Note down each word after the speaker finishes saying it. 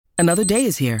Another day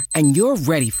is here, and you're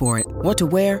ready for it. What to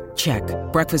wear? Check.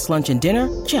 Breakfast, lunch, and dinner?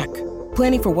 Check.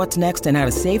 Planning for what's next and how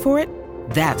to save for it?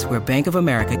 That's where Bank of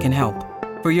America can help.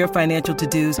 For your financial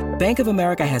to-dos, Bank of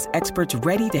America has experts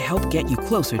ready to help get you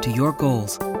closer to your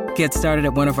goals. Get started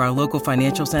at one of our local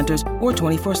financial centers or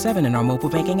 24/7 in our mobile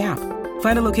banking app.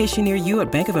 Find a location near you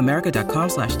at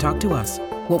bankofamerica.com/talktous.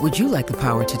 What would you like the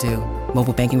power to do?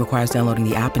 Mobile banking requires downloading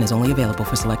the app and is only available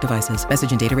for select devices.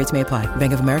 Message and data rates may apply.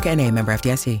 Bank of America N.A., member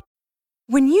FDIC.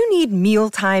 When you need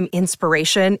mealtime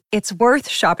inspiration, it's worth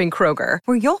shopping Kroger,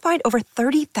 where you'll find over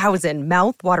 30,000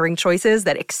 mouth-watering choices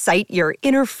that excite your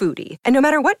inner foodie. And no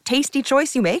matter what tasty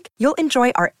choice you make, you'll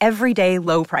enjoy our everyday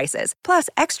low prices, plus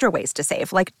extra ways to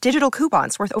save, like digital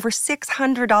coupons worth over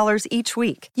 $600 each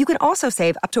week. You can also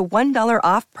save up to $1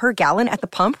 off per gallon at the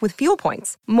pump with fuel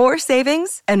points. More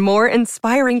savings and more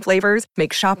inspiring flavors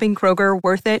make shopping Kroger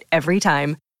worth it every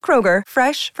time. Kroger,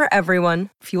 fresh for everyone.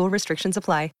 Fuel restrictions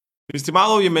apply.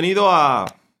 Estimado, bienvenido a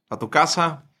tu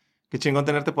casa. Qué chingón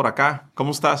tenerte por acá.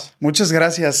 ¿Cómo estás? Muchas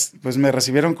gracias. Pues me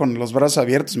recibieron con los brazos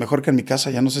abiertos, mejor que en mi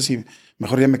casa. Ya no sé si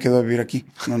mejor ya me quedo a vivir aquí.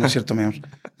 No, no es cierto, mi amor.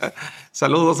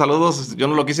 Saludos. Yo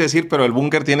no lo quise decir, pero el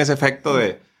búnker tiene ese efecto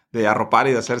de arropar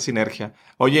y de hacer sinergia.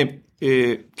 Oye,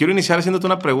 quiero iniciar haciéndote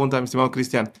una pregunta, mi estimado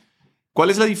Cristian.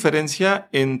 ¿Cuál es la diferencia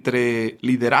entre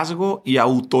liderazgo y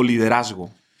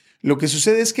autoliderazgo? Lo que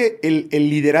sucede es que el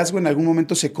liderazgo en algún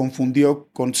momento se confundió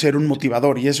con ser un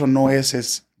motivador y eso no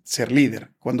es ser líder.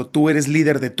 Cuando tú eres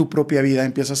líder de tu propia vida,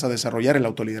 empiezas a desarrollar el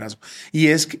autoliderazgo. Y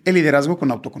es el liderazgo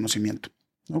con autoconocimiento,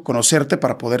 ¿no? Conocerte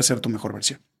para poder ser tu mejor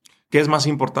versión. ¿Qué es más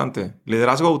importante,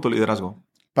 liderazgo o autoliderazgo?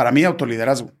 Para mí,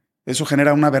 autoliderazgo. Eso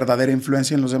genera una verdadera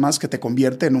influencia en los demás que te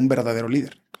convierte en un verdadero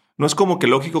líder. ¿No es como que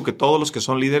lógico que todos los que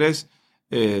son líderes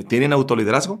tienen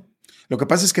autoliderazgo? Lo que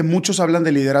pasa es que muchos hablan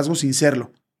de liderazgo sin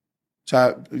serlo. O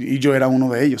sea, y yo era uno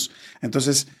de ellos.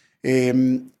 Entonces,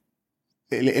 el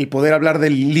poder hablar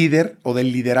del líder o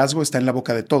del liderazgo está en la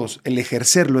boca de todos. El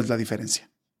ejercerlo es la diferencia.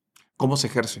 ¿Cómo se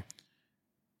ejerce?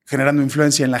 Generando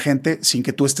influencia en la gente sin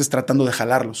que tú estés tratando de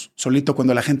jalarlos. Solito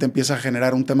cuando la gente empieza a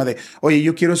generar un tema de, oye,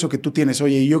 yo quiero eso que tú tienes,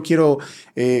 oye, yo quiero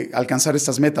alcanzar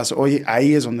estas metas. Oye,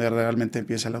 ahí es donde realmente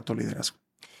empieza el autoliderazgo.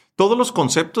 Todos los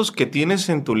conceptos que tienes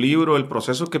en tu libro, el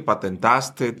proceso que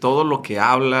patentaste, todo lo que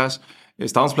hablas...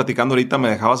 Estábamos platicando ahorita,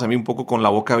 me dejabas a mí un poco con la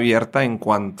boca abierta en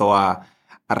cuanto a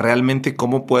realmente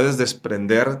cómo puedes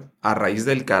desprender a raíz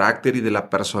del carácter y de la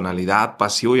personalidad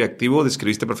pasivo y activo.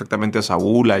 Describiste perfectamente a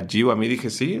Saúl, a Gio. A mí dije,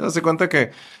 sí, haz de cuenta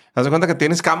que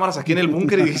tienes cámaras aquí en el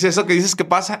búnker y dices, eso que dices que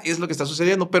pasa es lo que está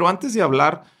sucediendo. Pero antes de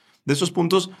hablar de esos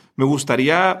puntos, me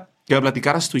gustaría que me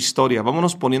platicaras tu historia.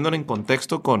 Vámonos poniéndola en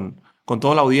contexto con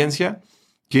toda la audiencia.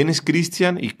 ¿Quién es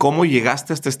Cristian y cómo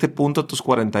llegaste hasta este punto a tus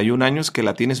 41 años que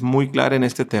la tienes muy clara en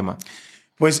este tema?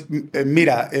 Pues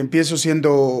mira, empiezo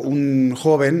siendo un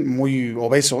joven muy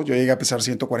obeso. Yo llegué a pesar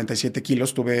 147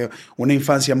 kilos. Tuve una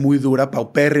infancia muy dura,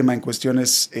 paupérrima en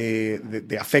cuestiones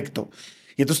de afecto.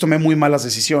 Y entonces tomé muy malas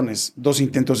decisiones. 2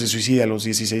 intentos de suicidio a los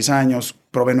 16 años.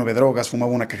 Probé 9 drogas,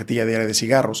 fumaba una cajetilla diaria de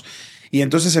cigarros. Y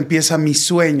entonces empieza mi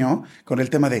sueño con el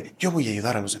tema de yo voy a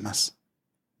ayudar a los demás.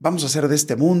 Vamos a hacer de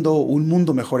este mundo un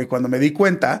mundo mejor. Y cuando me di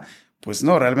cuenta, pues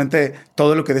no, realmente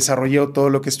todo lo que desarrollé o todo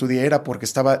lo que estudié era porque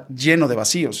estaba lleno de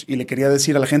vacíos y le quería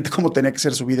decir a la gente cómo tenía que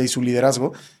ser su vida y su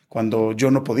liderazgo cuando yo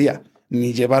no podía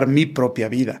ni llevar mi propia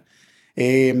vida.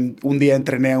 Un día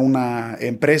entrené a una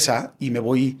empresa y me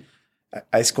voy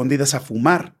a escondidas a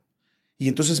fumar. Y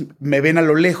entonces me ven a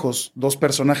lo lejos 2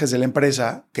 personajes de la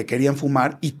empresa que querían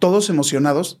fumar y todos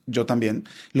emocionados, yo también,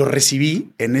 los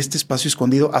recibí en este espacio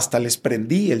escondido, hasta les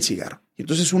prendí el cigarro. Y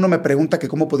entonces uno me pregunta que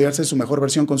cómo podría ser su mejor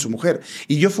versión con su mujer.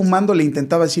 Y yo fumando le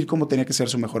intentaba decir cómo tenía que ser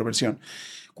su mejor versión.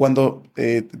 Cuando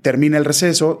termina el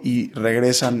receso y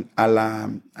regresan al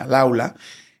aula,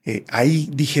 ahí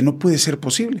dije, no puede ser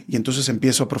posible. Y entonces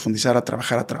empiezo a profundizar, a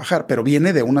trabajar. Pero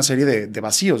viene de una serie de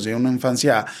vacíos, de una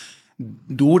infancia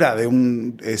dura, de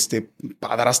un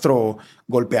padrastro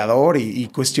golpeador y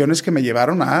cuestiones que me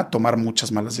llevaron a tomar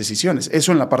muchas malas decisiones.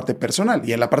 Eso en la parte personal.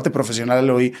 Y en la parte profesional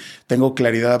hoy tengo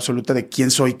claridad absoluta de quién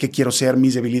soy, qué quiero ser,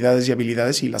 mis debilidades y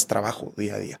habilidades y las trabajo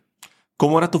día a día.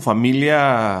 ¿Cómo era tu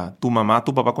familia, tu mamá,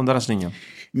 tu papá cuando eras niño?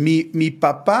 Mi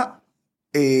papá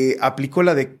aplicó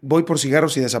la de voy por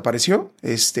cigarros y desapareció.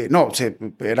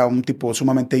 Era un tipo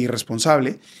sumamente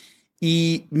irresponsable.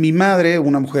 Y mi madre,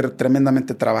 una mujer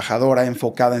tremendamente trabajadora,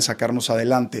 enfocada en sacarnos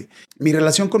adelante. Mi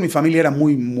relación con mi familia era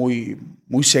muy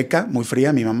seca, muy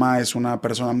fría. Mi mamá es una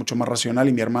persona mucho más racional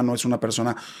y mi hermano es una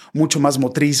persona mucho más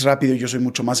motriz, rápido, y yo soy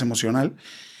mucho más emocional.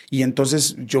 Y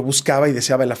entonces yo buscaba y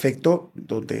deseaba el afecto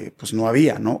donde pues no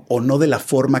había, ¿no? O no de la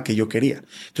forma que yo quería.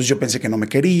 Entonces yo pensé que no me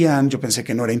querían, yo pensé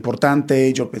que no era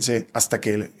importante, yo pensé hasta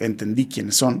que entendí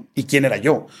quiénes son y quién era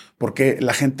yo. Porque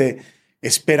la gente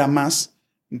espera más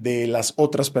de las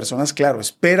otras personas, claro,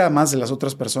 espera más de las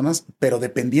otras personas, pero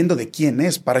dependiendo de quién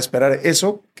es, para esperar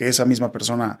eso que esa misma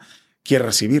persona quiere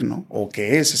recibir, ¿no? O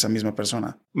que es esa misma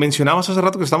persona. Mencionabas hace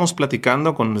rato que estábamos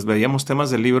platicando cuando veíamos temas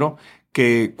del libro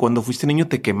que cuando fuiste niño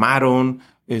te quemaron,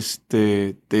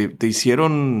 te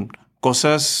hicieron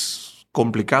cosas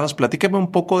complicadas. Platícame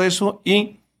un poco de eso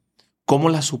y cómo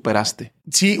la superaste.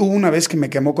 Sí, hubo una vez que me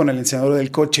quemó con el encendedor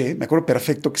del coche. Me acuerdo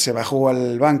perfecto que se bajó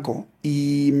al banco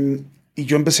y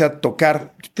yo empecé a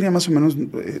tocar. Yo tenía más o menos,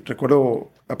 recuerdo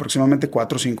aproximadamente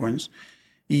 4 o 5 años.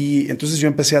 Y entonces yo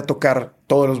empecé a tocar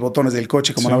todos los botones del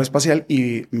coche como nave espacial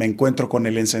y me encuentro con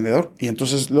el encendedor. Y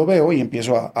entonces lo veo y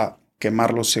empiezo a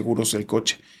quemar los seguros del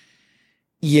coche.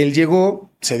 Y él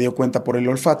llegó, se dio cuenta por el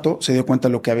olfato, se dio cuenta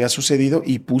de lo que había sucedido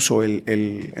y puso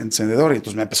el encendedor. Y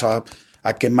entonces me empezó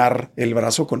a quemar el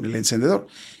brazo con el encendedor.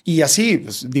 Y así,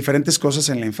 pues, diferentes cosas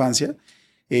en la infancia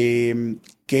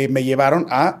que me llevaron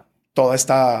a toda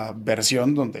esta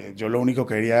versión donde yo lo único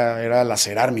que quería era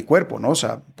lacerar mi cuerpo, ¿no? O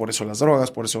sea, por eso las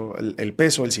drogas, por eso el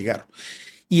peso, el cigarro.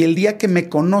 Y el día que me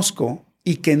conozco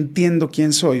y que entiendo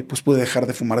quién soy, pues pude dejar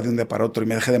de fumar de un día para otro y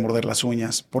me dejé de morder las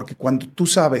uñas, porque cuando tú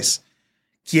sabes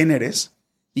quién eres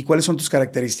y cuáles son tus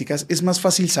características, es más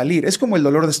fácil salir. Es como el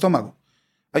dolor de estómago.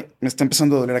 Ay, me está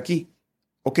empezando a doler aquí.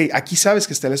 Ok, aquí sabes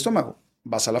que está el estómago.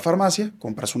 Vas a la farmacia,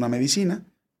 compras una medicina.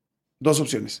 2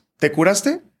 opciones. ¿Te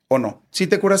curaste o no? Si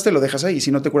te curaste, lo dejas ahí.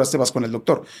 Si no te curaste, vas con el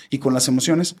doctor. Y con las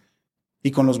emociones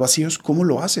y con los vacíos, ¿cómo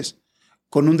lo haces?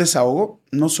 Con un desahogo,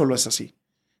 no solo es así.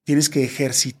 Tienes que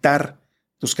ejercitar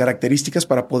tus características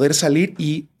para poder salir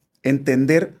y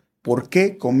entender por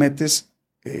qué cometes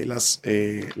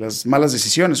las malas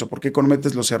decisiones o por qué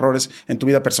cometes los errores en tu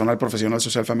vida personal, profesional,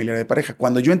 social, familiar y de pareja.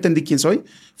 Cuando yo entendí quién soy,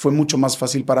 fue mucho más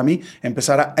fácil para mí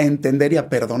empezar a entender y a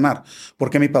perdonar por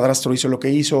qué mi padrastro hizo lo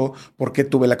que hizo, por qué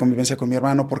tuve la convivencia con mi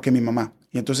hermano, por qué mi mamá.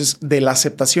 Y entonces de la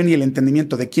aceptación y el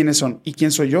entendimiento de quiénes son y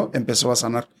quién soy yo, empezó a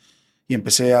sanar y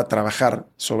empecé a trabajar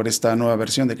sobre esta nueva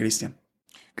versión de Cristian.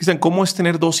 Cristian, ¿cómo es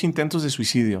tener 2 intentos de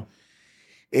suicidio?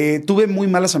 Tuve muy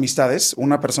malas amistades.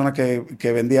 Una persona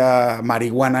que vendía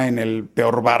marihuana en el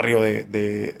peor barrio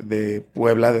de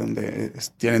Puebla, de donde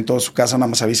tienen toda su casa. Nada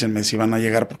más avísenme si van a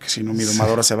llegar, porque si no mi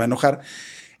domadora se va a enojar.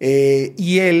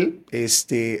 Y él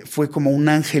fue como un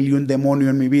ángel y un demonio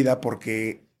en mi vida,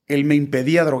 porque él me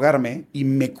impedía drogarme y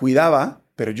me cuidaba,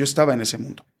 pero yo estaba en ese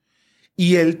mundo.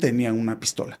 Y él tenía una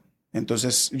pistola.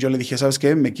 Entonces yo le dije, ¿sabes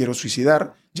qué? Me quiero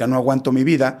suicidar, ya no aguanto mi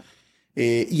vida.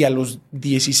 Y a los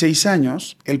 16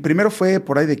 años, el primero fue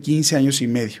por ahí de 15 años y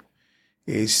medio.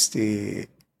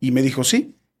 Y me dijo,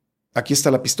 sí, aquí está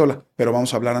la pistola, pero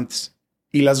vamos a hablar antes.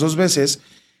 Y las 2 veces,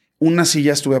 una sí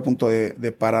ya estuve a punto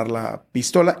de parar la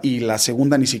pistola y la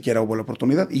segunda ni siquiera hubo la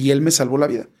oportunidad. Y él me salvó la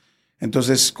vida.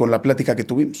 Entonces, con la plática que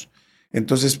tuvimos.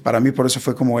 Entonces, para mí por eso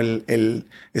fue como el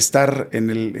estar en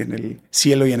el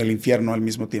cielo y en el infierno al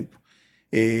mismo tiempo.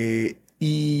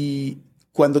 Y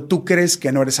cuando tú crees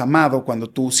que no eres amado, cuando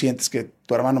tú sientes que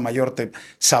tu hermano mayor te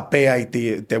sapea y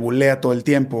te bulea todo el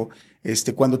tiempo,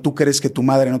 cuando tú crees que tu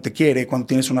madre no te quiere, cuando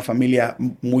tienes una familia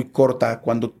muy corta,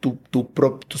 cuando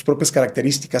tus propias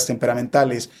características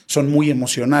temperamentales son muy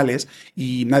emocionales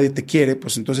y nadie te quiere,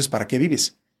 pues entonces, ¿para qué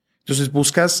vives? Entonces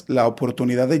buscas la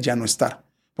oportunidad de ya no estar.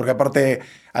 Porque aparte,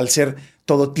 al ser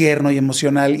todo tierno y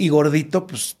emocional y gordito,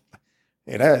 pues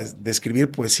era de escribir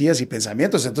poesías y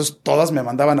pensamientos. Entonces todas me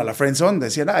mandaban a la friendzone.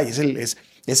 Decían, ay,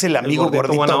 es el amigo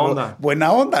gordito. Buena onda.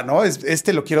 Buena onda, ¿no?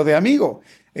 Lo quiero de amigo.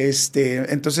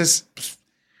 Entonces, pues,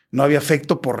 no había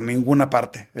afecto por ninguna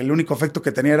parte. El único afecto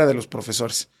que tenía era de los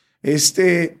profesores.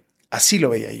 Así lo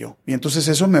veía yo. Y entonces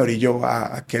eso me orilló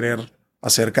a querer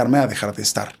acercarme a dejar de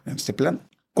estar en este plan.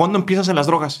 ¿Cuándo empiezas en las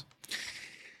drogas?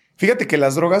 Fíjate que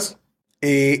las drogas,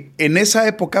 en esa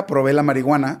época probé la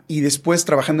marihuana y después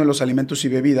trabajando en los alimentos y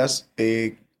bebidas,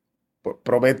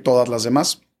 probé todas las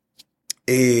demás.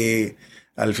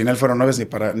 Al final fueron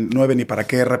 9 ni para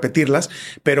qué repetirlas,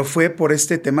 pero fue por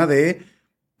este tema de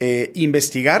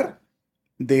investigar,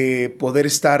 de poder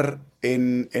estar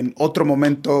en otro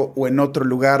momento o en otro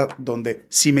lugar donde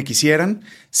sí me quisieran,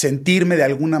 sentirme de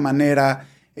alguna manera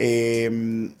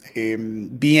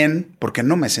bien, porque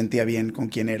no me sentía bien con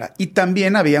quien era. Y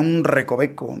también había un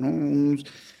recoveco, ¿no?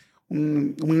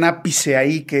 Un ápice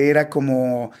ahí que era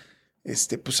como,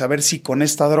 pues a ver si con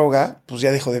esta droga, pues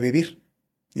ya dejo de vivir.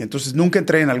 Y entonces nunca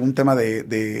entré en algún tema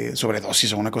de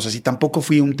sobredosis o una cosa así. Tampoco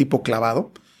fui un tipo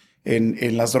clavado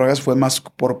en las drogas, fue más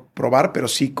por probar, pero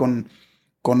sí con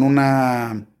con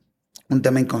un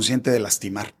tema inconsciente de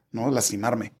lastimar, ¿no?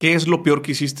 Lastimarme. ¿Qué es lo peor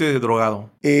que hiciste de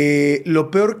drogado?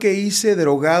 Lo peor que hice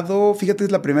drogado, fíjate,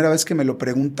 es la primera vez que me lo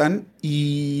preguntan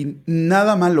y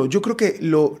nada malo. Yo creo que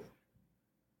lo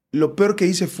peor que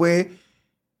hice fue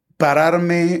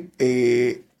pararme,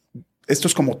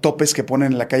 estos como topes que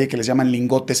ponen en la calle que les llaman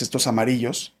lingotes, estos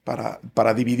amarillos,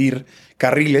 para dividir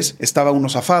carriles. Estaba uno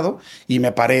zafado y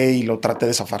me paré y lo traté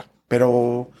de zafar.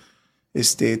 Pero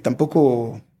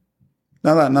tampoco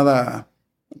nada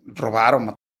robar o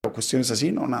matar o cuestiones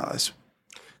así, no, nada de eso.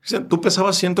 Cristian, tú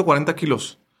pesabas 140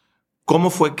 kilos.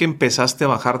 ¿Cómo fue que empezaste a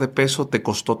bajar de peso? ¿Te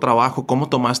costó trabajo? ¿Cómo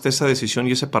tomaste esa decisión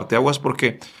y ese parteaguas?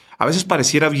 Porque a veces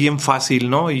pareciera bien fácil,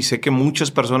 ¿no? Y sé que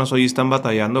muchas personas hoy están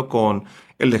batallando con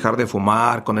el dejar de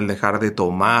fumar, con el dejar de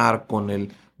tomar, con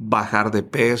el bajar de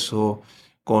peso,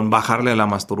 con bajarle a la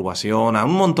masturbación, a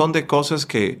un montón de cosas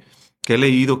que he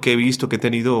leído, que he visto, que he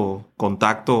tenido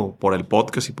contacto por el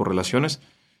podcast y por relaciones.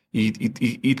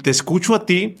 Y te escucho a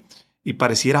ti y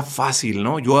pareciera fácil,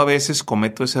 ¿no? Yo a veces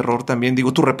cometo ese error también.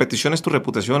 Digo, tu repetición es tu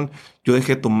reputación. Yo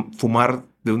dejé fumar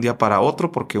de un día para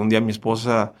otro porque un día mi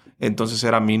esposa, entonces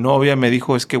era mi novia, me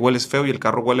dijo, es que hueles feo y el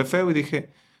carro huele feo. Y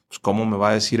dije, pues, ¿cómo me va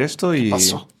a decir esto? Y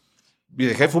Pasó. Y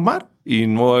dejé de fumar y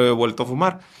no he vuelto a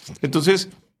fumar. Entonces,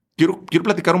 quiero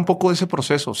platicar un poco de ese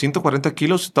proceso. 140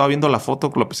 kilos, estaba viendo la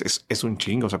foto, es un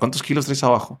chingo. O sea, ¿cuántos kilos traes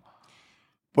abajo?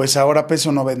 Pues ahora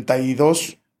peso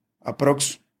 92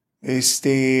 aprox.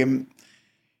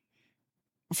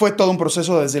 Fue todo un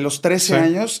proceso desde los 13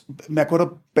 años. Me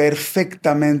acuerdo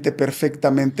perfectamente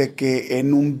que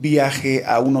en un viaje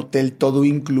a un hotel todo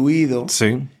incluido,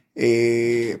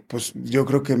 pues yo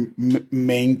creo que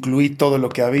me incluí todo lo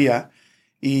que había.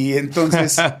 Y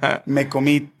entonces me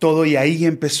comí todo y ahí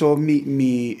empezó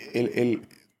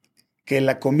que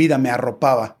la comida me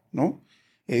arropaba, ¿no?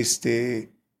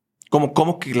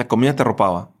 ¿Cómo que la comida te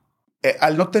arropaba?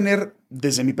 Al no tener,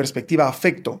 desde mi perspectiva,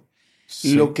 afecto,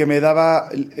 lo que me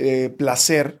daba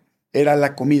placer era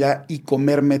la comida y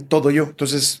comerme todo yo.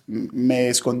 Entonces me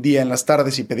escondía en las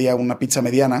tardes y pedía una pizza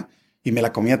mediana y me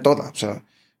la comía toda. O sea,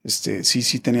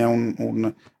 sí tenía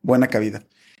una buena cabida.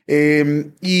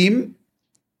 Y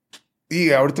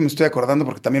ahorita me estoy acordando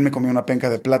porque también me comí una penca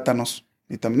de plátanos.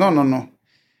 Y no.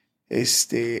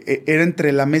 Era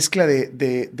entre la mezcla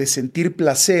de sentir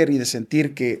placer y de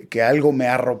sentir que algo me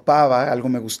arropaba, algo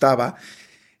me gustaba,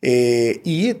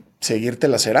 y seguirte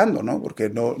lacerando, ¿no? Porque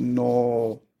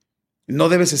no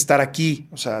debes estar aquí,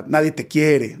 o sea, nadie te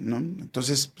quiere, ¿no?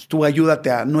 Entonces, pues, tú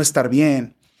ayúdate a no estar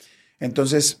bien.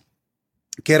 Entonces,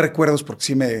 ¿qué recuerdos? Porque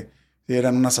sí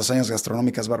eran unas hazañas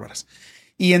gastronómicas bárbaras.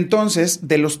 Y entonces,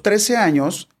 de los 13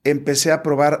 años, empecé a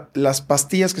probar las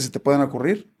pastillas que se te puedan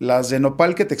ocurrir, las de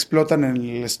nopal que te explotan en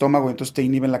el estómago, entonces te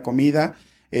inhiben la comida,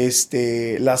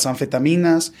 las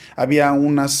anfetaminas, había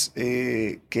unas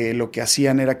que lo que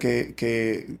hacían era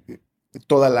que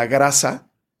toda la grasa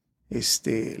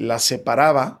la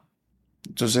separaba,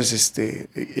 entonces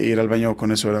ir al baño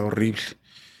con eso era horrible.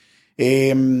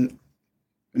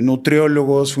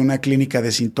 Nutriólogos, una clínica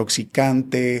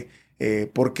desintoxicante,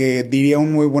 porque diría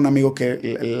un muy buen amigo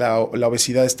que la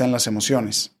obesidad está en las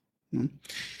emociones, ¿no?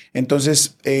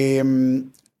 Entonces,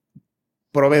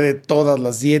 probé de todas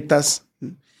las dietas,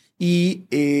 ¿no? Y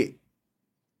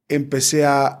empecé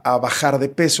a bajar de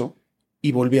peso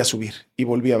y volví a subir, y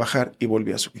volví a bajar y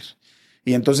volví a subir.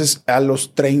 Y entonces a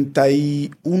los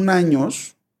 31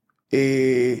 años,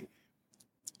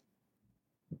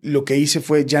 lo que hice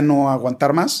fue ya no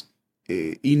aguantar más,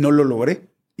 y no lo logré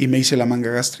y me hice la manga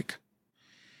gástrica.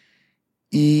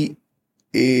 Y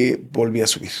volví a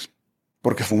subir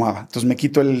porque fumaba. Entonces me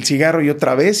quito el cigarro y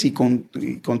otra vez y con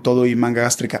todo y manga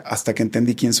gástrica hasta que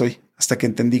entendí quién soy, hasta que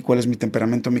entendí cuál es mi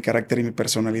temperamento, mi carácter y mi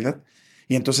personalidad.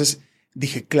 Y entonces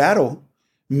dije, claro,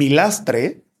 mi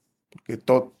lastre, porque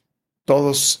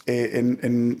todos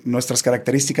en nuestras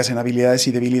características, en habilidades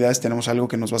y debilidades tenemos algo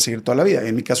que nos va a seguir toda la vida.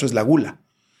 En mi caso es la gula.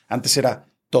 Antes era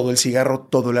todo el cigarro,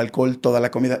 todo el alcohol, toda la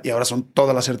comida, y ahora son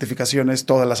todas las certificaciones,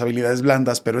 todas las habilidades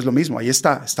blandas, pero es lo mismo, ahí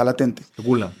está latente.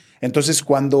 Gula. Entonces,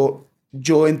 cuando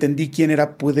yo entendí quién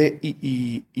era, pude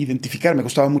identificar. Me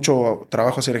costaba mucho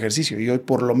trabajo hacer ejercicio y hoy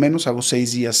por lo menos hago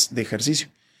 6 días de ejercicio.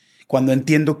 Cuando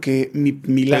entiendo que mi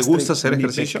lastre, ¿te gusta hacer mi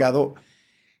ejercicio? pecado,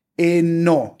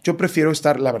 no, yo prefiero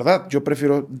estar, la verdad,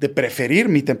 preferir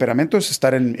mi temperamento es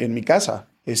estar en mi casa,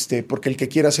 porque el que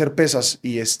quiera hacer pesas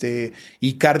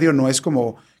y cardio no es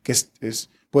como que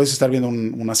puedes estar viendo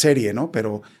una serie, ¿no?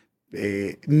 Pero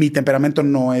mi temperamento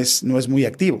no es muy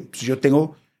activo. Entonces yo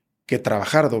tengo que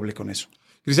trabajar doble con eso.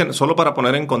 Cristian, solo para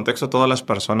poner en contexto a todas las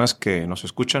personas que nos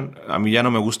escuchan, a mí ya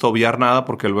no me gusta obviar nada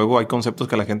porque luego hay conceptos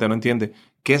que la gente no entiende.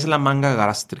 ¿Qué es la manga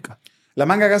gástrica? La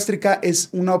manga gástrica es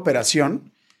una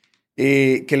operación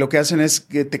que lo que hacen es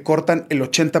que te cortan el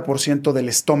 80% del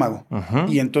estómago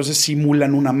y entonces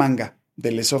simulan una manga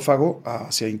del esófago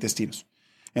hacia intestinos.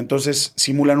 Entonces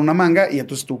simulan una manga y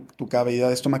entonces tu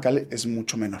cavidad estomacal es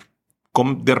mucho menor.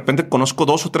 De repente conozco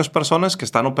 2 o 3 personas que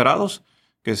están operados,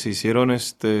 que se hicieron,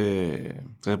 se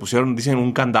pusieron, dicen,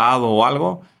 un candado o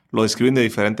algo. Lo describen de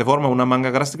diferente forma, una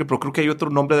manga gástrica, pero creo que hay otro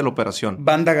nombre de la operación.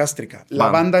 Banda gástrica. La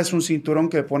banda es un cinturón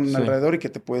que ponen alrededor y que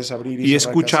te puedes abrir. Y he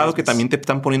escuchado que también te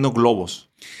están poniendo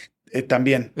globos.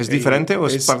 También. ¿Es diferente o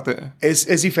es parte?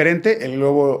 Es diferente. El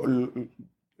globo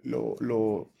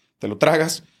te lo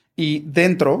tragas y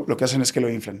dentro lo que hacen es que lo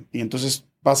inflan. Y entonces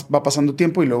va pasando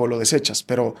tiempo y luego lo desechas,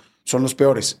 pero son los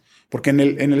peores. Porque en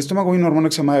el estómago hay una hormona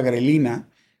que se llama grelina,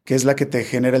 que es la que te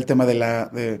genera el tema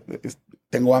de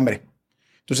tengo hambre.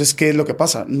 Entonces, ¿qué es lo que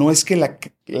pasa? No es que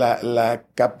la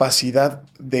capacidad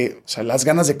o sea, las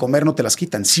ganas de comer no te las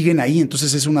quitan, siguen ahí.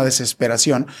 Entonces es una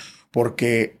desesperación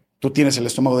porque tú tienes el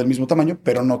estómago del mismo tamaño,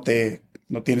 pero no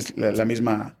tienes la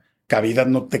misma cavidad,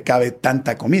 no te cabe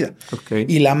tanta comida. Okay.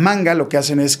 Y la manga lo que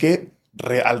hacen es que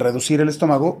al reducir el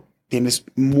estómago tienes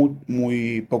muy,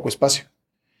 muy poco espacio.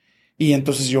 Y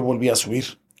entonces yo volví a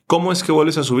subir. ¿Cómo es que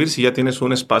vuelves a subir si ya tienes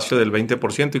un espacio del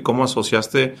 20%? ¿Y cómo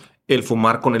asociaste el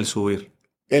fumar con el subir?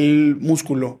 El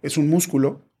músculo es un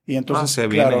músculo y entonces,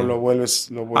 claro, lo vuelves.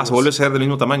 Se vuelve a ser del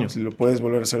mismo tamaño. Lo puedes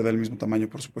volver a ser del mismo tamaño,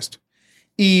 por supuesto.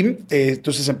 Y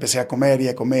entonces empecé a comer y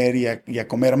a comer y a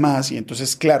comer más. Y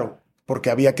entonces, claro, porque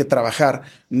había que trabajar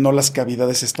no las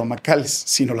cavidades estomacales,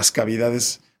 sino las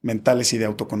cavidades mentales y de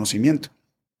autoconocimiento.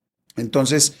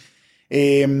 Entonces,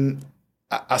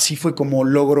 así fue como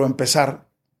logro empezar,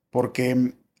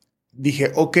 porque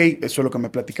dije, ok, eso es lo que me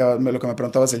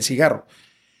preguntabas del cigarro.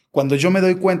 Cuando yo me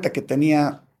doy cuenta que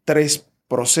tenía 3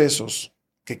 procesos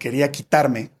que quería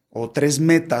quitarme, o 3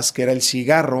 metas, que era el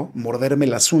cigarro, morderme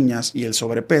las uñas y el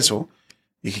sobrepeso,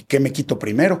 dije, ¿qué me quito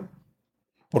primero?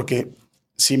 Porque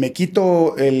si me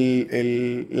quito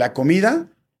la comida,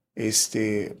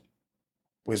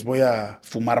 pues voy a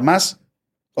fumar más.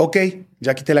 Ok,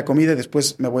 ya quité la comida y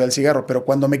después me voy al cigarro. Pero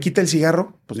cuando me quite el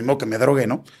cigarro, pues ni modo que me drogue,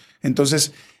 ¿no?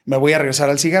 Entonces me voy a regresar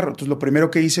al cigarro. Entonces lo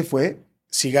primero que hice fue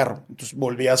cigarro. Entonces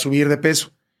volví a subir de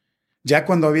peso. Ya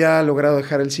cuando había logrado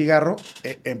dejar el cigarro,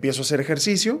 empiezo a hacer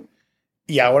ejercicio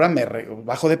y ahora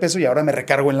bajo de peso y ahora me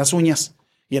recargo en las uñas.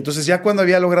 Y entonces ya cuando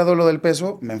había logrado lo del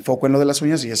peso, me enfoco en lo de las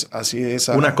uñas y es así.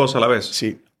 Una cosa a la vez.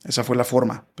 Sí, esa fue la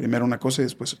forma. Primero una cosa y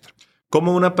después otra.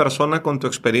 ¿Cómo una persona con tu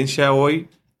experiencia hoy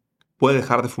puede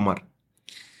dejar de fumar?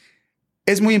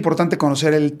 Es muy importante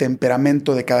conocer el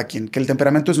temperamento de cada quien, que el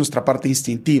temperamento es nuestra parte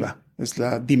instintiva, es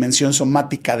la dimensión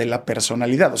somática de la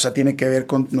personalidad, o sea, tiene que ver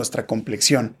con nuestra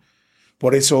complexión.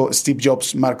 Por eso Steve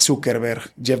Jobs, Mark Zuckerberg,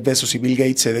 Jeff Bezos y Bill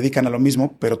Gates se dedican a lo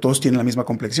mismo, pero todos tienen la misma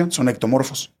complexión, son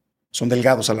ectomorfos, son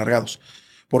delgados, alargados.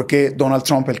 Porque Donald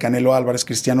Trump, el Canelo Álvarez,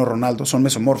 Cristiano Ronaldo son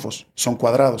mesomorfos, son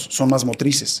cuadrados, son más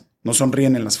motrices, no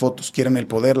sonríen en las fotos, quieren el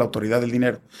poder, la autoridad, el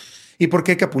dinero. ¿Y por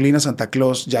qué Capulina, Santa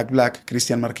Claus, Jack Black,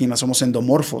 Cristian Marquina somos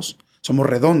endomorfos? Somos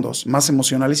redondos, más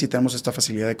emocionales y tenemos esta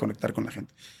facilidad de conectar con la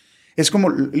gente. Es como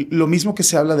lo mismo que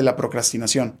se habla de la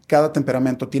procrastinación. Cada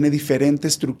temperamento tiene diferente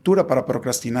estructura para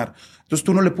procrastinar. Entonces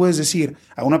tú no le puedes decir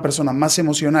a una persona más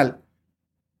emocional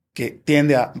que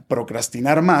tiende a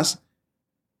procrastinar más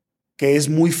que es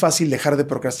muy fácil dejar de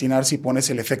procrastinar si pones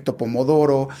el efecto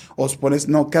Pomodoro o pones...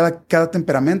 No, cada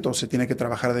temperamento se tiene que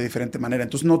trabajar de diferente manera.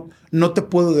 Entonces no te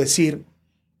puedo decir,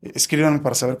 escríbanme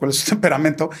para saber cuál es su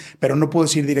temperamento, pero no puedo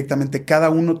decir directamente, cada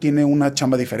uno tiene una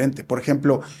chamba diferente. Por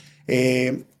ejemplo,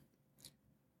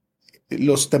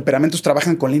 los temperamentos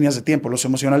trabajan con líneas de tiempo, los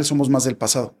emocionales somos más del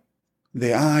pasado.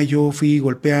 Yo fui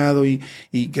golpeado y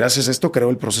gracias a esto creo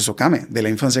el proceso Kame de la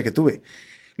infancia que tuve.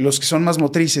 Los que son más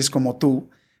motrices como tú,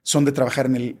 son de trabajar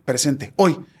en el presente,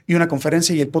 hoy, y una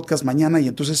conferencia y el podcast mañana, y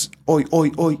entonces hoy.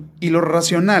 Y los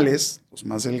racionales, los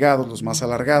más delgados, los más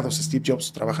alargados, Steve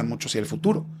Jobs, trabajan mucho hacia el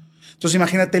futuro. Entonces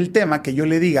imagínate el tema que yo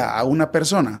le diga a una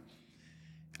persona,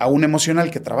 a un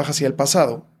emocional que trabaja hacia el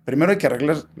pasado, primero hay que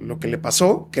arreglar lo que le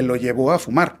pasó, que lo llevó a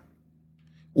fumar.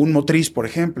 Un motriz, por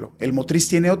ejemplo, el motriz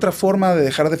tiene otra forma de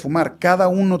dejar de fumar, cada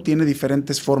uno tiene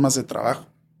diferentes formas de trabajo.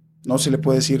 No se le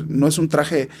puede decir, no es un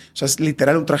traje, o sea, es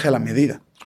literal un traje a la medida.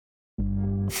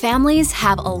 Families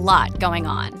have a lot going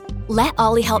on. Let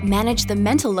Ollie help manage the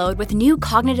mental load with new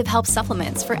cognitive help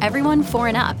supplements for everyone 4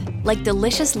 and up, like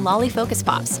delicious Lolly Focus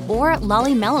Pops or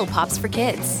Lolly Mellow Pops for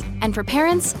kids. And for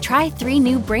parents, try 3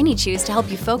 new Brainy Chews to help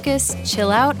you focus,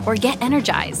 chill out, or get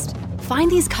energized. Find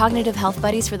these cognitive health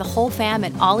buddies for the whole fam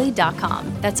at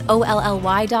ollie.com. That's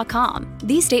OLLY.com.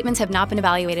 These statements have not been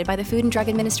evaluated by the Food and Drug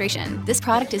Administration. This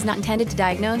product is not intended to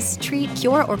diagnose, treat,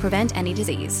 cure, or prevent any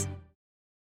disease.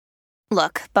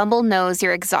 Look, Bumble knows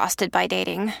you're exhausted by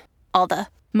dating. All the,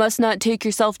 must not take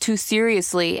yourself too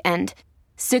seriously, and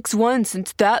 6'1"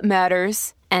 since that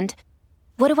matters. And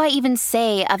what do I even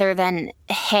say other than,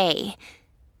 hey?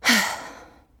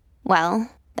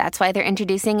 Well, that's why they're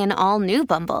introducing an all-new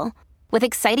Bumble, with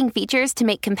exciting features to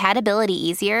make compatibility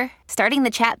easier, starting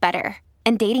the chat better,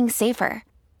 and dating safer.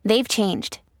 They've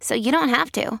changed, so you don't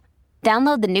have to.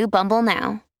 Download the new Bumble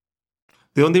now.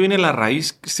 ¿De dónde viene la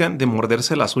raíz, Cristian, de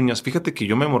morderse las uñas? Fíjate que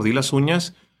yo me mordí las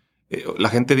uñas. La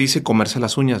gente dice comerse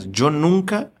las uñas. Yo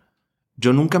nunca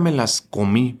me las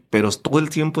comí, pero todo el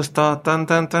tiempo estaba tan.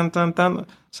 O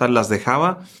sea, las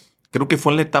dejaba. Creo que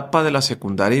fue en la etapa de la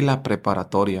secundaria y la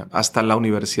preparatoria. Hasta la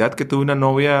universidad, que tuve una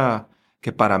novia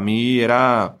que para mí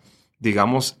era,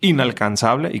 digamos,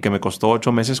 inalcanzable y que me costó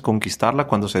 8 meses conquistarla.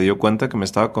 Cuando se dio cuenta que me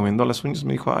estaba comiendo las uñas,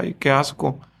 me dijo, ay, qué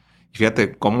asco. Y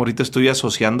fíjate cómo ahorita estoy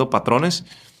asociando patrones.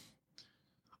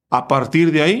 A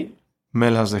partir de ahí me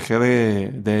las dejé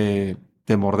de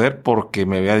morder porque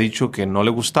me había dicho que no le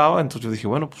gustaba. Entonces yo dije,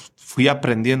 bueno, pues fui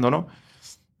aprendiendo, ¿no?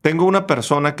 Tengo una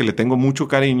persona que le tengo mucho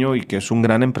cariño y que es un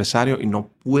gran empresario y no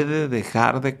puede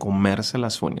dejar de comerse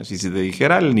las uñas. Y si te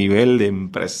dijera el nivel de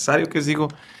empresario que es, digo,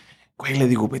 güey, le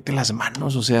digo, vete las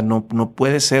manos. O sea, no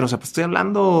puede ser. O sea, pues estoy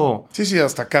hablando... Sí,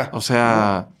 hasta acá. O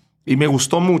sea... Y me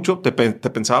gustó mucho, te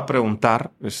pensaba preguntar,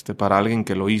 para alguien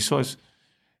que lo hizo, es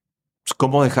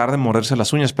cómo dejar de morderse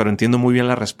las uñas, pero entiendo muy bien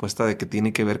la respuesta de que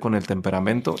tiene que ver con el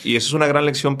temperamento. Y eso es una gran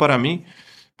lección para mí,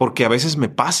 porque a veces me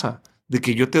pasa de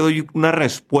que yo te doy una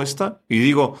respuesta y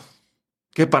digo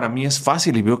que para mí es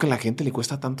fácil y veo que a la gente le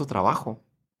cuesta tanto trabajo,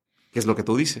 que es lo que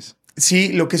tú dices.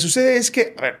 Sí, lo que sucede es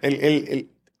que, a ver,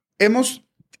 hemos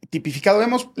tipificado,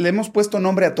 le hemos puesto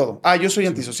nombre a todo. Yo soy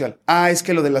antisocial. Es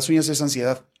que lo de las uñas es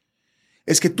ansiedad.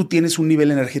 Es que tú tienes un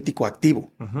nivel energético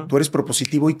activo. Uh-huh. Tú eres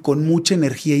propositivo y con mucha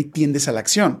energía y tiendes a la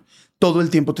acción. Todo el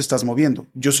tiempo te estás moviendo.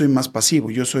 Yo soy más pasivo,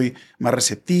 yo soy más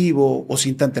receptivo o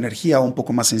sin tanta energía o un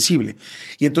poco más sensible.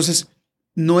 Y entonces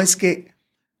no es que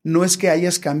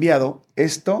hayas cambiado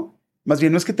esto, más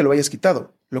bien no es que te lo hayas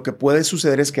quitado. Lo que puede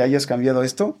suceder es que hayas cambiado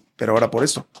esto, pero ahora por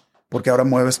esto. Porque ahora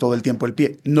mueves todo el tiempo el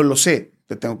pie. No lo sé,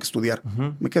 te tengo que estudiar.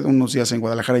 Uh-huh. Me quedo unos días en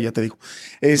Guadalajara y ya te digo.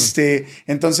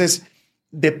 Entonces...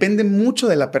 depende mucho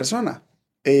de la persona.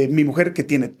 Mi mujer, que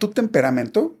tiene tu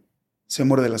temperamento, se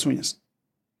muerde las uñas.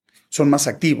 Son más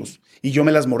activos. Y yo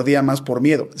me las mordía más por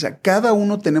miedo. O sea, cada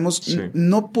uno tenemos... Sí.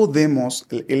 No podemos...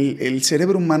 El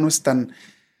cerebro humano es tan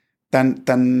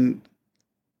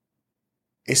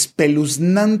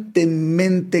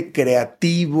espeluznantemente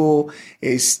creativo,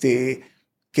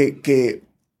 que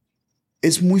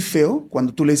es muy feo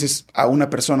cuando tú le dices a una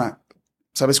persona...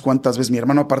 ¿Sabes cuántas veces? Mi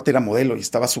hermano aparte era modelo y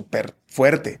estaba súper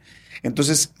fuerte.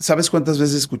 Entonces, ¿sabes cuántas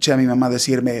veces escuché a mi mamá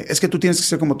decirme, es que tú tienes que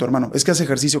ser como tu hermano, es que hace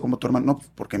ejercicio como tu hermano? No,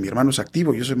 porque mi hermano es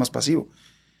activo, yo soy más pasivo.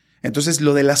 Entonces,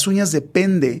 lo de las uñas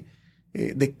depende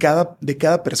de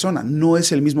cada persona. No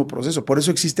es el mismo proceso. Por eso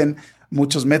existen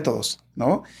muchos métodos,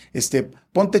 ¿no?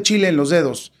 Ponte chile en los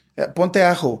dedos, ponte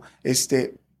ajo.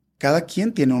 Cada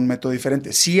quien tiene un método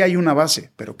diferente. Sí hay una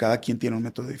base, pero cada quien tiene un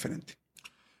método diferente.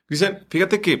 Dicen,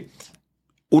 fíjate que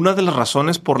una de las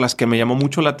razones por las que me llamó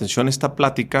mucho la atención esta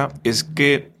plática es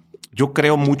que yo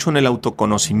creo mucho en el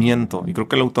autoconocimiento y creo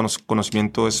que el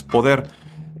autoconocimiento es poder.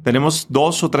 Tenemos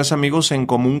 2 o 3 amigos en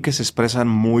común que se expresan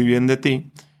muy bien de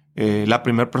ti. La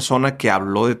primera persona que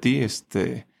habló de ti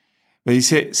me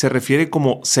dice, se refiere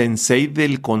como sensei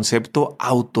del concepto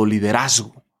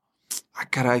autoliderazgo.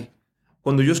 Caray.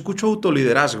 Cuando yo escucho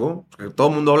autoliderazgo, todo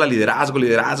el mundo habla liderazgo,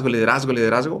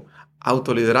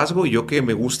 autoliderazgo, y yo que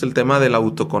me gusta el tema del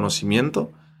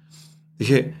autoconocimiento,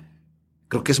 dije,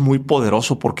 creo que es muy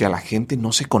poderoso porque a la gente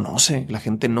no se conoce, la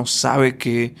gente no sabe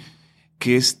qué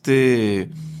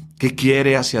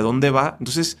quiere, hacia dónde va.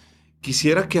 Entonces,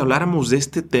 quisiera que habláramos de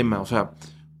este tema, o sea,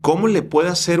 ¿cómo le puede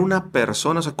hacer una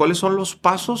persona? O sea, ¿cuáles son los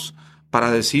pasos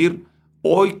para decir,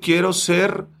 hoy quiero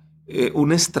ser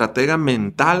un estratega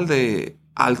mental de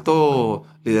alto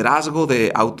liderazgo,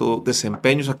 de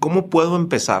autodesempeño? O sea, ¿cómo puedo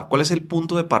empezar? ¿Cuál es el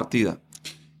punto de partida?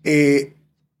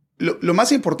 Lo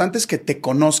más importante es que te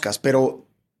conozcas, pero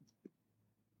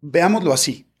veámoslo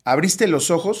así. Abriste los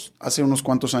ojos hace unos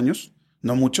cuantos años,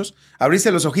 no muchos.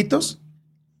 Abriste los ojitos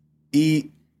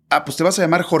y, pues te vas a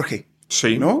llamar Jorge.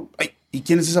 Sí. ¿No? ¿Y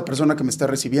quién es esa persona que me está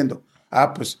recibiendo?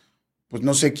 Pues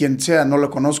no sé quién sea, no lo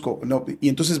conozco. No. Y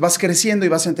entonces vas creciendo y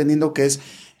vas entendiendo que es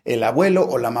el abuelo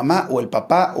o la mamá o el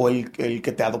papá o el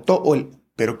que te adoptó.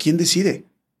 Pero ¿quién decide?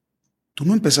 ¿Tú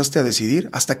no empezaste a decidir?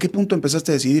 ¿Hasta qué punto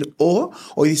empezaste a decidir? O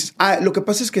dices, lo que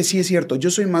pasa es que sí es cierto,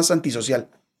 yo soy más antisocial.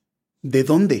 ¿De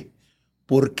dónde?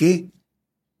 ¿Por qué?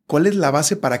 ¿Cuál es la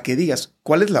base para que digas?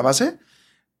 ¿Cuál es la base?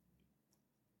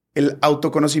 El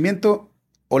autoconocimiento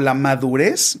o la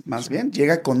madurez, más bien,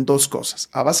 llega con dos cosas.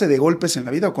 A base de golpes en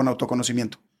la vida o con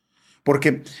autoconocimiento.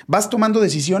 Porque vas tomando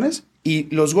decisiones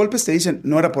y los golpes te dicen,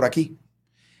 no era por aquí.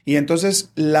 Y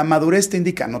entonces la madurez te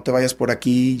indica, no te vayas por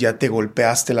aquí, ya te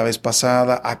golpeaste la vez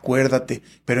pasada, acuérdate.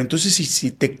 Pero entonces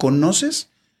si te conoces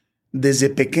desde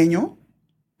pequeño,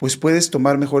 pues puedes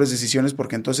tomar mejores decisiones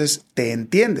porque entonces te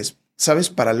entiendes, sabes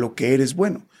para lo que eres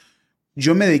bueno.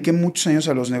 Yo me dediqué muchos años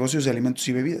a los negocios de alimentos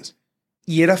y bebidas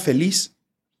y era feliz.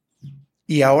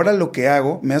 Y ahora lo que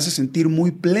hago me hace sentir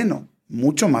muy pleno,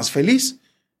 mucho más feliz.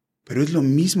 Pero es lo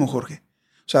mismo, Jorge.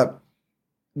 O sea,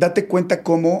 date cuenta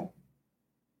cómo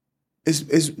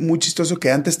es muy chistoso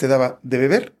que antes te daba de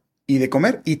beber y de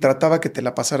comer y trataba que te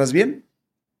la pasaras bien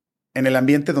en el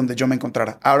ambiente donde yo me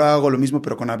encontrara. Ahora hago lo mismo,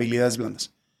 pero con habilidades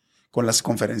blandas, con las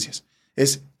conferencias.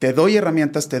 Te doy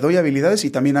herramientas, te doy habilidades y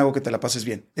también hago que te la pases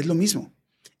bien. Es lo mismo.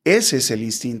 Ese es el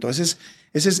instinto. Ese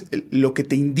es lo que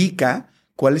te indica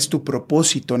cuál es tu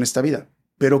propósito en esta vida.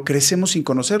 Pero crecemos sin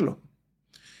conocerlo.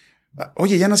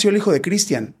 Oye, ya nació el hijo de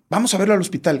Cristian. Vamos a verlo al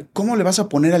hospital. ¿Cómo le vas a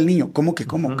poner al niño? ¿Cómo que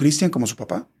cómo? Cristian como su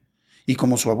papá. Y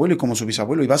como su abuelo y como su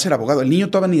bisabuelo. Y va a ser abogado. El niño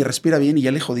todavía ni respira bien y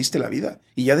ya le jodiste la vida.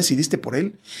 Y ya decidiste por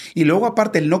él. Y luego,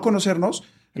 aparte, el no conocernos.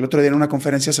 El otro día en una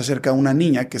conferencia se acerca una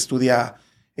niña que estudia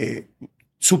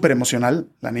súper emocional.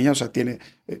 La niña, o sea, tiene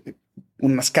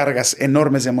unas cargas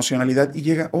enormes de emocionalidad. Y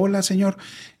llega, hola, señor.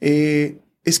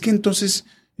 Es que entonces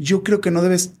yo creo que no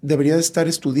debería de estar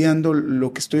estudiando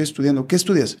lo que estoy estudiando. ¿Qué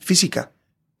estudias? Física.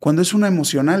 Cuando es una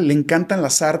emocional, le encantan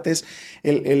las artes,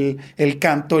 el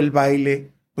canto, el baile.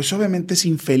 Pues obviamente es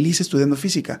infeliz estudiando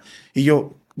física. Y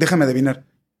yo, déjame adivinar,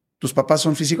 ¿tus papás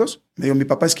son físicos? Me digo, mi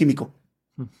papá es químico.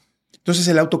 Entonces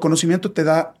el autoconocimiento te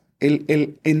da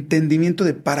el entendimiento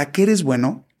de para qué eres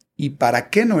bueno y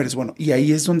para qué no eres bueno. Y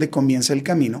ahí es donde comienza el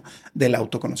camino del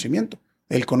autoconocimiento.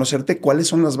 El conocerte cuáles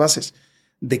son las bases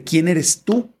de quién eres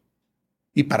tú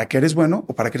y para qué eres bueno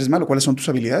o para qué eres malo, cuáles son tus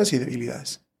habilidades y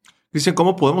debilidades. Dicen,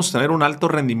 ¿cómo podemos tener un alto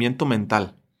rendimiento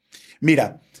mental?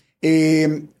 Mira,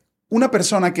 una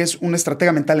persona que es un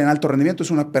estratega mental en alto rendimiento es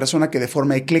una persona que de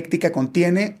forma ecléctica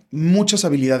contiene muchas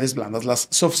habilidades blandas, las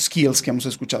soft skills que hemos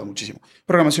escuchado muchísimo.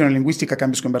 Programación en lingüística,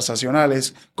 cambios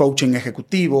conversacionales, coaching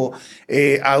ejecutivo,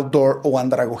 outdoor o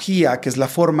andragogía, que es la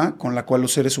forma con la cual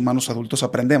los seres humanos adultos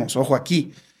aprendemos. Ojo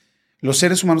aquí, los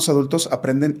seres humanos adultos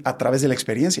aprenden a través de la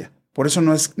experiencia. Por eso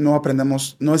no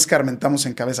aprendemos, no escarmentamos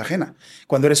en cabeza ajena.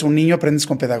 Cuando eres un niño aprendes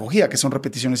con pedagogía, que son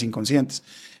repeticiones inconscientes.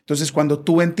 Entonces, cuando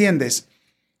tú entiendes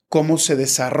cómo se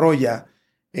desarrolla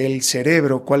el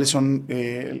cerebro, cuáles son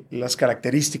las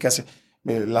características,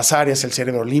 las áreas, el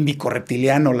cerebro límbico,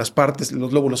 reptiliano, las partes,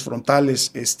 los lóbulos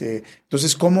frontales,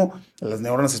 entonces cómo las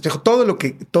neuronas espejo, todo lo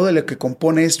que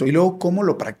compone esto y luego cómo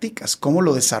lo practicas, cómo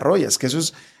lo desarrollas, que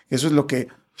eso es lo que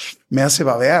me hace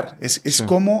babear, es sí.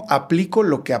 Cómo aplico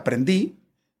lo que aprendí,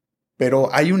 pero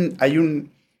hay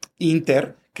un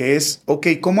inter que es, ok,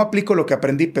 ¿cómo aplico lo que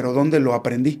aprendí, pero dónde lo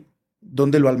aprendí?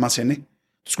 ¿Dónde lo almacené?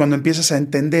 Entonces, cuando empiezas a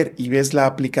entender y ves la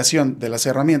aplicación de las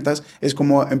herramientas, es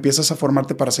como empiezas a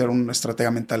formarte para ser un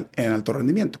estratega mental en alto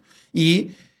rendimiento.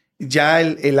 Y ya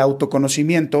el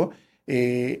autoconocimiento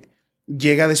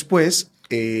llega después,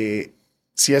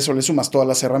 si a eso le sumas todas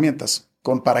las herramientas,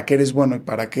 con para qué eres bueno y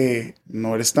para qué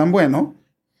no eres tan bueno,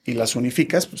 y las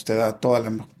unificas, pues te da toda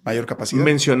la mayor capacidad.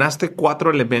 Mencionaste 4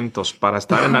 elementos para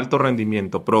estar en alto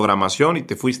rendimiento. Programación y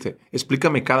te fuiste.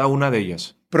 Explícame cada una de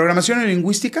ellas. Programación en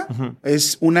lingüística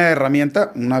es una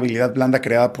herramienta, una habilidad blanda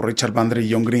creada por Richard Bandler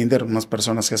y John Grinder, unas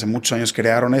personas que hace muchos años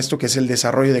crearon esto, que es el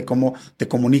desarrollo de cómo te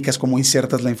comunicas, cómo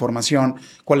insertas la información,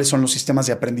 cuáles son los sistemas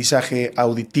de aprendizaje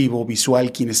auditivo,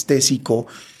 visual, kinestésico.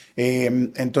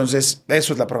 Entonces,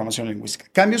 eso es la programación lingüística.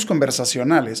 Cambios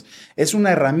conversacionales es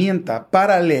una herramienta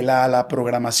paralela a la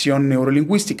programación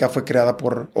neurolingüística. Fue creada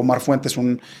por Omar Fuentes,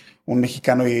 un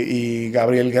mexicano, y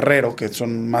Gabriel Guerrero, que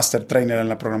son master trainer en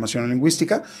la programación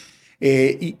lingüística.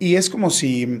 Y es como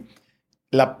si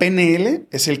la PNL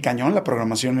es el cañón, la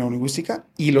programación neurolingüística,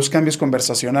 y los cambios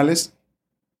conversacionales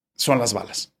son las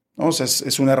balas, ¿no? O sea,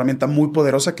 es una herramienta muy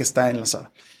poderosa que está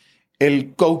enlazada.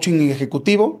 El coaching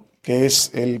ejecutivo, que es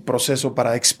el proceso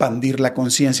para expandir la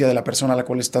conciencia de la persona a la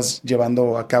cual estás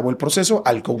llevando a cabo el proceso,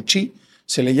 al coachee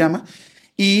se le llama.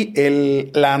 Y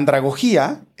la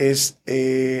andragogía es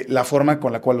la forma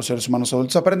con la cual los seres humanos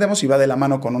adultos aprendemos y va de la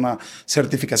mano con una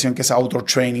certificación que es Outdoor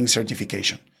Training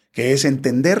Certification, que es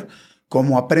entender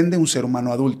cómo aprende un ser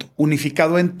humano adulto,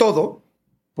 unificado en todo,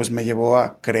 pues me llevó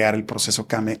a crear el proceso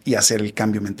CAME y hacer el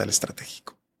cambio mental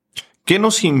estratégico. ¿Qué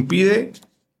nos impide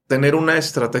tener una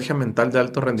estrategia mental de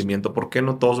alto rendimiento? ¿Por qué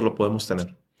no todos lo podemos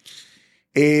tener?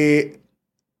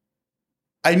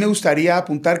 Ahí me gustaría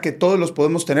apuntar que todos los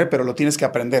podemos tener, pero lo tienes que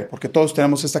aprender, porque todos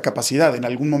tenemos esta capacidad. En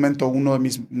algún momento uno de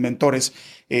mis mentores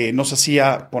nos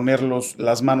hacía poner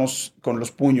las manos con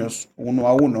los puños uno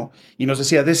a uno y nos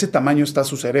decía, de ese tamaño está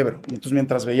su cerebro. Y entonces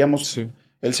mientras veíamos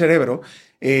el cerebro,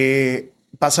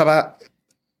 pasaba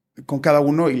con cada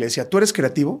uno y le decía, tú eres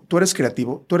creativo, tú eres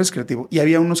creativo, tú eres creativo. Y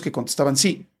había unos que contestaban,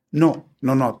 sí, no,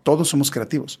 todos somos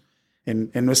creativos.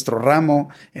 En nuestro ramo,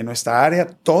 en nuestra área,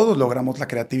 todos logramos la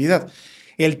creatividad.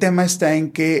 El tema está en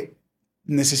que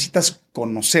necesitas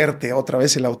conocerte, otra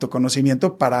vez el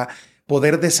autoconocimiento, para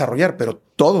poder desarrollar, pero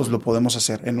todos lo podemos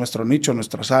hacer en nuestro nicho, en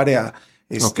nuestras áreas,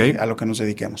 a lo que nos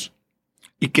dediquemos.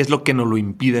 ¿Y qué es lo que nos lo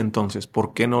impide entonces?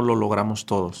 ¿Por qué no lo logramos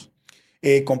todos?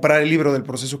 Comprar el libro del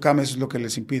proceso CAME, eso es lo que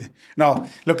les impide. No,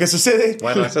 lo que sucede...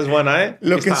 Bueno, esa es buena, ¿eh?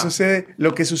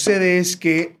 Lo que sucede es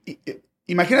que...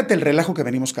 Imagínate el relajo que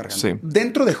venimos cargando. Sí.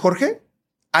 Dentro de Jorge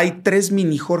hay 3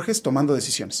 mini Jorges tomando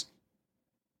decisiones.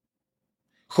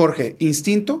 Jorge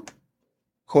instinto,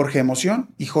 Jorge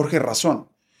emoción y Jorge razón.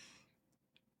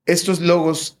 Estos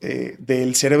logos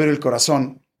del cerebro y el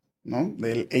corazón, ¿no?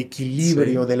 Del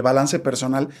equilibrio, del balance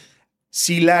personal.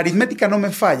 Si la aritmética no me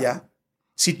falla,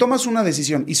 si tomas una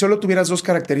decisión y solo tuvieras 2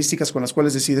 características con las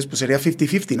cuales decides, pues sería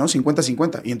 50-50, ¿no?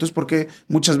 50-50. Y entonces, ¿por qué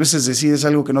muchas veces decides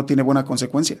algo que no tiene buena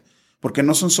consecuencia? Porque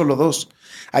no son solo 2.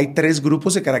 Hay 3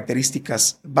 grupos de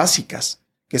características básicas,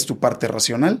 que es tu parte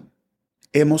racional,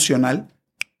 emocional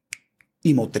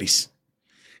y motriz.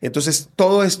 Entonces,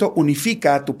 todo esto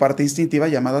unifica a tu parte instintiva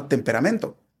llamada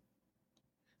temperamento.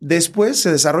 Después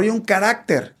se desarrolla un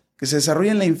carácter que se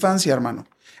desarrolla en la infancia, hermano.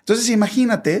 Entonces,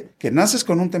 imagínate que naces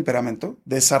con un temperamento,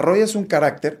 desarrollas un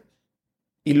carácter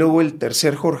y luego el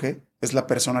tercer Jorge es la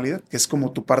personalidad, que es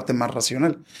como tu parte más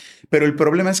racional. Pero el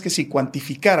problema es que si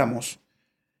cuantificáramos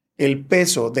el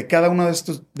peso de cada uno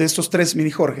de estos 3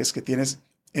 mini Jorges que tienes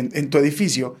en tu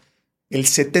edificio, el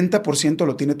 70%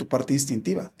 lo tiene tu parte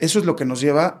instintiva. Eso es lo que nos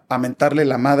lleva a mentarle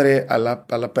la madre a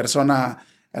la persona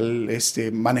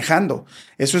manejando.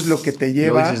 Eso es lo que te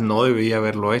lleva... Luego dices, no debería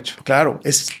haberlo hecho. Claro,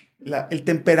 el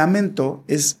temperamento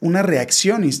es una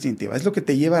reacción instintiva. Es lo que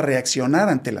te lleva a reaccionar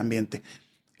ante el ambiente.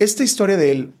 Esta historia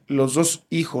de los 2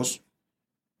 hijos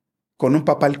con un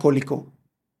papá alcohólico,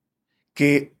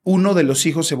 que uno de los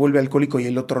hijos se vuelve alcohólico y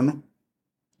el otro no.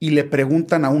 Y le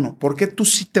preguntan a uno, ¿por qué tú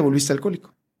sí te volviste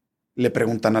alcohólico? Le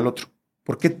preguntan al otro,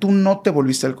 ¿por qué tú no te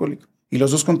volviste alcohólico? Y los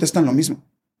 2 contestan lo mismo,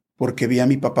 porque vi a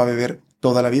mi papá beber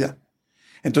toda la vida.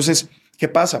 Entonces, ¿qué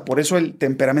pasa? Por eso el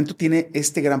temperamento tiene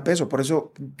este gran peso. Por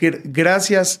eso,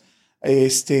 gracias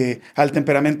al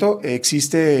temperamento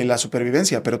existe la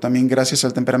supervivencia, pero también gracias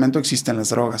al temperamento existen las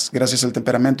drogas. Gracias al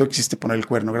temperamento existe poner el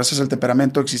cuerno. Gracias al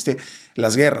temperamento existen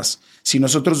las guerras. Si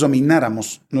nosotros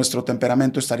domináramos nuestro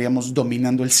temperamento, estaríamos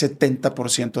dominando el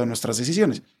 70% de nuestras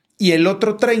decisiones. Y el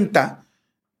otro 30%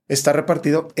 está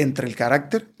repartido entre el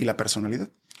carácter y la personalidad.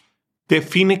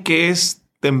 Define qué es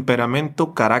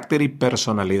temperamento, carácter y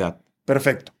personalidad.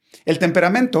 Perfecto. El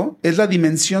temperamento es la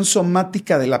dimensión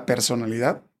somática de la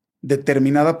personalidad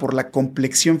determinada por la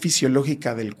complexión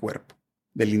fisiológica del cuerpo,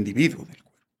 del individuo del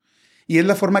cuerpo. Y es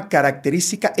la forma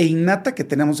característica e innata que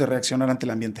tenemos de reaccionar ante el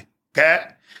ambiente. ¿Qué?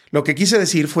 Lo que quise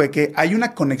decir fue que hay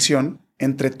una conexión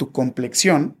entre tu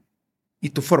complexión y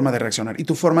tu forma de reaccionar y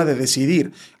tu forma de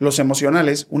decidir. Los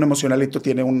emocionales, un emocionalito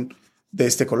tiene de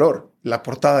este color, la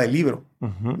portada del libro,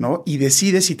 ¿no? Y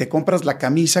decides si te compras la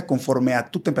camisa conforme a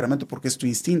tu temperamento porque es tu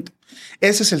instinto.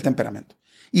 Ese es el temperamento.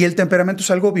 Y el temperamento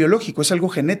es algo biológico, es algo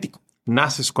genético.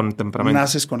 Naces con el temperamento.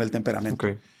 Naces con el temperamento.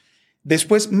 Okay.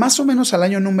 Después, más o menos al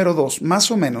año número 2,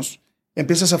 más o menos,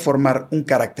 empiezas a formar un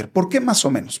carácter. ¿Por qué más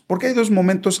o menos? Porque hay 2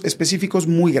 momentos específicos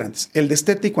muy grandes. El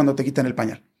destete y cuando te quitan el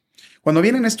pañal. Cuando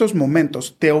vienen estos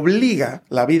momentos, te obliga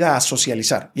la vida a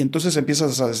socializar y entonces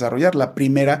empiezas a desarrollar la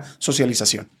primera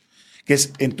socialización, que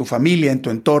es en tu familia, en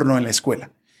tu entorno, en la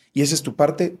escuela. Y esa es tu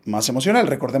parte más emocional.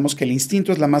 Recordemos que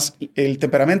el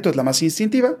temperamento es la más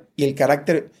instintiva y el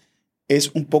carácter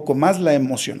es un poco más la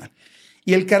emocional.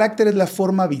 Y el carácter es la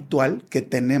forma habitual que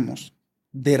tenemos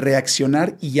de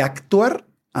reaccionar y actuar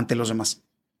ante los demás.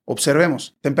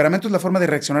 Observemos, temperamento es la forma de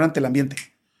reaccionar ante el ambiente.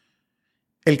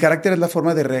 El carácter es la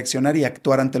forma de reaccionar y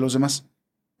actuar ante los demás.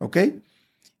 ¿Ok?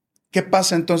 ¿Qué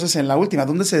pasa entonces en la última?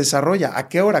 ¿Dónde se desarrolla? ¿A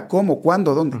qué hora? ¿Cómo?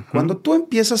 ¿Cuándo? ¿Dónde? Cuando tú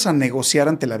empiezas a negociar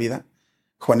ante la vida.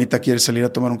 Juanita, ¿quieres salir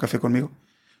a tomar un café conmigo?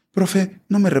 Profe,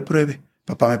 no me repruebe.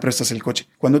 Papá, ¿me prestas el coche?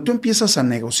 Cuando tú empiezas a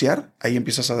negociar, ahí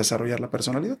empiezas a desarrollar la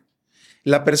personalidad.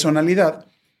 La personalidad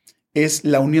es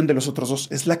la unión de los otros dos,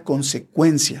 es la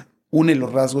consecuencia. Une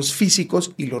los rasgos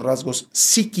físicos y los rasgos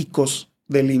psíquicos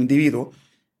del individuo,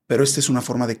 pero esta es una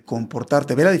forma de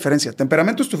comportarte. Ve la diferencia.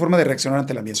 Temperamento es tu forma de reaccionar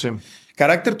ante el ambiente. Sí.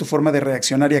 Carácter, tu forma de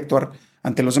reaccionar y actuar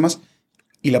ante los demás.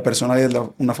 Y la personalidad es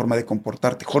una forma de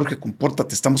comportarte. Jorge,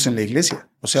 compórtate, estamos en la iglesia.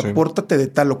 O sea, Sí. pórtate de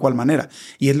tal o cual manera.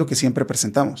 Y es lo que siempre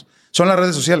presentamos. Son las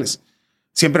redes sociales.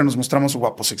 Siempre nos mostramos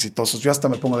guapos, exitosos. Yo hasta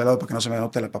me pongo de lado para que no se me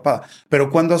note la papada. Pero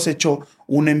cuando has hecho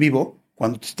un en vivo,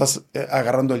 cuando te estás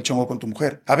agarrando el chongo con tu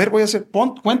mujer, a ver, voy a hacer,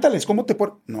 cuéntales, ¿cómo te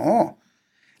pones? No.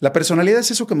 La personalidad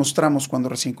es eso que mostramos cuando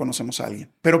recién conocemos a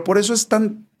alguien. Pero por eso es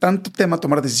tanto tema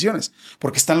tomar decisiones,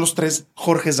 porque están los tres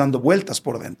Jorges dando vueltas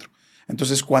por dentro.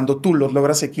 Entonces, cuando tú los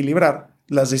logras equilibrar,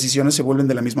 las decisiones se vuelven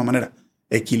de la misma manera,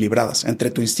 equilibradas, entre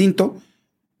tu instinto,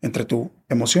 entre tu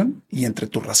emoción y entre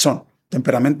tu razón.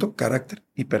 Temperamento, carácter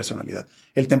y personalidad.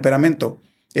 El temperamento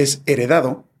es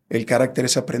heredado, el carácter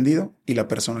es aprendido y la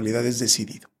personalidad es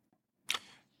decidido.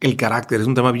 El carácter es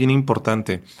un tema bien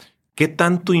importante. ¿Qué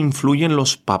tanto influyen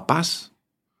los papás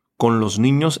con los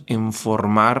niños en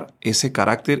formar ese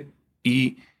carácter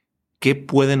y qué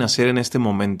pueden hacer en este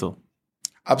momento?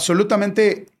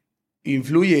 Absolutamente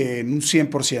influye en un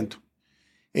 100%.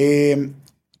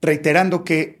 Reiterando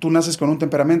que tú naces con un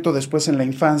temperamento, después en la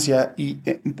infancia y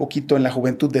un poquito en la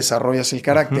juventud desarrollas el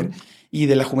carácter y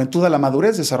de la juventud a la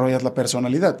madurez desarrollas la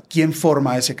personalidad. ¿Quién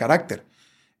forma ese carácter?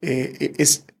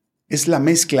 Es la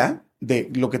mezcla de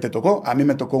lo que te tocó. A mí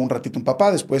me tocó un ratito un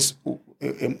papá, después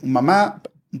mamá,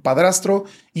 un padrastro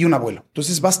y un abuelo.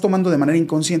 Entonces vas tomando de manera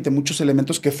inconsciente muchos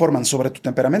elementos que forman sobre tu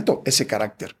temperamento ese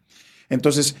carácter.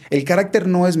 Entonces, el carácter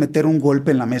no es meter un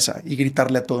golpe en la mesa y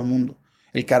gritarle a todo el mundo.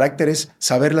 El carácter es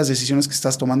saber las decisiones que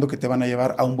estás tomando que te van a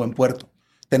llevar a un buen puerto.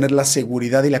 Tener la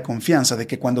seguridad y la confianza de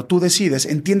que cuando tú decides,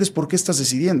 entiendes por qué estás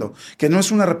decidiendo, que no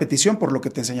es una repetición por lo que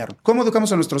te enseñaron. ¿Cómo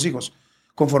educamos a nuestros hijos?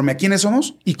 Conforme a quiénes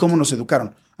somos y cómo nos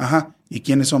educaron. Ajá, ¿y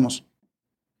quiénes somos?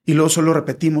 Y luego solo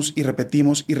repetimos y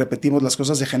repetimos y repetimos las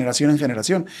cosas de generación en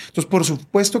generación. Entonces, por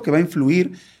supuesto que va a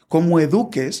influir cómo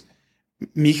eduques.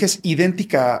 Mi hija es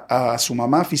idéntica a su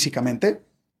mamá físicamente,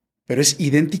 pero es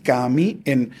idéntica a mí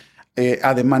en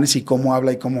ademanes y cómo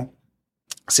habla y cómo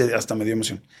hasta me dio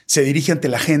emoción. Se dirige ante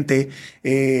la gente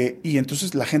y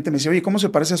entonces la gente me dice, oye, ¿cómo se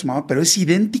parece a su mamá? Pero es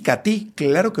idéntica a ti.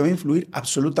 Claro que va a influir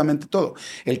absolutamente todo.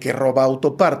 El que roba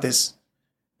autopartes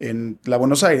en la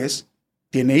Buenos Aires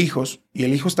tiene hijos y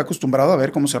el hijo está acostumbrado a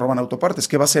ver cómo se roban autopartes.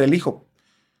 ¿Qué va a hacer el hijo?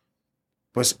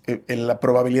 Pues la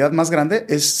probabilidad más grande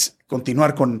es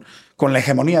continuar con la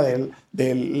hegemonía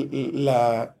de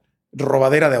la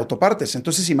robadera de autopartes.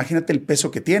 Entonces imagínate el peso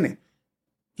que tiene.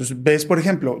 Entonces ves, por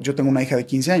ejemplo, yo tengo una hija de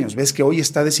 15 años, ves que hoy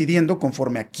está decidiendo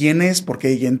conforme a quién es, porque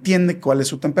ella entiende cuál es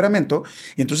su temperamento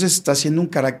y entonces está haciendo un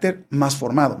carácter más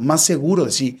formado, más seguro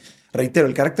de sí. Reitero,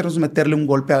 el carácter no es meterle un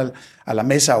golpe a la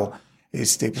mesa o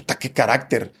puta, qué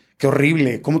carácter. Qué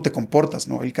horrible, cómo te comportas,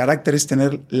 ¿no? El carácter es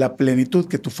tener la plenitud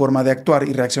que tu forma de actuar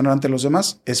y reaccionar ante los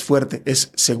demás es fuerte,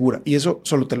 es segura. Y eso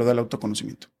solo te lo da el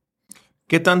autoconocimiento.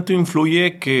 ¿Qué tanto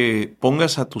influye que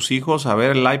pongas a tus hijos a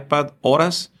ver el iPad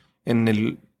horas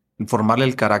en formarle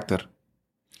el carácter?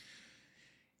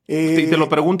 Y te lo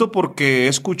pregunto porque he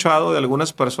escuchado de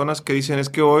algunas personas que dicen es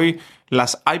que hoy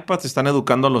las iPads están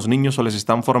educando a los niños o les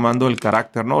están formando el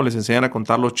carácter, ¿no? O les enseñan a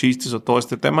contar los chistes o todo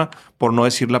este tema, por no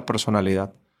decir la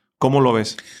personalidad. ¿Cómo lo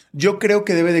ves? Yo creo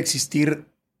que debe de existir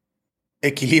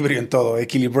equilibrio en todo.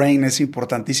 Equilibrain es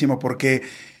importantísimo porque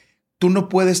tú no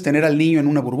puedes tener al niño en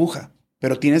una burbuja,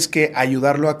 pero tienes que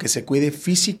ayudarlo a que se cuide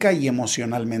física y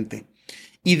emocionalmente.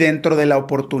 Y dentro de la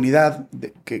oportunidad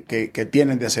que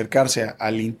tienen de acercarse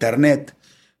al Internet,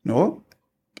 ¿no?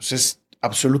 Pues es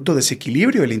absoluto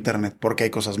desequilibrio el Internet, porque hay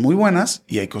cosas muy buenas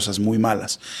y hay cosas muy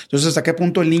malas. Entonces, ¿hasta qué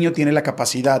punto el niño tiene la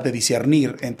capacidad de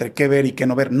discernir entre qué ver y qué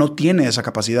no ver? No tiene esa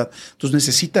capacidad. Entonces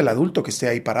necesita el adulto que esté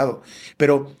ahí parado.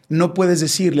 Pero no puedes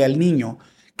decirle al niño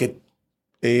que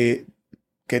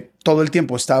todo el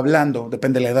tiempo está hablando,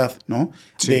 depende de la edad, ¿no?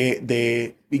 Sí.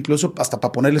 Incluso hasta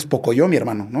para ponerles pocoyo, mi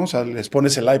hermano, ¿no? O sea, les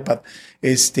pones el iPad,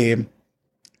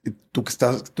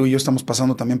 tú y yo estamos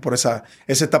pasando también por esa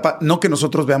etapa, no que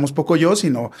nosotros veamos pocoyo,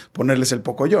 sino ponerles el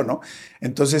pocoyo, ¿no?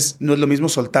 Entonces, no es lo mismo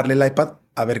soltarle el iPad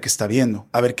a ver qué está viendo,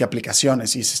 a ver qué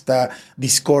aplicaciones. Y si está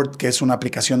Discord, que es una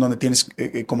aplicación donde tienes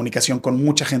comunicación con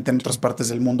mucha gente en otras partes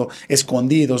del mundo,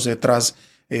 escondidos detrás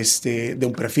de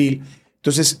un perfil.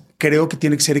 Entonces, creo que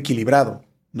tiene que ser equilibrado.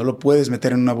 No lo puedes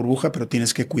meter en una burbuja, pero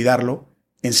tienes que cuidarlo,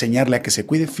 enseñarle a que se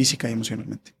cuide física y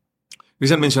emocionalmente.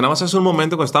 Cristian, mencionabas hace un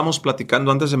momento cuando estábamos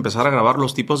platicando antes de empezar a grabar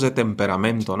los tipos de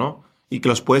temperamento, ¿no? Y que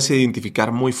los puedes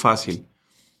identificar muy fácil.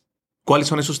 ¿Cuáles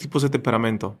son esos tipos de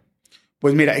temperamento?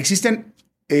 Pues mira, existen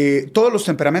todos los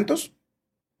temperamentos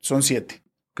Son 7.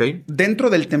 Ok. Dentro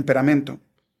del temperamento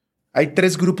hay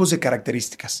 3 grupos de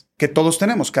características que todos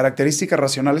tenemos. Características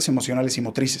racionales, emocionales y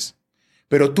motrices.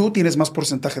 Pero tú tienes más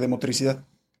porcentaje de motricidad.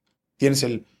 Tienes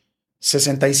el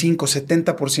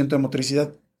 65-70% de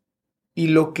motricidad. Y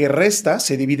lo que resta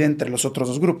se divide entre los otros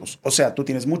 2 grupos. O sea, tú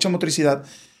tienes mucha motricidad,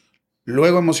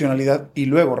 luego emocionalidad y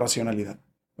luego racionalidad.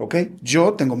 ¿Ok?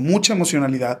 Yo tengo mucha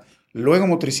emocionalidad, luego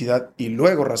motricidad y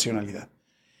luego racionalidad.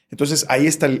 Entonces ahí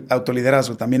está el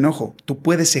autoliderazgo. También, ojo, tú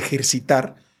puedes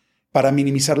ejercitar para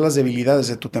minimizar las debilidades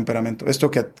de tu temperamento.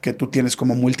 Esto que tú tienes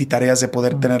como multitareas de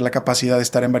poder tener la capacidad de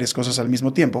estar en varias cosas al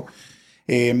mismo tiempo.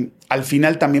 Al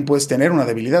final también puedes tener una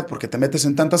debilidad porque te metes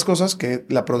en tantas cosas que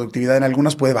la productividad en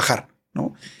algunas puede bajar,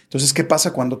 ¿no? Entonces, ¿qué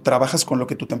pasa cuando trabajas con lo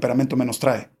que tu temperamento menos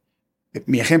trae?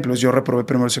 Mi ejemplo es yo reprobé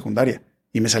primero de secundaria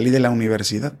y me salí de la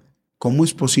universidad. ¿Cómo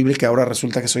es posible que ahora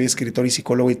resulta que soy escritor y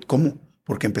psicólogo? ¿Y cómo?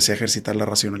 Porque empecé a ejercitar la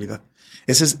racionalidad.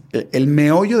 Ese es el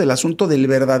meollo del asunto del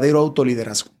verdadero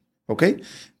autoliderazgo. ¿Ok?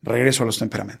 Regreso a los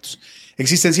temperamentos.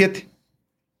 Existen 7.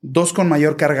 2 con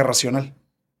mayor carga racional.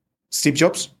 Steve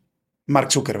Jobs, Mark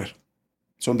Zuckerberg.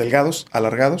 Son delgados,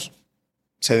 alargados,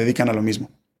 se dedican a lo mismo,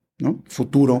 ¿no?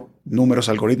 Futuro, números,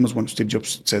 algoritmos. Bueno, Steve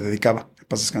Jobs se dedicaba, que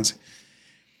paz descanse.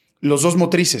 Los 2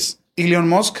 motrices, Elon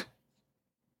Musk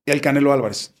y el Canelo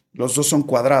Álvarez. Los 2 son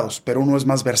cuadrados, pero uno es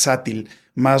más versátil,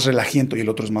 más relajiento y el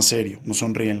otro es más serio. No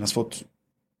sonríe en las fotos.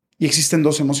 Y existen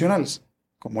 2 emocionales,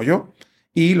 como yo,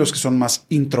 y los que son más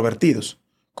introvertidos,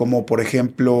 como por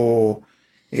ejemplo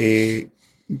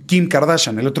Kim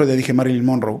Kardashian. El otro día dije Marilyn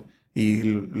Monroe y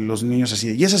los niños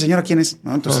así, ¿y esa señora quién es?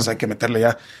 ¿No? Entonces hay que meterle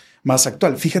ya más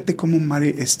actual. Fíjate cómo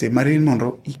Marilyn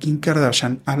Monroe y Kim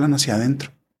Kardashian hablan hacia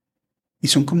adentro. Y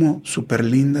son como súper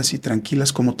lindas y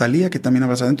tranquilas, como Thalía, que también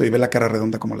habla hacia adentro y ve la cara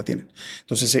redonda como la tienen.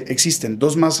 Entonces existen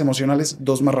 2 más emocionales,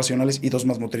 2 más racionales y 2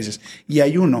 más motrices. Y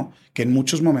hay uno que en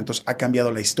muchos momentos ha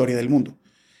cambiado la historia del mundo.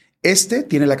 Este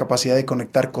tiene la capacidad de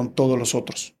conectar con todos los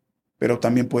otros, pero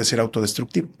también puede ser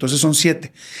autodestructivo. Entonces son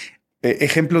 7.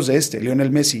 Ejemplos de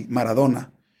Lionel Messi,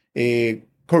 Maradona,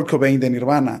 Kurt Cobain de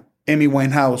Nirvana, Amy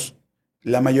Winehouse.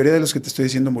 La mayoría de los que te estoy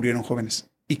diciendo murieron jóvenes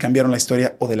y cambiaron la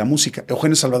historia o de la música.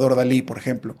 Eugenio Salvador Dalí, por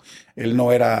ejemplo, él no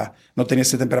tenía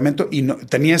este temperamento y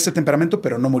tenía este temperamento,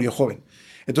 pero no murió joven.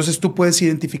 Entonces tú puedes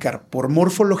identificar por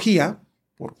morfología,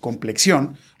 por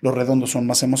complexión, los redondos son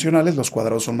más emocionales, los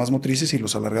cuadrados son más motrices y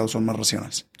los alargados son más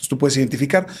racionales. Entonces tú puedes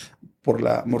identificar por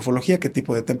la morfología qué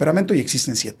tipo de temperamento y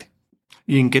existen 7.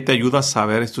 ¿Y en qué te ayuda a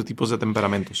saber estos tipos de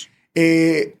temperamentos?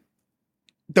 Te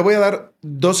voy a dar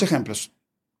 2 ejemplos.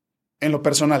 En lo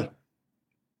personal,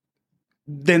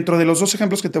 dentro de los 2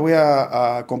 ejemplos que te voy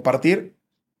a compartir,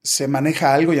 se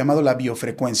maneja algo llamado la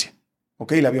biofrecuencia.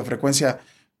 ¿Ok? La biofrecuencia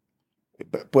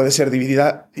puede ser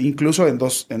dividida incluso en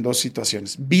dos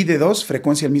situaciones. Bi de 2,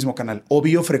 frecuencia el mismo canal, o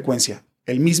biofrecuencia,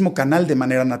 el mismo canal de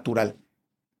manera natural.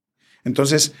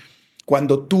 Entonces,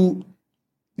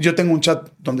 yo tengo un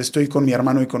chat donde estoy con mi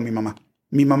hermano y con mi mamá.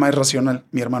 Mi mamá es racional,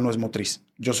 mi hermano es motriz,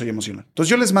 yo soy emocional. Entonces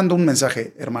yo les mando un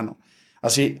mensaje, hermano,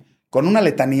 así, con una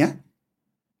letanía,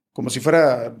 como si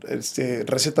fuera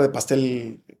receta de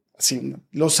pastel. Así,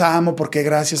 los amo porque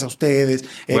gracias a ustedes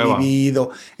he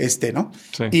vivido, ¿no?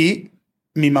 Sí. Y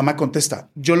mi mamá contesta,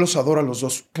 yo los adoro a los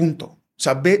 2, punto. O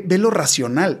sea, ve lo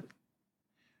racional.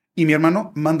 Y mi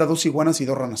hermano manda 2 iguanas y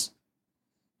 2 ranas.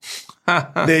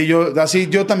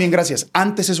 Yo también, gracias.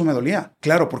 Antes eso me dolía.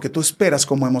 Claro, porque tú esperas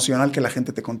como emocional que la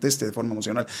gente te conteste de forma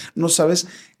emocional. No sabes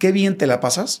qué bien te la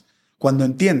pasas cuando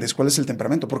entiendes cuál es el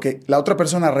temperamento, porque la otra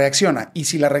persona reacciona y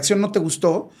si la reacción no te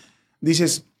gustó,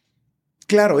 dices,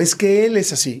 claro, es que él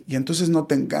es así y entonces no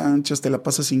te enganchas, te la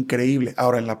pasas increíble.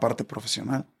 Ahora en la parte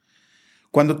profesional,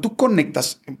 cuando tú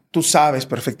conectas, tú sabes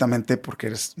perfectamente porque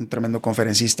eres un tremendo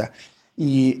conferencista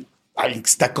y alguien que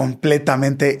está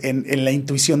completamente en la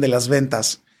intuición de las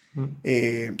ventas.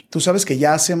 Tú sabes que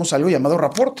ya hacemos algo llamado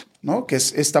rapport, ¿no? Que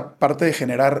es esta parte de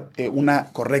generar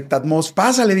una correcta atmósfera.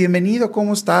 Pásale, bienvenido,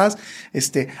 ¿cómo estás?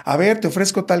 A ver, te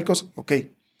ofrezco tal cosa. Ok.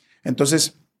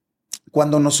 Entonces,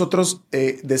 cuando nosotros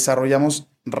desarrollamos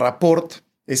rapport,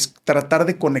 es tratar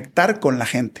de conectar con la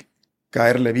gente,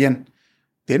 caerle bien.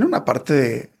 Tiene una parte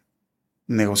de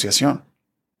negociación,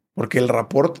 porque el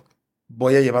rapport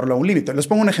voy a llevarlo a un límite. Les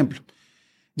pongo un ejemplo.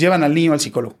 Llevan al niño al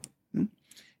psicólogo, ¿no?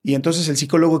 Y entonces el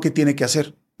psicólogo, ¿qué tiene que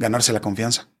hacer? Ganarse la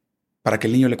confianza para que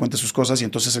el niño le cuente sus cosas y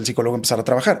entonces el psicólogo empezar a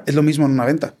trabajar. Es lo mismo en una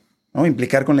venta, ¿no?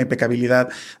 Implicar con la impecabilidad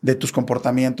de tus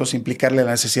comportamientos, implicarle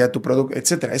la necesidad de tu producto,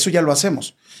 etcétera. Eso ya lo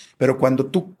hacemos. Pero cuando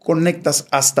tú conectas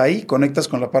hasta ahí, conectas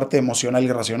con la parte emocional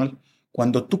y racional.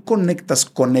 Cuando tú conectas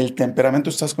con el temperamento,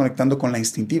 estás conectando con la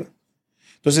instintiva.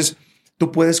 Entonces,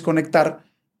 tú puedes conectar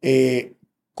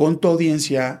con tu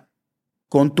audiencia,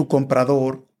 con tu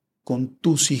comprador, con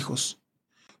tus hijos.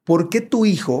 ¿Por qué tu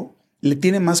hijo le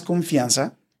tiene más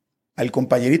confianza al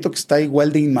compañerito que está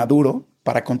igual de inmaduro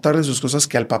para contarle sus cosas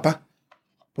que al papá?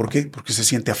 ¿Por qué? Porque se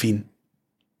siente afín.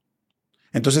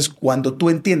 Entonces, cuando tú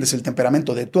entiendes el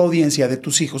temperamento de tu audiencia, de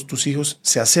tus hijos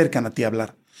se acercan a ti a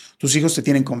hablar. Tus hijos te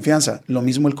tienen confianza. Lo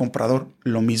mismo el comprador,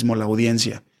 lo mismo la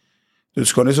audiencia.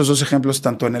 Entonces, con esos dos ejemplos,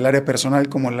 tanto en el área personal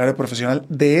como en el área profesional,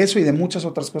 de eso y de muchas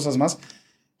otras cosas más,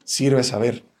 sirve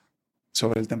saber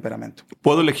sobre el temperamento.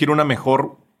 ¿Puedo elegir una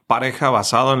mejor pareja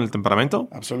basada en el temperamento?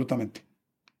 Absolutamente.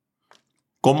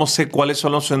 ¿Cómo sé cuáles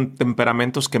son los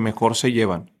temperamentos que mejor se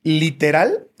llevan?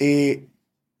 Literal,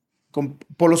 con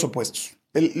polos opuestos.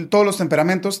 Todos los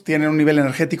temperamentos tienen un nivel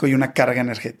energético y una carga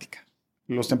energética.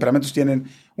 Los temperamentos tienen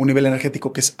un nivel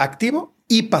energético que es activo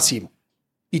y pasivo.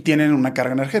 Y tienen una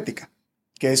carga energética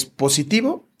que es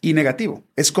positivo y negativo.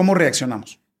 Es cómo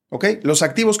reaccionamos. ¿Ok? Los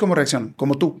activos, ¿cómo reaccionan?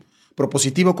 Como tú.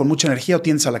 Propositivo, con mucha energía o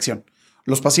tiendes a la acción.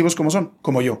 Los pasivos, ¿cómo son?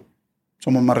 Como yo.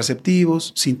 Somos más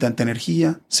receptivos, sin tanta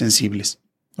energía, sensibles.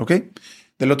 ¿Ok?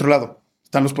 Del otro lado,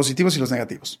 están los positivos y los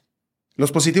negativos.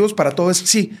 Los positivos para todo es,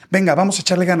 sí, venga, vamos a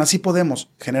echarle ganas, sí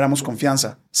podemos. Generamos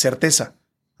confianza, certeza,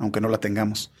 aunque no la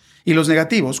tengamos. Y los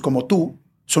negativos, como tú,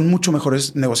 son mucho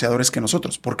mejores negociadores que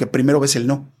nosotros, porque primero ves el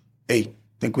no. Ey,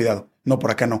 ten cuidado, no,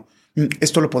 por acá no.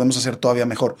 Esto lo podemos hacer todavía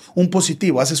mejor. Un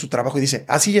positivo hace su trabajo y dice,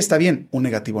 así ya está bien. Un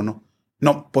negativo no.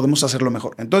 No, podemos hacerlo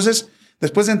mejor. Entonces,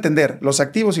 después de entender los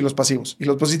activos y los pasivos, y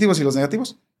los positivos y los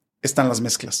negativos, están las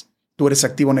mezclas. Tú eres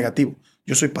activo negativo,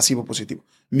 yo soy pasivo positivo.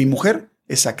 Mi mujer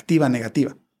es activa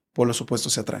negativa, por los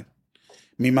opuestos se atraen.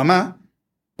 Mi mamá,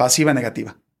 pasiva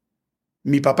negativa.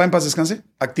 Mi papá, en paz descanse,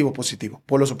 activo positivo,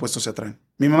 por los opuestos se atraen.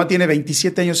 Mi mamá tiene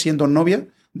 27 años siendo novia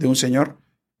de un señor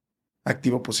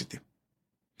activo positivo.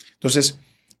 Entonces,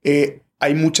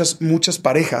 hay muchas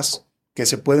parejas que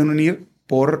se pueden unir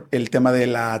por el tema de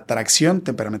la atracción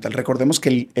temperamental. Recordemos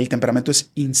que el temperamento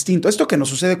es instinto. Esto que nos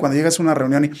sucede cuando llegas a una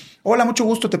reunión y, hola, mucho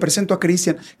gusto, te presento a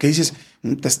Cristian, que dices,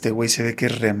 este güey se ve que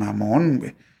es remamón,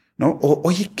 güey, ¿no? O,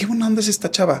 oye, qué buena onda es esta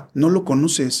chava, no lo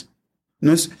conoces.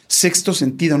 No es sexto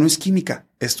sentido, no es química,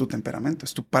 es tu temperamento,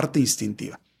 es tu parte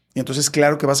instintiva. Y entonces,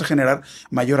 claro que vas a generar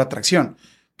mayor atracción.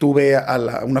 Tú ve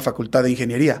a una facultad de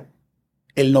ingeniería,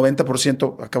 el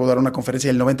 90%, acabo de dar una conferencia,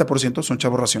 el 90% son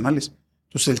chavos racionales.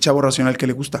 Entonces, el chavo racional, ¿qué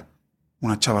le gusta?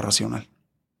 Una chava racional.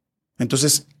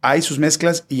 Entonces, hay sus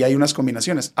mezclas y hay unas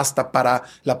combinaciones, hasta para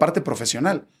la parte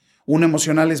profesional. Un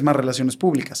emocional es más relaciones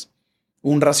públicas.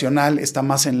 Un racional está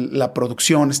más en la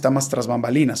producción, está más tras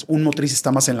bambalinas. Un motriz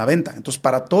está más en la venta. Entonces,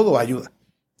 para todo ayuda.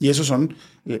 Y eso son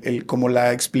como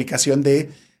la explicación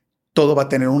de todo va a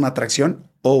tener una atracción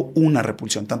o una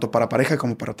repulsión, tanto para pareja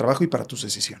como para trabajo y para tus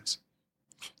decisiones.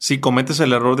 Si cometes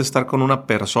el error de estar con una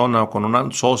persona o con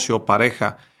un socio o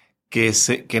pareja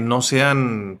que no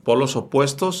sean polos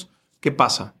opuestos, ¿qué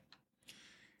pasa?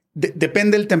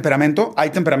 Depende del temperamento. Hay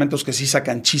temperamentos que sí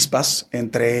sacan chispas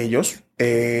entre ellos.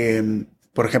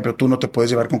 Por ejemplo, tú no te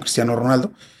puedes llevar con Cristiano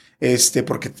Ronaldo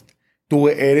porque tú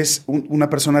eres una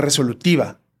persona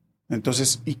resolutiva.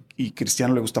 Entonces, y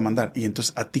Cristiano le gusta mandar. Y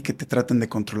entonces a ti que te traten de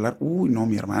controlar, uy, no,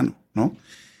 mi hermano, ¿no?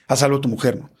 A salvo tu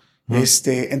mujer, ¿no?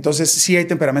 Entonces sí hay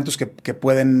temperamentos que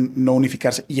pueden no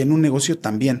unificarse y en un negocio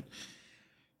también.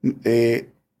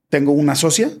 Tengo una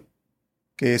socia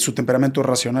que su temperamento es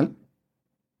racional.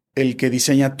 El que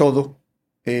diseña todo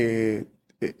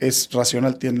es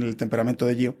racional, tiene el temperamento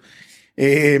de Gio,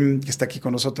 que está aquí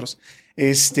con nosotros.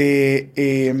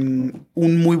 Un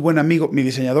muy buen amigo, mi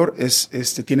diseñador,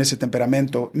 tiene ese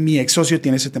temperamento. Mi ex socio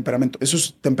tiene ese temperamento.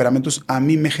 Esos temperamentos a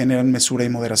mí me generan mesura y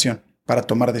moderación para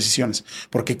tomar decisiones,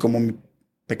 porque como mi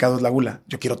pecado es la gula,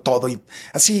 yo quiero todo y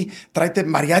así, tráete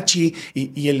mariachi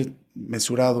y el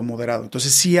mesurado, moderado.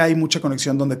 Entonces sí hay mucha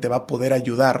conexión donde te va a poder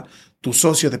ayudar tu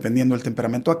socio, dependiendo del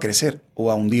temperamento, a crecer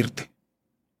o a hundirte.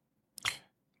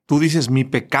 Tú dices, mi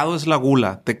pecado es la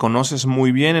gula, te conoces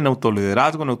muy bien en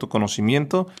autoliderazgo, en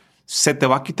autoconocimiento. ¿Se te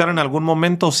va a quitar en algún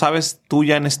momento o sabes tú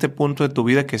ya en este punto de tu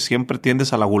vida que siempre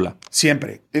tiendes a la gula?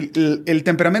 Siempre. El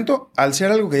temperamento, al ser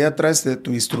algo que ya traes de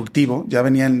tu instructivo, ya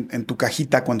venía en tu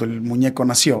cajita cuando el muñeco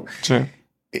nació, sí.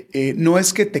 No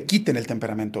es que te quiten el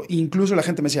temperamento. Incluso la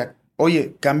gente me decía,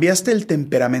 oye, ¿cambiaste el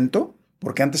temperamento?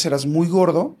 Porque antes eras muy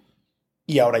gordo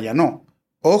y ahora ya no.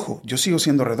 Ojo, yo sigo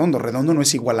siendo redondo. Redondo no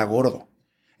es igual a gordo.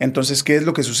 Entonces, ¿qué es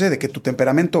lo que sucede? Que tu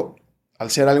temperamento,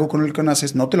 al ser algo con el que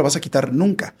naces, no te lo vas a quitar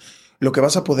nunca. Lo que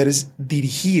vas a poder es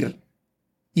dirigir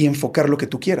y enfocar lo que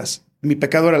tú quieras. Mi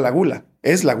pecado era la gula,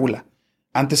 es la gula.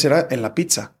 Antes era en la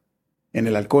pizza, en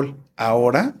el alcohol.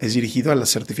 Ahora es dirigido a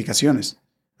las certificaciones,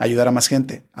 ayudar a más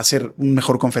gente, a ser un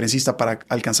mejor conferencista para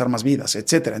alcanzar más vidas,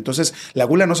 etc. Entonces, la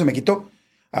gula no se me quitó.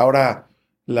 Ahora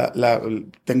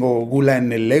Tengo gula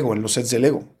en el Lego, en los sets de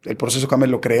Lego. El proceso que me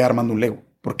lo creé armando un Lego,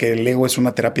 porque el Lego es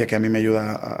una terapia que a mí me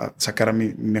ayuda a sacar a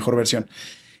mi mejor versión.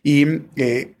 Y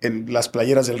en las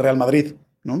playeras del Real Madrid,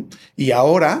 ¿no? Y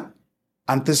ahora,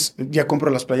 antes ya compro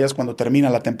las playeras cuando termina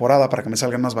la temporada para que me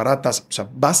salgan más baratas. O sea,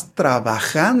 vas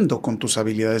trabajando con tus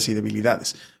habilidades y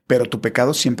debilidades, pero tu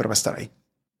pecado siempre va a estar ahí.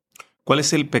 ¿Cuál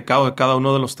es el pecado de cada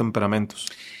uno de los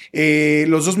temperamentos?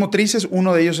 Los dos motrices,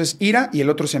 uno de ellos es ira y el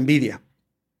otro es envidia.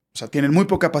 O sea, tienen muy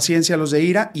poca paciencia los de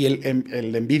ira y el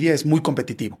de envidia es muy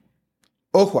competitivo.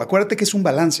 Ojo, acuérdate que es un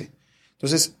balance.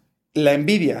 Entonces, la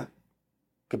envidia,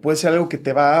 que puede ser algo que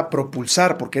te va a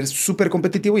propulsar porque eres súper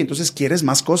competitivo y entonces quieres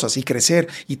más cosas y crecer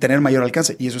y tener mayor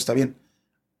alcance. Y eso está bien.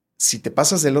 Si te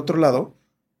pasas del otro lado,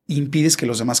 impides que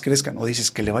los demás crezcan o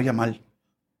dices que le vaya mal.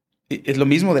 Es lo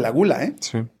mismo de la gula, ¿eh?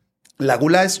 Sí. La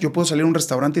gula es, yo puedo salir a un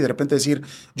restaurante y de repente decir,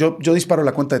 yo disparo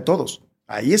la cuenta de todos.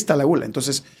 Ahí está la gula.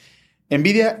 Entonces,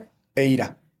 envidia e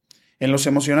ira. En los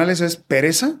emocionales es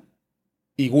pereza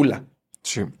y gula.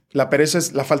 Sí. La pereza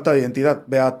es la falta de identidad.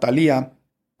 Ve a Thalía,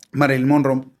 Marilyn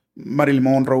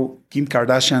Monroe, Kim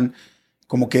Kardashian,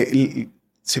 como que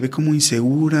se ve como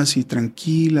inseguras y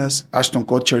tranquilas. Ashton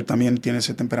Kutcher también tiene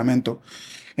ese temperamento.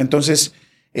 Entonces,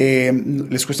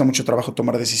 les cuesta mucho trabajo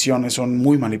tomar decisiones, son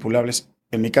muy manipulables.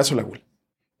 En mi caso, la gula.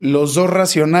 Los dos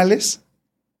racionales,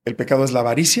 el pecado es la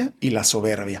avaricia y la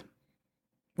soberbia.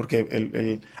 Porque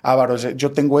el avaro es,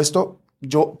 yo tengo esto,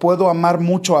 yo puedo amar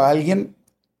mucho a alguien,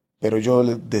 pero yo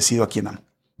decido a quién amo,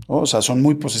 ¿no? O sea, son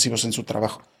muy posesivos en su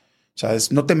trabajo. O sea,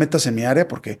 no te metas en mi área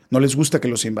porque no les gusta que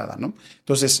los invadan, ¿no?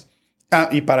 Entonces,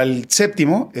 y para el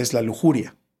séptimo es la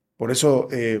lujuria. Por eso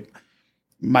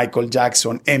Michael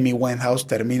Jackson, Amy Winehouse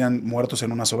terminan muertos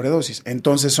en una sobredosis.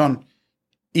 Entonces son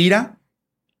ira,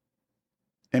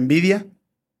 envidia,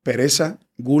 pereza,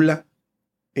 gula,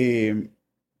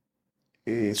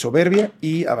 soberbia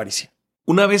y avaricia.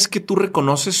 Una vez que tú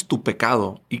reconoces tu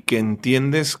pecado y que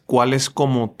entiendes cuál es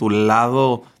como tu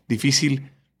lado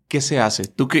difícil, ¿qué se hace?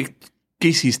 ¿Tú qué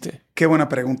hiciste? Qué buena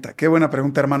pregunta,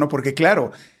 hermano, porque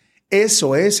claro,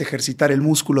 eso es ejercitar el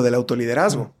músculo del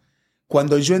autoliderazgo.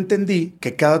 Cuando yo entendí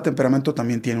que cada temperamento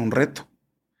también tiene un reto,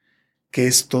 que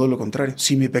es todo lo contrario.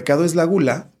 Si mi pecado es la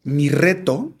gula, mi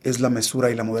reto es la mesura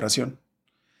y la moderación.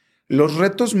 Los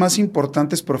retos más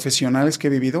importantes profesionales que he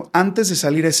vivido, antes de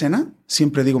salir a escena,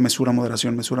 siempre digo mesura,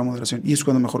 moderación, y es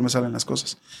cuando mejor me salen las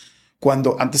cosas.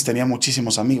 Cuando antes tenía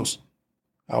muchísimos amigos,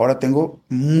 ahora tengo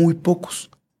muy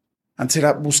pocos. Antes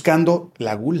era buscando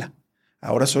la gula,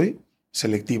 ahora soy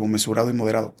selectivo, mesurado y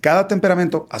moderado. Cada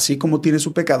temperamento, así como tiene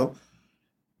su pecado,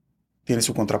 tiene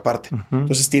su contraparte.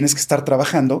 Entonces tienes que estar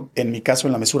trabajando, en mi caso,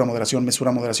 en la mesura, moderación,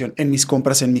 en mis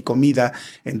compras, en mi comida,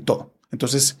 en todo.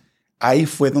 Entonces, ahí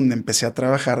fue donde empecé a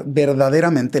trabajar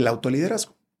verdaderamente el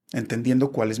autoliderazgo,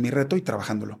 entendiendo cuál es mi reto y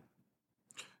trabajándolo.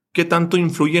 ¿Qué tanto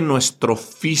influye nuestro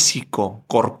físico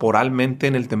corporalmente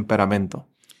en el temperamento?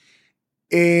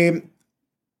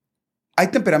 Hay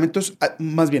temperamentos,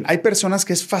 más bien, hay personas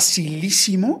que es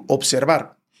facilísimo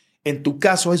observar. En tu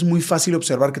caso, es muy fácil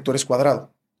observar que tú eres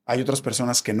cuadrado. Hay otras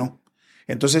personas que no.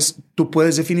 Entonces, tú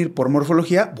puedes definir por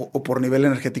morfología o por nivel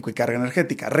energético y carga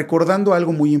energética, recordando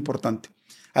algo muy importante.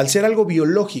 Al ser algo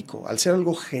biológico, al ser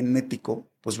algo genético,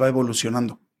 pues va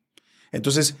evolucionando.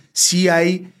 Entonces, sí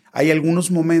hay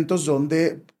algunos momentos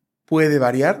donde puede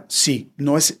variar. Sí,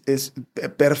 no es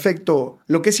perfecto.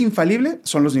 Lo que es infalible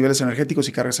son los niveles energéticos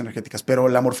y cargas energéticas, pero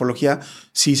la morfología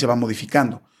sí se va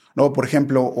modificando, ¿no? Por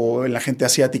ejemplo, o en la gente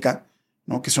asiática,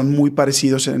 ¿no? Que son muy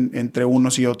parecidos entre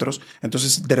unos y otros.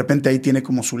 Entonces, de repente ahí tiene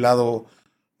como su lado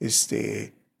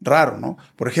raro, ¿no?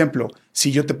 Por ejemplo,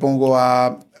 si yo te pongo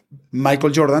a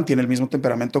Michael Jordan, tiene el mismo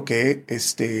temperamento que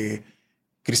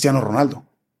Cristiano Ronaldo.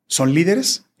 Son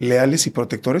líderes, leales y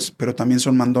protectores, pero también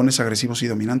son mandones, agresivos y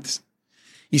dominantes.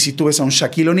 Y si tú ves a un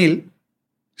Shaquille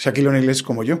O'Neal es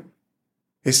como yo.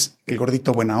 Es el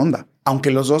gordito buena onda.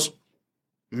 Aunque los dos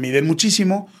miden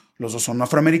muchísimo, los dos son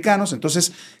afroamericanos,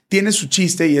 entonces tiene su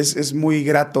chiste y es muy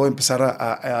grato empezar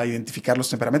a identificar los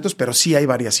temperamentos, pero sí hay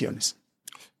variaciones.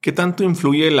 ¿Qué tanto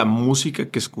influye la música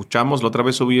que escuchamos? La otra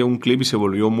vez subí un clip y se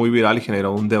volvió muy viral y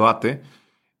generó un debate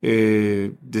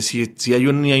de si hay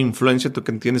una influencia, tú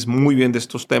que entiendes muy bien de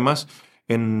estos temas,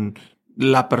 en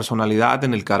la personalidad,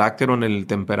 en el carácter o en el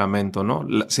temperamento, ¿no?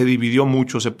 Se dividió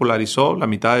mucho, se polarizó. La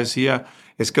mitad decía,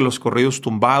 es que los corridos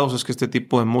tumbados, es que este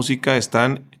tipo de música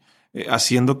están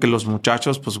haciendo que los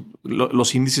muchachos, pues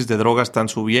los índices de droga están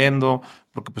subiendo,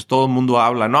 porque pues todo el mundo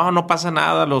habla, no pasa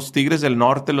nada, los tigres del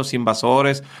norte, los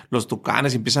invasores, los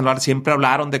tucanes empiezan a hablar, siempre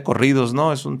hablaron de corridos,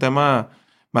 ¿no? Es un tema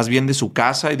más bien de su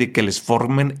casa y de que les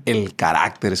formen el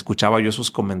carácter. Escuchaba yo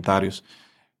esos comentarios.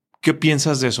 ¿Qué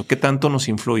piensas de eso? ¿Qué tanto nos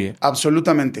influye?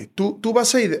 Absolutamente. Tú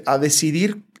vas a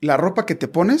decidir la ropa que te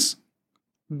pones.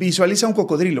 Visualiza un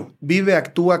cocodrilo. Vive,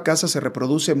 actúa, caza, se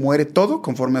reproduce, muere, todo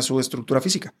conforme a su estructura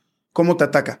física. ¿Cómo te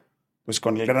ataca? Pues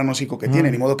con el gran hocico que tiene,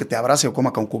 ni modo que te abrace o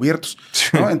coma con cubiertos,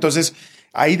 ¿no? Entonces,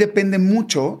 ahí depende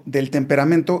mucho del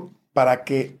temperamento para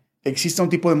que exista un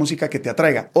tipo de música que te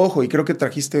atraiga. Ojo, y creo que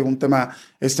trajiste un tema,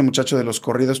 este muchacho de los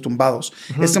corridos tumbados.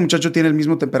 Este muchacho tiene el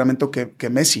mismo temperamento que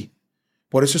Messi.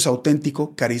 Por eso es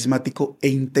auténtico, carismático e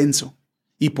intenso.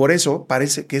 Y por eso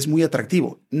parece que es muy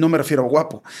atractivo. No me refiero a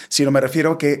guapo, sino me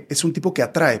refiero a que es un tipo que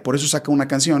atrae. Por eso saca una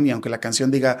canción y aunque la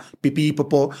canción diga pipí y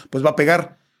popó, pues va a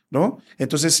pegar, ¿no?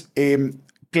 Entonces,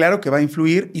 claro que va a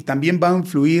influir y también va a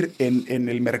influir en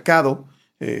el mercado.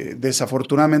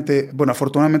 Desafortunadamente,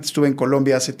 afortunadamente estuve en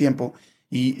Colombia hace tiempo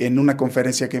y en una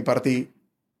conferencia que impartí,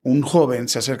 un joven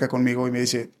se acerca conmigo y me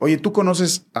dice, oye, ¿tú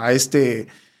conoces a este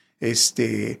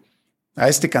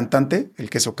cantante, el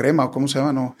Queso Crema o cómo se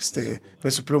llama? No,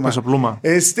 Peso Pluma. Peso Pluma.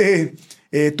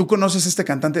 ¿Tú conoces a este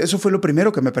cantante? Eso fue lo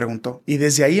primero que me preguntó. Y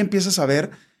desde ahí empiezas a ver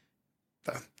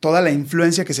toda la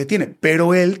influencia que se tiene.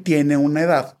 Pero él tiene una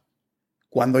edad.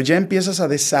 Cuando ya empiezas a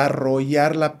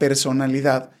desarrollar la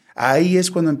personalidad, ahí es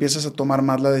cuando empiezas a tomar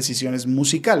más las decisiones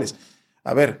musicales.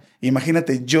 A ver,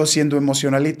 imagínate yo siendo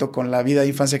emocionalito con la vida de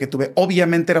infancia que tuve.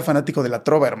 Obviamente era fanático de la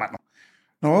trova, hermano,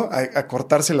 ¿no? A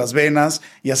cortarse las venas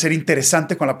y a ser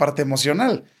interesante con la parte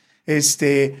emocional.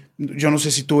 Yo no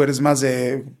sé si tú eres más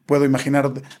puedo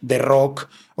imaginar, de rock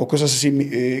o cosas así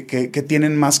que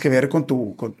tienen más que ver con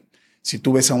si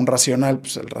tú ves a un racional,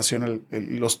 pues el racional,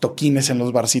 los toquines en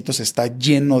los barcitos está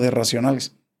lleno de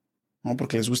racionales, ¿no?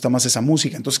 Porque les gusta más esa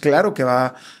música. Entonces, claro que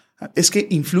es que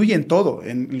influye en todo,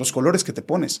 en los colores que te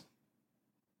pones.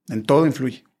 En todo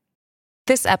influye.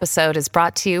 This episode is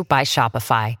brought to you by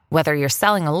Shopify. Whether you're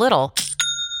selling a little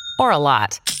or a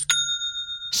lot,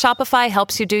 Shopify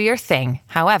helps you do your thing,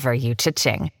 however you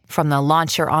cha-ching. From the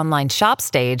launch your online shop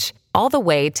stage, all the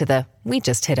way to the we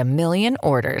just hit 1 million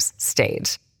orders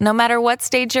stage. No matter what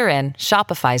stage you're in,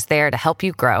 Shopify's there to help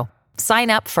you grow. Sign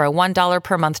up for a $1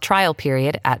 per month trial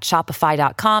period at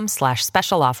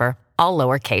shopify.com/special offer, all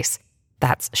lowercase.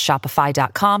 That's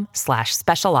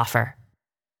shopify.com/special offer.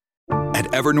 At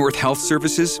Evernorth Health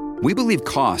Services, we believe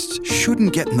costs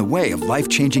shouldn't get in the way of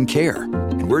life-changing care,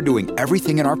 and we're doing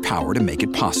everything in our power to make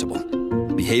it possible.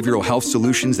 Behavioral health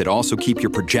solutions that also keep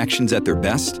your projections at their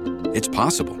best? It's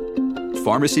possible.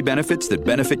 Pharmacy benefits that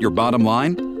benefit your bottom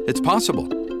line? It's possible.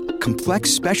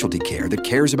 Complex specialty care that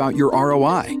cares about your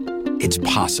ROI? It's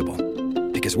possible.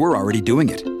 Because we're already doing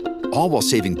it. All while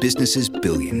saving businesses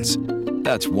billions.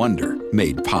 That's Wonder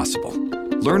made possible.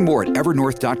 Learn more at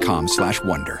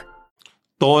evernorth.com/wonder.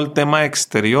 Todo el tema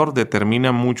exterior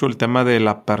determina mucho el tema de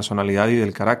la personalidad y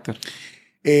del carácter.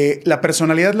 La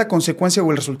personalidad es la consecuencia o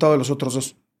el resultado de los otros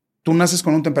dos. Tú naces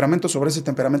con un temperamento, sobre ese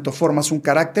temperamento formas un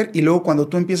carácter y luego cuando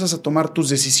tú empiezas a tomar tus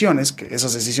decisiones, que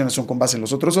esas decisiones son con base en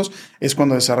los otros dos, es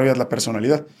cuando desarrollas la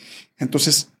personalidad.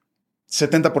 Entonces,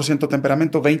 70%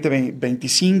 temperamento,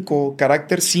 25%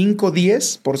 carácter,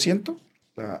 10%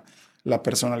 la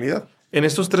personalidad. En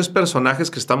estos tres personajes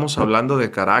que estamos hablando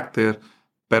de carácter,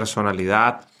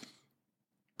 personalidad,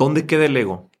 ¿dónde queda el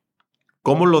ego?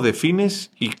 ¿Cómo lo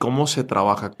defines y cómo se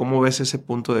trabaja? ¿Cómo ves ese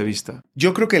punto de vista?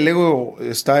 Yo creo que el ego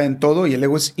está en todo y el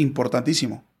ego es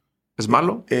importantísimo. ¿Es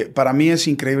malo? Para mí es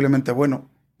increíblemente bueno.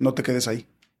 No te quedes ahí.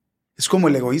 Es como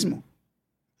el egoísmo.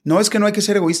 No es que no hay que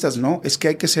ser egoístas, no. Es que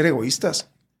hay que ser egoístas.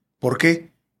 ¿Por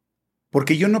qué?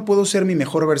 Porque yo no puedo ser mi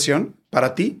mejor versión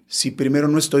para ti si primero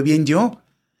no estoy bien yo.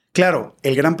 Claro,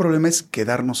 el gran problema es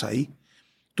quedarnos ahí.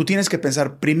 Tú tienes que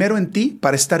pensar primero en ti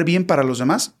para estar bien para los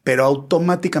demás, pero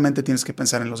automáticamente tienes que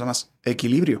pensar en los demás.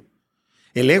 Equilibrio.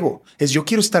 El ego es yo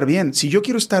quiero estar bien. Si yo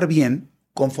quiero estar bien,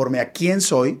 conforme a quién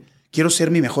soy, quiero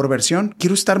ser mi mejor versión,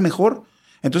 quiero estar mejor.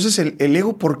 Entonces el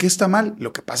ego, ¿por qué está mal?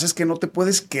 Lo que pasa es que no te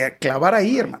puedes clavar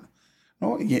ahí, hermano,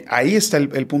 ¿no? Y ahí está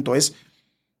el punto.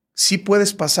 Sí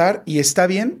puedes pasar y está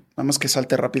bien, nada más que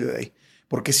salte rápido de ahí.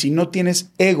 Porque si no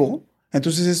tienes ego,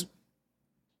 entonces es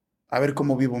a ver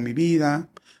cómo vivo mi vida,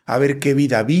 a ver qué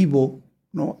vida vivo,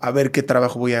 ¿no? A ver qué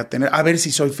trabajo voy a tener, a ver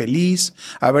si soy feliz,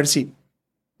 a ver si...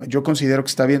 Yo considero que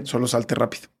está bien, solo salte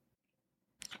rápido.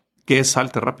 ¿Qué es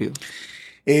salte rápido?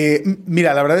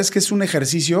 Mira, la verdad es que es un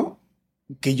ejercicio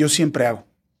que yo siempre hago,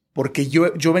 porque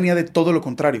yo venía de todo lo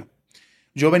contrario.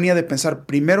 Yo venía de pensar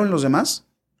primero en los demás,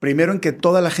 primero en que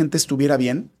toda la gente estuviera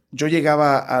bien. Yo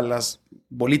llegaba a las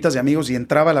bolitas de amigos y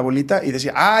entraba a la bolita y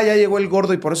decía, ya llegó el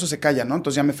gordo y por eso se calla, ¿no?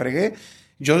 Entonces ya me fregué,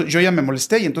 yo ya me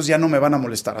molesté y entonces ya no me van a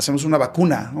molestar. Hacemos una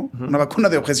vacuna, ¿no? Una vacuna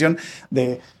de objeción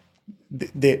de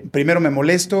primero me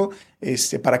molesto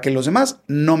para que los demás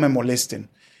no me molesten.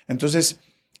 Entonces,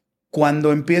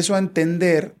 cuando empiezo a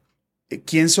entender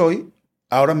quién soy,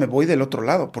 ahora me voy del otro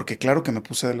lado, porque claro que me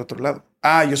puse del otro lado.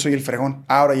 Ah, yo soy el fregón.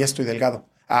 Ahora ya estoy delgado.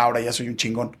 Ahora ya soy un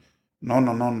chingón. No,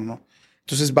 no, no, no, no.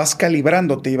 Entonces vas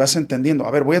calibrándote y vas entendiendo.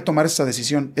 A ver, voy a tomar esta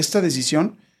decisión. Esta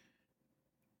decisión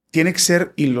tiene que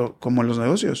ser, como en los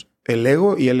negocios. El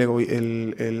ego y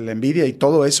el envidia y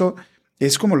todo eso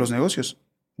es como los negocios.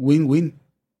 Win-win.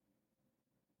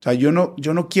 O sea, yo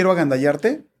no quiero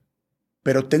agandallarte,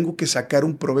 pero tengo que sacar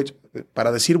un provecho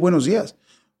para decir buenos días.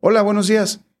 Hola, buenos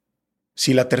días.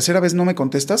 Si la tercera vez no me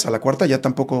contestas, a la cuarta ya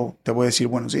tampoco te voy a decir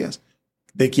buenos días.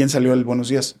 ¿De quién salió el buenos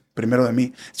días? Primero de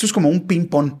mí. Esto es como un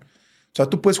ping-pong. O sea,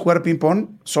 ¿tú puedes jugar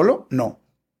ping-pong solo? No.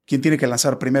 ¿Quién tiene que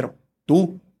lanzar primero?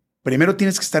 Tú. Primero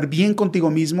tienes que estar bien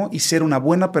contigo mismo y ser una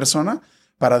buena persona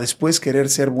para después querer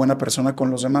ser buena persona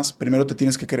con los demás. Primero te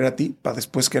tienes que querer a ti para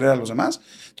después querer a los demás.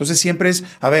 Entonces siempre es,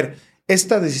 a ver,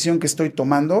 esta decisión que estoy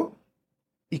tomando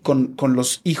y con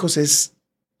los hijos es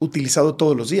utilizado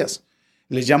todos los días.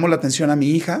 Les llamo la atención a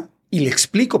mi hija y le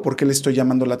explico por qué le estoy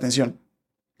llamando la atención.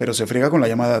 Pero se friega con la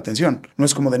llamada de atención. No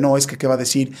es como de, no, es que qué va a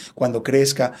decir cuando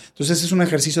crezca. Entonces es un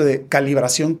ejercicio de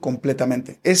calibración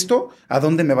completamente. ¿Esto a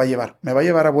dónde me va a llevar? ¿Me va a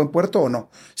llevar a buen puerto o no?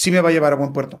 Sí me va a llevar a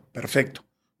buen puerto. Perfecto.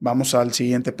 Vamos al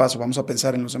siguiente paso. Vamos a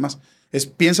pensar en los demás.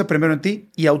 Piensa primero en ti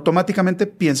y automáticamente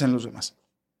piensa en los demás.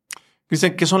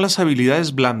 Cristian, ¿qué son las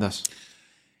habilidades blandas?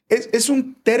 Es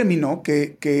un término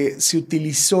que se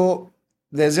utilizó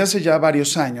desde hace ya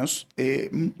varios años,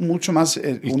 mucho más...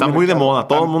 Y está muy de moda.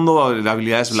 Todo el mundo,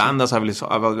 habilidades blandas, sí.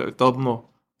 Todo el mundo.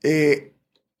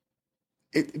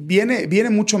 Viene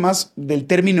mucho más del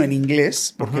término en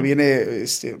inglés, porque viene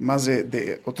más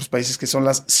de otros países que son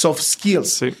las soft skills,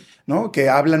 sí, ¿no? Que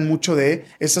hablan mucho de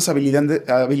estas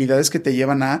habilidades que te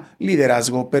llevan a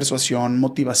liderazgo, persuasión,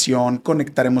 motivación,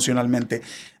 conectar emocionalmente,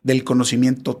 del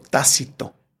conocimiento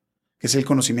tácito, que es el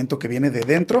conocimiento que viene de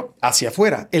dentro hacia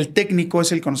afuera. El técnico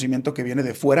es el conocimiento que viene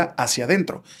de fuera hacia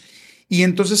adentro. Y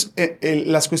entonces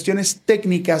las cuestiones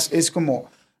técnicas es como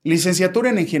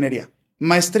licenciatura en ingeniería,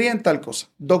 maestría en tal cosa,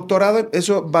 doctorado,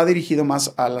 eso va dirigido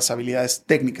más a las habilidades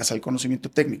técnicas, al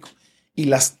conocimiento técnico. Y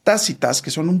las tácitas,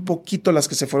 que son un poquito las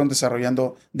que se fueron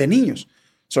desarrollando de niños,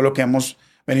 solo que hemos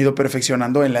venido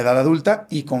perfeccionando en la edad adulta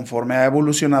y conforme ha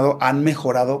evolucionado han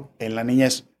mejorado en la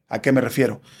niñez. ¿A qué me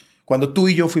refiero? Cuando tú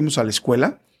y yo fuimos a la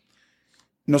escuela,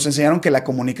 nos enseñaron que la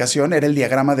comunicación era el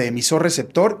diagrama de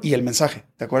emisor-receptor y el mensaje,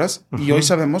 ¿te acuerdas? Y hoy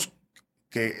sabemos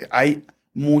que hay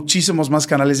muchísimos más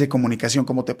canales de comunicación,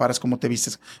 cómo te paras, cómo te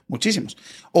vistes, muchísimos.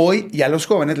 Hoy ya los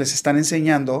jóvenes les están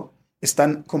enseñando,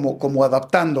 están como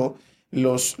adaptando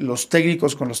los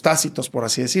técnicos con los tácitos, por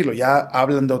así decirlo. Ya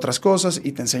hablan de otras cosas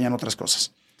y te enseñan otras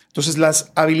cosas. Entonces,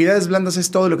 las habilidades blandas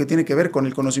es todo lo que tiene que ver con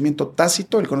el conocimiento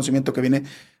tácito, el conocimiento que viene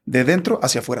de dentro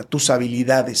hacia afuera, tus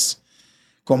habilidades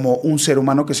como un ser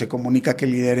humano que se comunica, que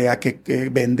lidera, que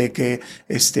vende, que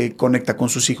conecta con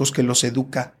sus hijos, que los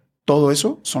educa. Todo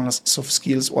eso son las soft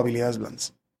skills o habilidades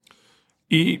blandas.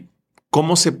 ¿Y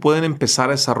cómo se pueden empezar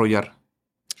a desarrollar?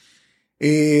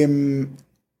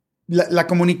 La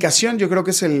comunicación, yo creo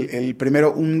que es el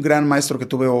primero, un gran maestro que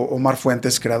tuve, Omar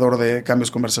Fuentes, creador de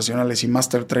cambios conversacionales y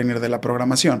master trainer de la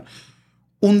programación.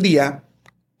 Un día,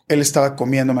 él estaba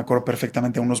comiendo, me acuerdo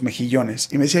perfectamente, unos mejillones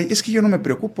y me decía, es que yo no me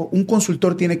preocupo. Un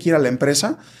consultor tiene que ir a la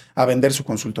empresa a vender su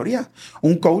consultoría.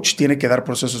 Un coach tiene que dar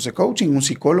procesos de coaching, un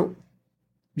psicólogo.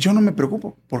 Yo no me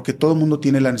preocupo porque todo el mundo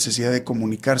tiene la necesidad de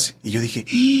comunicarse. Y yo dije,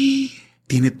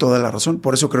 tiene toda la razón.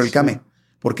 Por eso creo el CAME.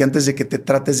 Porque antes de que te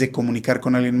trates de comunicar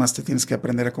con alguien más, te tienes que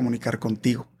aprender a comunicar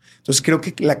contigo. Entonces creo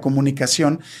que la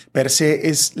comunicación per se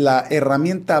es la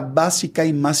herramienta básica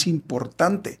y más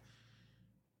importante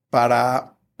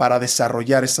para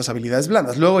desarrollar estas habilidades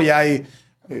blandas. Luego ya hay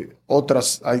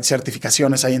otras, hay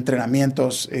certificaciones, hay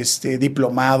entrenamientos,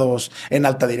 diplomados en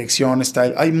alta dirección,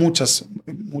 hay muchas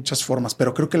formas,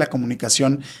 pero creo que la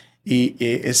comunicación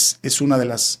es una de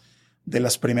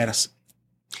las primeras.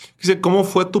 ¿Cómo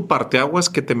fue tu parteaguas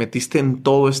que te metiste en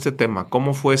todo este tema?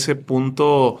 ¿Cómo fue ese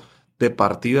punto de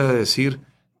partida de decir,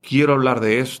 quiero hablar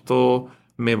de esto,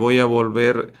 me voy a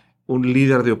volver un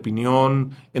líder de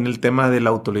opinión en el tema del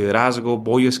autoliderazgo,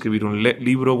 voy a escribir un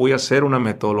libro, voy a hacer una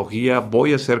metodología,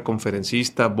 voy a ser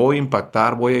conferencista, voy a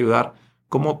impactar, voy a ayudar?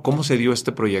 ¿Cómo se dio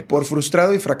este proyecto? Por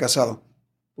frustrado y fracasado,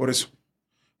 por eso.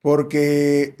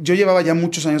 Porque yo llevaba ya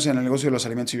muchos años en el negocio de los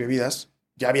alimentos y bebidas,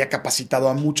 ya había capacitado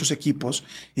a muchos equipos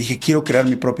y dije, quiero crear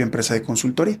mi propia empresa de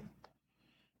consultoría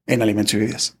en alimentos y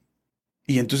bebidas.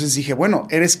 Y entonces dije, bueno,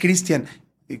 eres Cristian.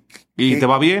 ¿Y te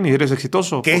va bien y eres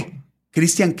exitoso? ¿Qué?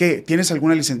 Cristian, ¿qué? ¿Tienes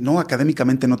alguna licencia? No,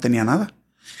 académicamente no tenía nada.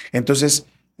 Entonces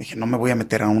dije, no me voy a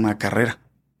meter a una carrera.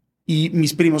 Y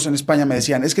mis primos en España me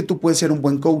decían, es que tú puedes ser un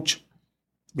buen coach.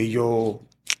 Y yo,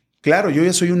 claro, yo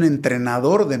ya soy un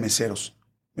entrenador de meseros.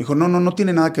 Me dijo, no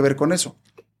tiene nada que ver con eso.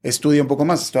 Estudia un poco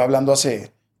más. Estoy hablando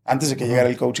antes de que llegara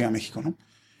el coaching a México, ¿no?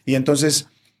 Y entonces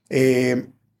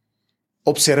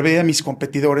observé a mis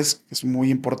competidores, que es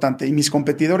muy importante, y mis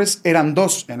competidores eran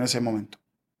dos en ese momento.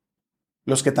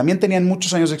 Los que también tenían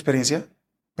muchos años de experiencia,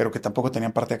 pero que tampoco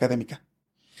tenían parte académica.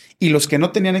 Y los que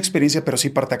no tenían experiencia, pero sí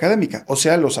parte académica, o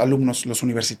sea, los alumnos, los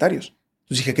universitarios.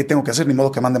 Entonces dije, ¿qué tengo que hacer? Ni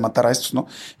modo que mande matar a estos, ¿no?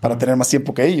 Para tener más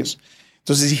tiempo que ellos.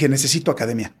 Entonces dije, necesito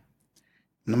academia.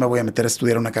 No me voy a meter a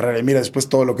estudiar una carrera. Y mira, después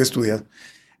todo lo que he estudiado.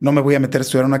 No me voy a meter a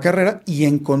estudiar una carrera y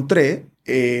encontré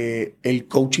el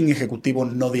coaching ejecutivo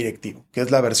no directivo, que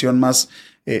es la versión más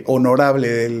honorable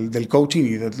del coaching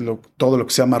y de todo lo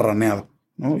que sea marraneado,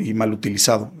 ¿no? Y mal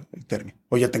utilizado el término.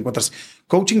 O ya te encuentras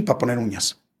coaching para poner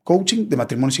uñas, coaching de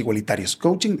matrimonios igualitarios,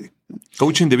 coaching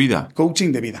de vida.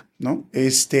 Coaching de vida, ¿no?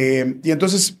 Y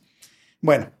entonces,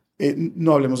 bueno,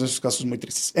 no hablemos de esos casos muy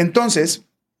tristes. Entonces,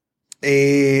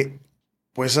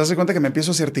 pues hace cuenta que me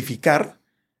empiezo a certificar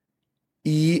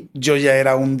y yo ya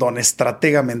era un don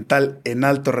estratega mental en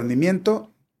alto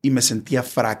rendimiento y me sentía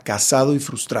fracasado y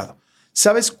frustrado.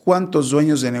 ¿Sabes cuántos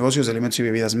dueños de negocios de alimentos y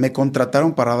bebidas me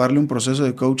contrataron para darle un proceso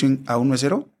de coaching a un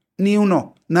mesero? Ni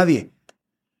uno, nadie.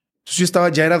 Entonces yo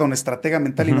ya era don estratega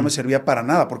mental y no me servía para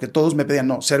nada porque todos me pedían,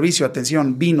 no, servicio,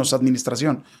 atención, vinos,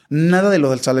 administración, nada de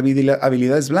lo de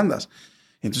habilidades blandas.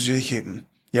 Entonces yo dije,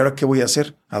 ¿y ahora qué voy a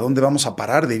hacer? ¿A dónde vamos a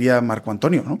parar? Diría Marco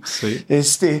Antonio, ¿no? Sí.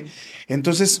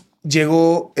 Entonces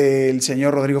llegó el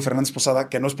señor Rodrigo Fernández Posada,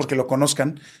 que no es porque lo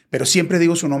conozcan, pero siempre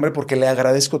digo su nombre porque le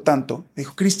agradezco tanto.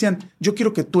 Dijo, Cristian, yo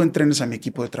quiero que tú entrenes a mi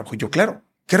equipo de trabajo. Y yo, claro,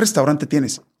 ¿qué restaurante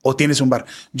tienes? ¿O tienes un bar?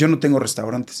 Yo no tengo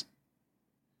restaurantes.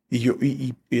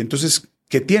 Y entonces,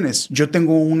 ¿qué tienes? Yo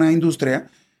tengo una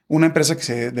industria, una empresa que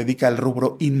se dedica al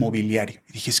rubro inmobiliario.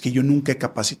 Y dije, es que yo nunca he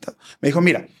capacitado. Me dijo,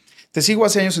 mira, te sigo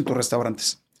hace años en tus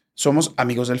restaurantes. Somos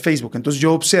amigos del Facebook. Entonces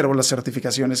yo observo las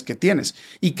certificaciones que tienes.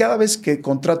 Y cada vez que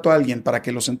contrato a alguien para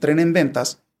que los entrene en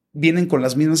ventas, vienen con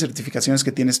las mismas certificaciones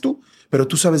que tienes tú. Pero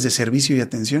tú sabes de servicio y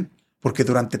atención, porque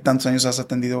durante tantos años has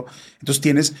atendido. Entonces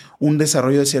tienes un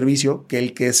desarrollo de servicio que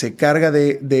el que se carga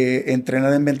de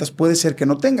entrenar en ventas puede ser que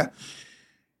no tenga.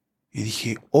 Y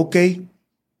dije, ok,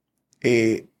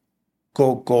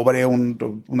 cobré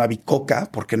una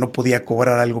bicoca porque no podía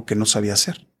cobrar algo que no sabía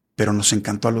hacer, pero nos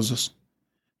encantó a los dos.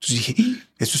 Entonces dije,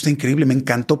 esto está increíble, me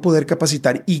encantó poder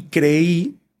capacitar y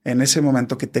creí en ese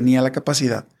momento que tenía la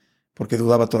capacidad, porque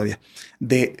dudaba todavía,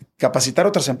 de capacitar a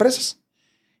otras empresas.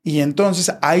 Y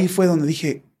entonces ahí fue donde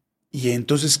dije, ¿y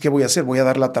entonces qué voy a hacer? ¿Voy a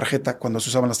dar la tarjeta cuando se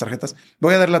usaban las tarjetas?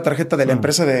 ¿Voy a dar la tarjeta de la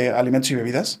empresa de alimentos y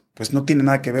bebidas? Pues no tiene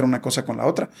nada que ver una cosa con la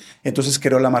otra. Entonces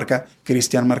creo la marca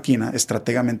Cristian Marquina,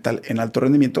 estratega mental en alto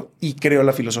rendimiento, y creo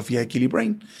la filosofía de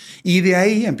Equilibrain. Y de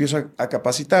ahí empiezo a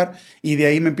capacitar y de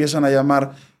ahí me empiezan a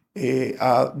llamar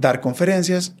a dar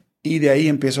conferencias y de ahí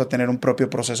empiezo a tener un propio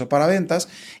proceso para ventas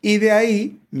y de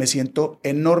ahí me siento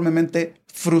enormemente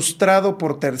frustrado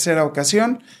por tercera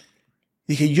ocasión.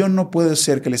 Dije, yo no puedo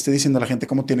ser que le esté diciendo a la gente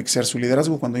cómo tiene que ser su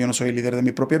liderazgo cuando yo no soy el líder de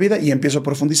mi propia vida, y empiezo a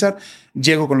profundizar,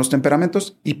 llego con los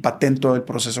temperamentos y patento el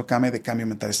proceso CAME de cambio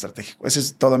mental estratégico. Esa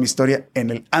es toda mi historia en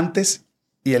el antes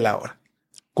y el ahora.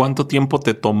 ¿Cuánto tiempo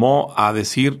te tomó a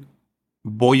decir,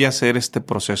 voy a hacer este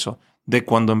proceso? De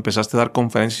cuando empezaste a dar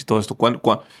conferencias y todo esto.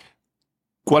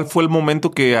 ¿Cuál fue el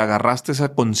momento que agarraste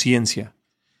esa conciencia?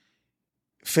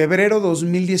 Febrero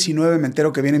 2019 me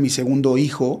entero que viene mi segundo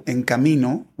hijo en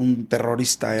camino, un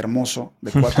terrorista hermoso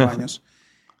de 4 años.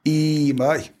 Y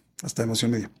hasta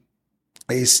emoción me dio.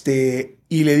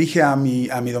 Y le dije a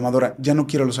mi domadora, ya no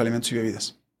quiero los alimentos y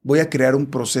bebidas. Voy a crear un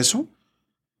proceso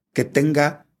que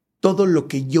tenga todo lo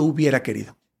que yo hubiera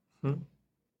querido.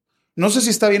 No sé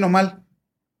si está bien o mal,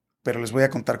 pero les voy a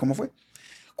contar cómo fue.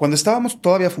 Cuando estábamos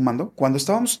todavía fumando, cuando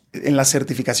estábamos en las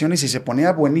certificaciones y se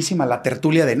ponía buenísima la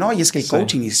tertulia de no, y es que el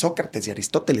coaching y Sócrates y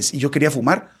Aristóteles, y yo quería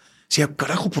fumar, decía,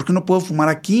 carajo, ¿por qué no puedo fumar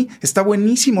aquí? Está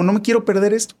buenísimo, no me quiero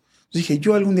perder esto. Entonces dije,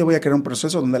 yo algún día voy a crear un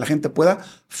proceso donde la gente pueda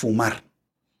fumar.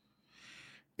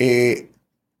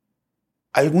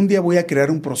 Algún día voy a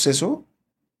crear un proceso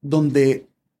donde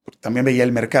también veía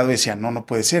el mercado y decía, no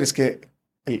puede ser, es que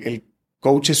el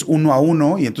coach es 1 a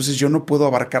 1 y entonces yo no puedo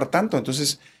abarcar tanto.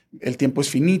 Entonces el tiempo es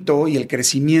finito y el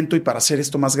crecimiento, y para hacer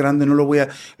esto más grande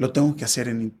lo tengo que hacer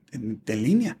en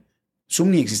línea.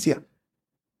 Zoom ni existía.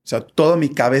 O sea, toda mi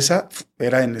cabeza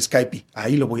era en Skype.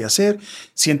 Ahí lo voy a hacer.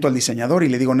 Siento al diseñador y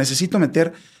le digo, necesito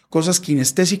meter cosas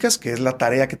kinestésicas, que es la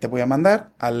tarea que te voy a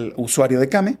mandar al usuario de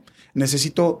Kame.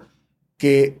 Necesito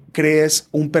que crees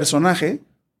un personaje,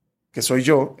 que soy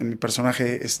yo, en mi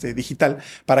personaje digital,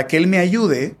 para que él me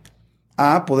ayude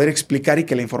a poder explicar y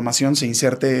que la información se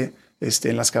inserte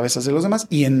en las cabezas de los demás.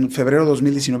 Y en febrero de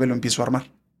 2019 lo empiezo a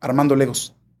armar, armando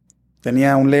Legos.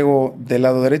 Tenía un Lego del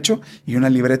lado derecho y una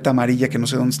libreta amarilla que no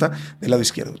sé dónde está del lado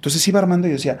izquierdo. Entonces iba armando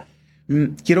y yo decía,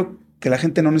 quiero que la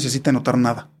gente no necesite anotar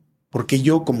nada. Porque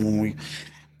yo, como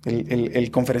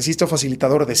el conferencista o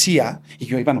facilitador decía, y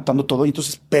yo iba anotando todo, y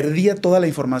entonces perdía toda la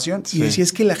información. Sí. Y decía,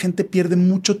 es que la gente pierde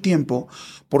mucho tiempo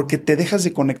porque te dejas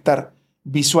de conectar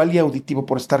visual y auditivo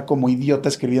por estar como idiota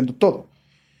escribiendo todo.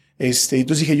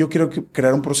 Entonces dije, yo quiero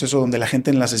crear un proceso donde la gente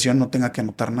en la sesión no tenga que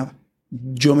anotar nada.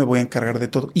 Yo me voy a encargar de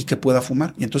todo y que pueda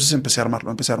fumar. Y entonces empecé a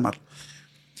armarlo.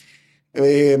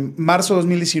 Marzo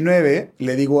 2019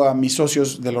 le digo a mis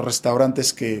socios de los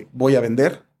restaurantes que voy a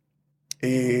vender.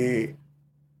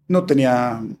 No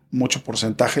tenía mucho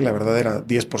porcentaje, la verdad era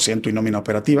 10% y nómina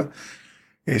operativa.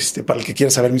 Para el que quiera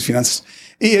saber mis finanzas.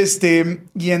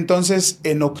 Y entonces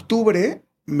en octubre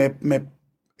me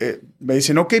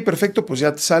dicen, ok, perfecto, pues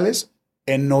ya te sales.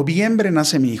 En noviembre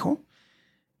nace mi hijo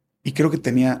y creo que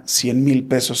tenía 100,000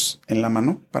 pesos en la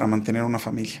mano para mantener una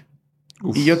familia.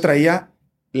 Uf. Y yo traía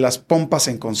las pompas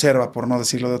en conserva, por no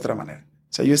decirlo de otra manera.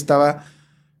 O sea, yo estaba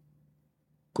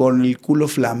con el culo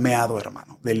flameado,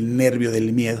 hermano, del nervio,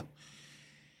 del miedo.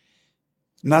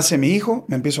 Nace mi hijo,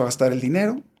 me empiezo a gastar el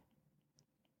dinero.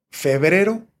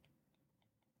 Febrero,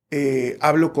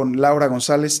 hablo con Laura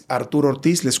González, Arturo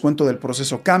Ortiz, les cuento del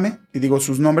proceso CAME y digo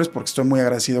sus nombres porque estoy muy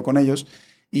agradecido con ellos.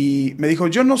 Y me dijo,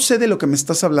 yo no sé de lo que me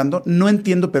estás hablando, no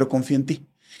entiendo, pero confío en ti.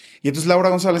 Y entonces Laura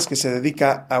González, que se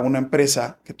dedica a una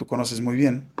empresa que tú conoces muy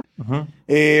bien,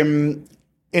 en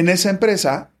esa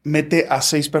empresa mete a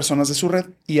 6 personas de su red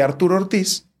y Arturo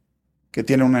Ortiz, que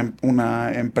tiene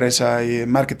una empresa de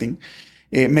marketing,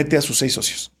 mete a sus 6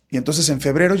 socios. Y entonces en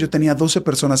febrero yo tenía 12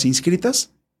 personas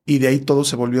inscritas y de ahí todo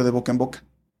se volvió de boca en boca.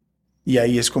 Y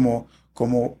ahí es como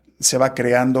se va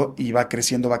creando y va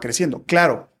creciendo.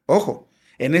 Claro, ojo,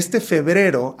 en este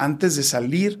febrero, antes de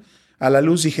salir a la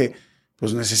luz, dije,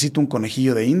 pues necesito un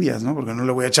conejillo de Indias, ¿no? Porque no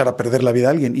le voy a echar a perder la vida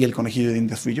a alguien. Y el conejillo de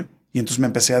Indias fui yo. Y entonces me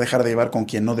empecé a dejar de llevar con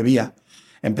quien no debía.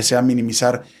 Empecé a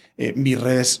minimizar mis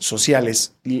redes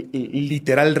sociales,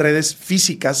 literal redes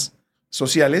físicas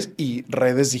sociales y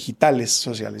redes digitales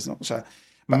sociales, ¿no? O sea,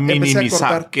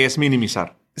 minimizar. ¿Qué es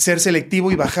minimizar? Ser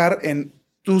selectivo y bajar en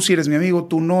tú si eres mi amigo,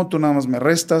 tú no, tú nada más me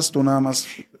restas, tú nada más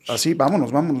así,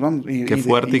 vámonos. Qué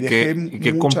fuerte y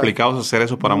qué complicado es hacer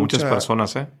eso para muchas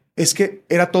personas, ¿eh? Es que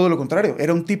era todo lo contrario.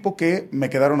 Era un tipo que me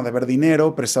quedaron a deber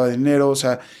dinero, prestaba dinero, o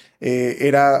sea,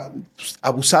 pues,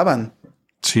 abusaban.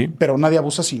 Sí. Pero nadie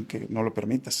abusa sin que no lo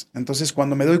permitas. Entonces,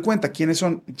 cuando me doy cuenta quiénes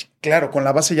son, claro, con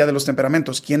la base ya de los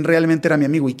temperamentos, quién realmente era mi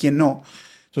amigo y quién no,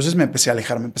 entonces me empecé a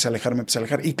alejar.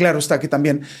 Y claro está que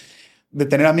también de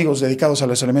tener amigos dedicados a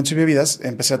los alimentos y bebidas,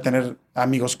 empecé a tener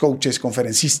amigos coaches,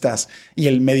 conferencistas y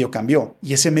el medio cambió.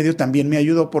 Y ese medio también me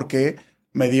ayudó porque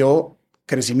me dio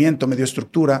crecimiento, me dio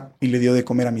estructura y le dio de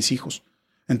comer a mis hijos.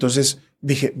 Entonces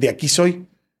dije, de aquí soy.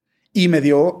 Y me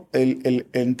dio el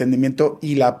entendimiento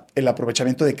y el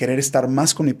aprovechamiento de querer estar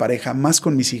más con mi pareja, más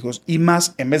con mis hijos y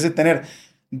más, en vez de tener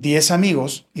 10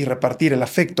 amigos y repartir el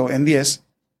afecto en 10,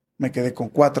 me quedé con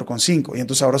 4, con 5. Y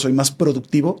entonces ahora soy más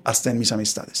productivo hasta en mis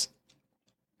amistades.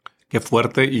 Qué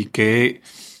fuerte y que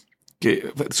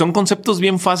son conceptos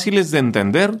bien fáciles de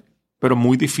entender, pero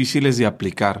muy difíciles de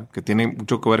aplicar, que tienen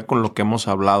mucho que ver con lo que hemos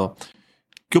hablado.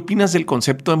 ¿Qué opinas del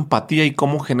concepto de empatía y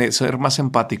cómo ser más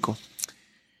empático?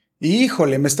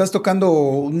 Híjole, me estás tocando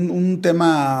un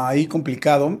tema ahí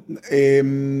complicado.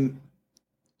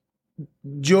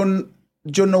 Yo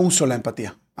no uso la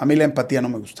empatía. A mí la empatía no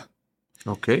me gusta.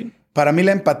 Ok. Para mí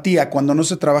la empatía, cuando no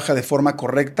se trabaja de forma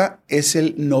correcta, es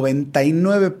el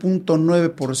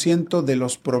 99.9% de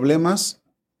los problemas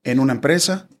en una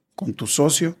empresa, con tu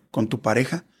socio, con tu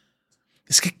pareja.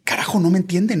 Es que carajo, no me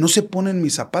entiende, no se pone en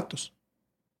mis zapatos.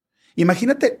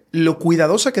 Imagínate lo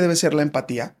cuidadosa que debe ser la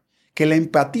empatía, que la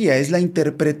empatía es la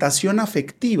interpretación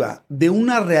afectiva de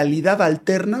una realidad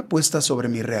alterna puesta sobre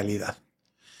mi realidad.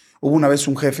 Hubo una vez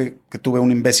un jefe que tuve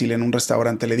un imbécil en un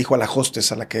restaurante, le dijo a la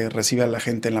hostess, a la que recibe a la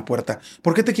gente en la puerta,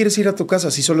 ¿por qué te quieres ir a tu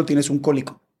casa si solo tienes un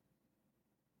cólico?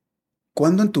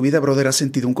 ¿Cuándo en tu vida, brother, has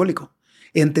sentido un cólico?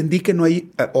 Entendí que no hay,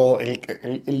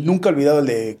 el nunca olvidado el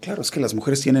de, claro, es que las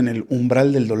mujeres tienen el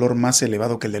umbral del dolor más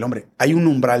elevado que el del hombre. ¿Hay un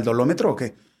umbral dolómetro o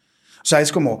qué? O sea,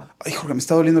 es como, ay, Jorge, me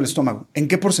está doliendo el estómago. ¿En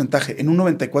qué porcentaje? En un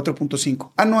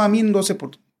 94.5. Ah, no, a mí en 12.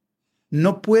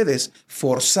 No puedes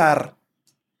forzar.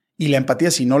 Y la empatía,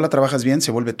 si no la trabajas bien,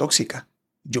 se vuelve tóxica.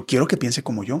 Yo quiero que piense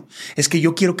como yo. Es que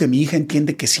yo quiero que mi hija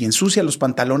entiende que si ensucia los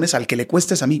pantalones, al que le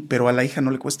cuesta es a mí, pero a la hija no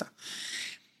le cuesta.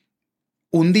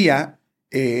 Un día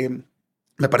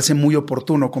me parece muy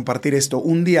oportuno compartir esto.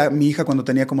 Un día, mi hija, cuando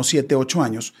tenía como 7, 8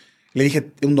 años, le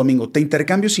dije un domingo, te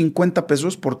intercambio 50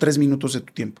 pesos por 3 minutos de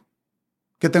tu tiempo.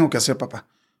 ¿Qué tengo que hacer, papá?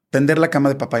 ¿Tender la cama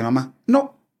de papá y mamá?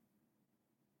 No.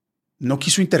 No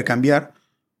quiso intercambiar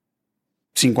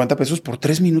 50 pesos por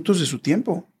 3 minutos de su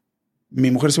tiempo. Mi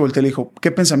mujer se volteó y le dijo,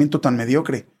 ¿qué pensamiento tan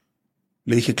mediocre?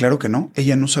 Le dije, claro que no.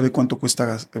 Ella no sabe cuánto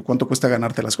cuesta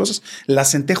ganarte las cosas. La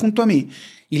senté junto a mí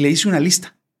y le hice una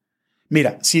lista.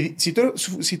 Mira, si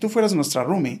tú fueras nuestra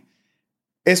roomie,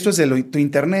 esto es de tu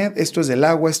internet, esto es del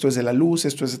agua, esto es de la luz,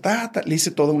 esto es de le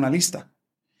hice toda una lista.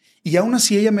 Y aún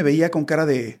así ella me veía con cara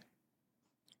de...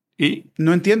 ¿Y?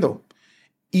 No entiendo.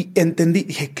 Y entendí,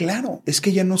 dije, claro, es que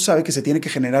ella no sabe que se tiene que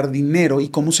generar dinero y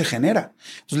cómo se genera.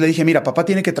 Entonces le dije, mira, papá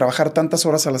tiene que trabajar tantas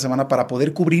horas a la semana para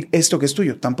poder cubrir esto que es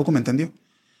tuyo. Tampoco me entendió.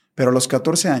 Pero a los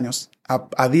 14 años,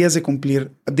 a días de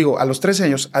cumplir, a los 13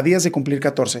 años, a días de cumplir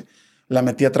 14, la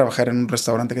metí a trabajar en un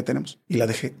restaurante que tenemos y la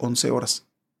dejé 11 horas.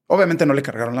 Obviamente no le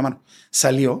cargaron la mano.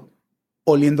 Salió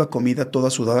oliendo a comida toda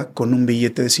sudada con un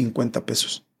billete de 50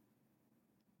 pesos.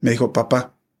 Me dijo,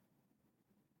 papá,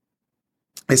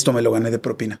 esto me lo gané de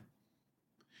propina.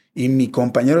 Y mi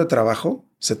compañero de trabajo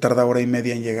se tarda 1 hora y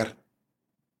media en llegar.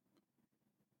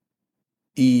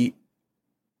 Y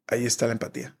ahí está la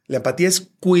empatía. La empatía es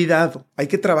cuidado. Hay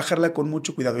que trabajarla con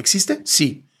mucho cuidado. ¿Existe?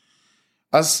 Sí.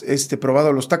 ¿Has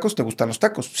probado los tacos? ¿Te gustan los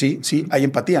tacos? Sí, sí. Hay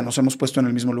empatía. Nos hemos puesto en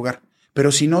el mismo lugar.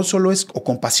 Pero si no, solo es o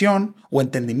compasión o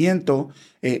entendimiento.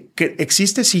 ¿Que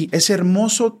existe? Sí. ¿Es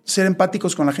hermoso ser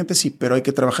empáticos con la gente? Sí. Pero hay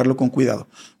que trabajarlo con cuidado.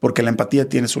 Porque la empatía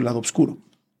tiene su lado oscuro.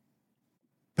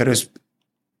 Pero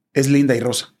es linda y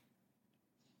rosa.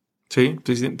 Sí,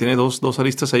 tiene dos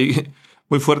aristas ahí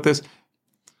muy fuertes.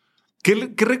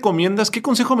 ¿Qué recomiendas? ¿Qué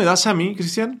consejo me das a mí,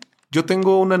 Cristian? Yo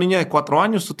tengo una niña de 4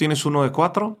 años, tú tienes uno de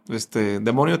 4,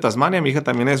 demonio de Tasmania, mi hija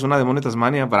también es una demonio de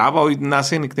Tasmania, brava, hoy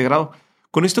nace en integrado.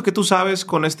 Con esto que tú sabes,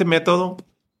 con este método,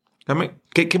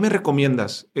 ¿qué me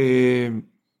recomiendas?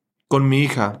 Con mi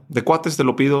hija, de cuates te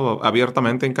lo pido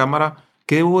abiertamente en cámara,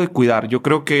 ¿qué debo de cuidar? Yo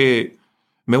creo que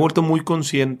me he vuelto muy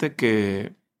consciente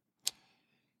que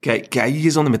ahí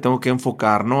es donde me tengo que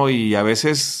enfocar, ¿no? Y a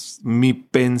veces mi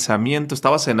pensamiento...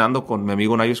 Estaba cenando con mi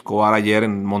amigo Nayo Escobar ayer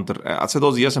en Monterrey, hace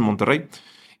 2 días en Monterrey,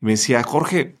 y me decía,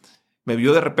 Jorge, me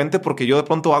vio de repente porque yo de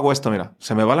pronto hago esto, mira,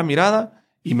 se me va la mirada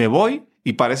y me voy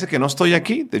y parece que no estoy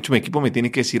aquí. De hecho, mi equipo me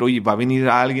tiene que decir, oye, va a venir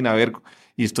alguien a ver,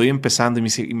 y estoy empezando,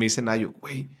 y me dice Nayo,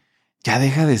 güey, ya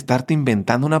deja de estarte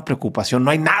inventando una preocupación.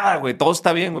 No hay nada, güey. Todo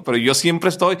está bien, güey. Pero yo siempre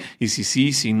estoy. Y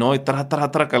si no, y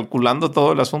calculando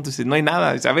todo el asunto. Y si no hay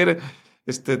nada. Dice, a ver,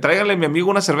 tráigale a mi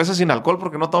amigo una cerveza sin alcohol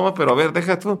porque no toma, pero a ver,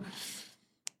 deja tú.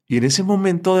 Y en ese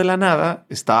momento de la nada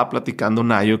estaba platicando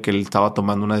Nayo que él estaba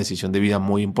tomando una decisión de vida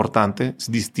muy importante. Es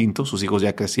distinto. Sus hijos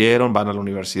ya crecieron, van a la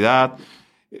universidad,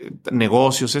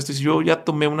 negocios. Y yo ya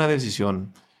tomé una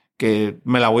decisión que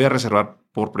me la voy a reservar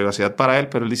por privacidad para él,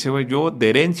 pero él dice, güey, yo de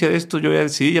herencia de esto, yo ya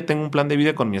decidí, ya tengo un plan de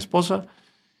vida con mi esposa.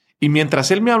 Y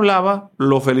mientras él me hablaba,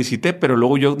 lo felicité, pero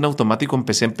luego yo en automático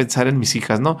empecé a pensar en mis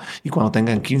hijas, ¿no? Y cuando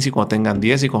tengan 15, y cuando tengan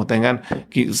 10, y cuando tengan...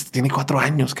 Tiene 4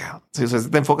 años, cabrón. O sea,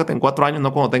 enfócate en 4 años,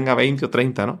 no cuando tenga 20 o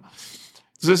 30, ¿no?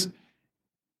 Entonces...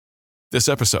 This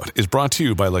episode is brought to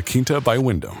you by La Quinta by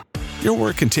Wyndham. Your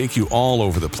work can take you all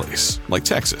over the place, like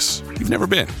Texas. You've never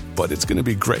been, but it's going to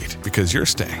be great because you're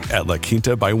staying at La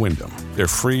Quinta by Wyndham. Their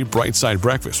free Bright Side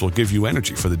breakfast will give you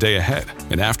energy for the day ahead.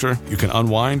 And after, you can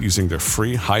unwind using their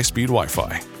free high-speed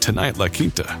Wi-Fi. Tonight, La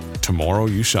Quinta. Tomorrow,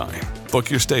 you shine.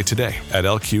 Book your stay today at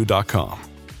lq.com.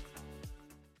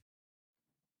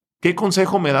 ¿Qué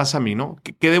consejo me das a mí, no?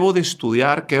 ¿Qué debo de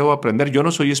estudiar? ¿Qué debo aprender? Yo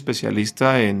no soy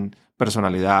especialista en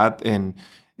personalidad, en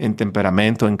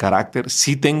temperamento, en carácter.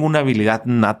 Sí tengo una habilidad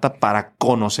nata para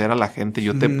conocer a la gente.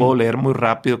 Yo te puedo leer muy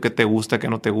rápido qué te gusta, qué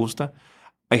no te gusta.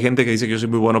 Hay gente que dice que yo soy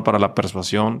muy bueno para la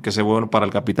persuasión, que soy bueno para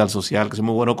el capital social, que soy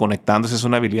muy bueno conectando. Esa es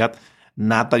una habilidad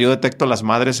nata. Yo detecto las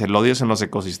madres elodios en los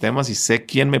ecosistemas y sé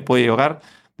quién me puede llegar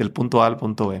del punto A al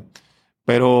punto B.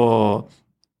 Pero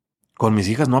con mis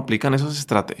hijas no aplican esas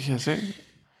estrategias, ¿eh?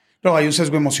 No, hay un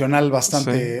sesgo emocional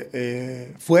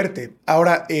bastante fuerte.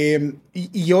 Ahora,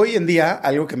 y hoy en día,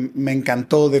 algo que me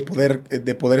encantó de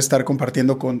poder estar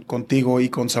compartiendo contigo y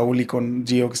con Saúl y con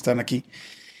Gio que están aquí,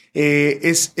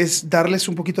 es darles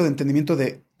un poquito de entendimiento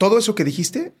de todo eso que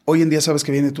dijiste. Hoy en día sabes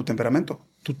que viene de tu temperamento.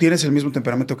 Tú tienes el mismo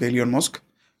temperamento que Elon Musk.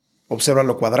 Observa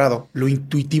lo cuadrado, lo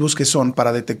intuitivos que son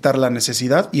para detectar la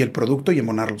necesidad y el producto y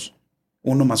embonarlos.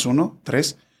 1 más 1,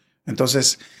 3.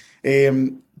 Entonces,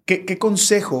 ¿qué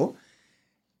consejo?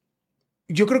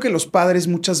 Yo creo que los padres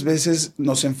muchas veces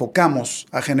nos enfocamos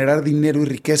a generar dinero y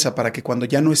riqueza para que cuando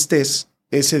ya no estés,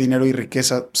 ese dinero y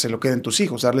riqueza se lo queden tus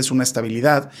hijos, darles una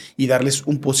estabilidad y darles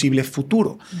un posible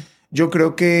futuro. Yo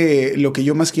creo que lo que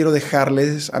yo más quiero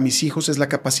dejarles a mis hijos es la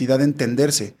capacidad de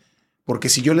entenderse, porque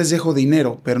si yo les dejo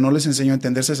dinero, pero no les enseño a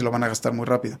entenderse, se lo van a gastar muy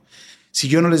rápido. Si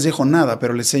yo no les dejo nada,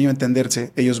 pero les enseño a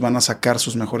entenderse, ellos van a sacar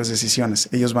sus mejores decisiones,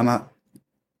 ellos van a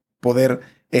poder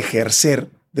ejercer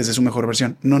desde su mejor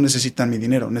versión. No necesitan mi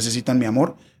dinero, necesitan mi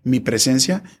amor, mi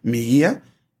presencia, mi guía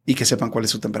y que sepan cuál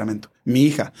es su temperamento. Mi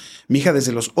hija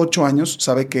desde los 8 años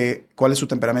sabe cuál es su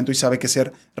temperamento y sabe que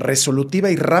ser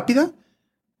resolutiva y rápida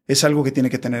es algo que tiene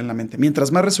que tener en la mente.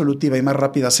 Mientras más resolutiva y más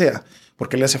rápida sea,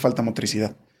 porque le hace falta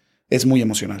motricidad, es muy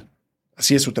emocional.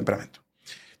 Así es su temperamento.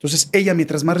 Entonces, ella,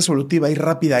 mientras más resolutiva y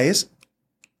rápida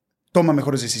toma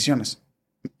mejores decisiones,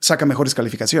 saca mejores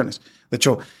calificaciones. De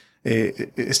hecho,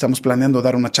 estamos planeando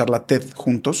dar una charla TED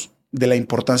juntos de la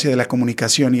importancia de la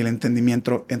comunicación y el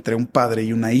entendimiento entre un padre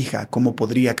y una hija, cómo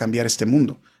podría cambiar este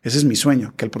mundo. Ese es mi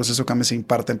sueño, que el proceso CAME se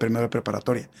imparta en primero de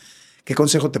preparatoria. ¿Qué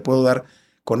consejo te puedo dar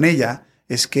con ella?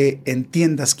 Es que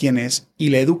entiendas quién es y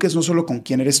le eduques no solo con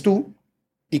quién eres tú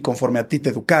y conforme a ti te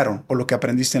educaron o lo que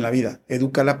aprendiste en la vida.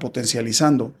 Edúcala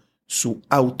potencializando su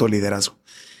autoliderazgo.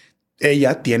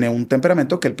 Ella tiene un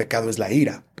temperamento que el pecado es la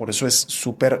ira. Por eso es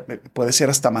puede ser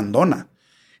hasta mandona.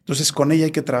 Entonces con ella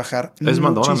hay que trabajar Es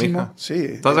mandona, muchísimo. mija. Sí.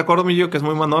 ¿Estás de acuerdo, Millo, que es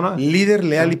muy mandona? Líder,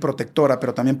 leal y protectora,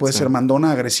 pero también puede ser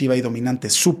mandona, agresiva y dominante,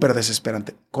 súper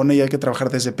desesperante. Con ella hay que trabajar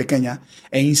desde pequeña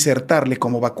e insertarle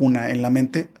como vacuna en la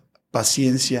mente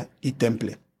paciencia y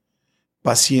temple.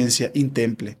 Paciencia y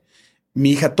temple.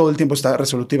 Mi hija todo el tiempo está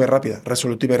resolutiva y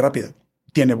rápida.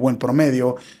 Tiene buen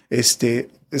promedio.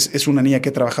 Es una niña que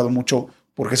ha trabajado mucho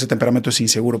porque ese temperamento es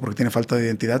inseguro, porque tiene falta de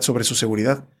identidad sobre su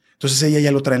seguridad. Entonces ella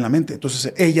ya lo trae en la mente.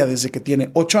 Entonces ella desde que tiene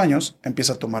 8 años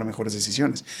empieza a tomar mejores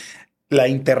decisiones. La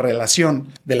interrelación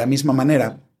de la misma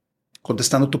manera,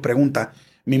 contestando tu pregunta,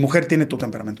 mi mujer tiene tu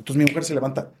temperamento. Entonces mi mujer se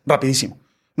levanta rapidísimo.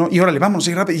 ¿No? Y órale, vamos,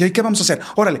 y rápido. ¿Y qué vamos a hacer?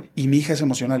 Órale. Y mi hija es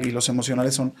emocional y los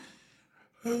emocionales son...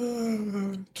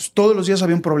 Entonces, todos los días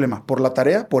había un problema por la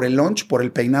tarea, por el lunch, por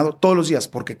el peinado, todos los días,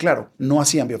 porque claro, no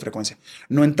hacían biofrecuencia,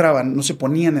 no entraban, no se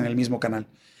ponían en el mismo canal.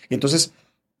 Y entonces,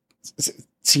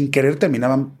 sin querer,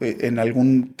 terminaban en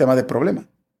algún tema de problema.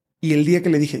 Y el día que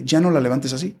le dije, ya no la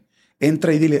levantes así,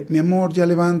 entra y dile, mi amor, ya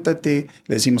levántate,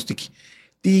 le decimos Tiki.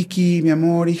 Tiki, mi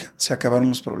amor, hija, se acabaron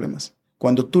los problemas.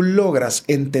 Cuando tú logras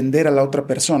entender a la otra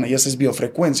persona y haces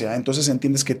biofrecuencia, entonces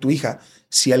entiendes que tu hija,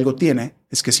 si algo tiene,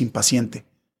 es que es impaciente.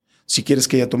 Si quieres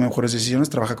que ella tome mejores decisiones,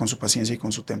 trabaja con su paciencia y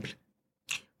con su temple.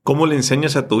 ¿Cómo le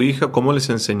enseñas a tu hija? ¿Cómo les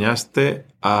enseñaste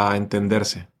a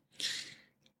entenderse?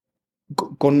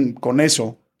 Con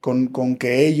eso, con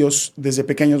que ellos desde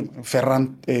pequeños,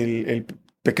 Ferran, el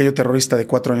pequeño terrorista de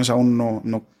 4 años aún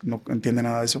no entiende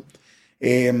nada de eso,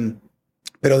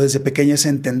 pero desde pequeña es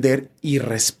entender y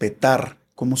respetar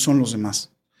cómo son los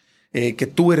demás.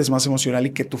 Que tú eres más emocional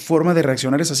y que tu forma de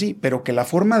reaccionar es así, pero que la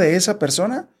forma de esa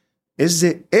persona es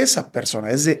de esa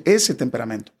persona, es de ese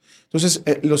temperamento. Entonces,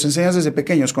 los enseñas desde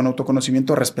pequeños con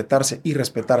autoconocimiento a respetarse y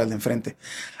respetar al de enfrente,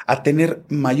 a tener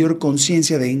mayor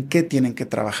conciencia de en qué tienen que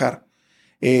trabajar.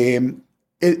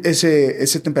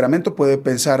 Ese temperamento puede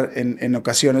pensar en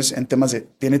ocasiones en temas de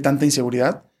tiene tanta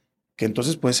inseguridad que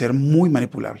entonces puede ser muy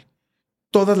manipulable.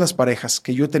 Todas las parejas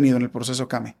que yo he tenido en el proceso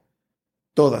CAME,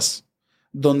 todas,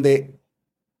 donde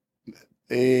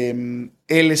él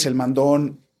es el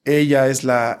mandón, ella es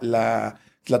la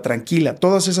tranquila,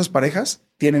 todas esas parejas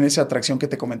tienen esa atracción que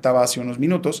te comentaba hace unos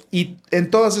minutos y en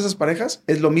todas esas parejas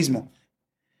es lo mismo.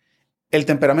 El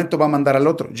temperamento va a mandar al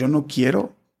otro. Yo no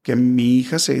quiero que mi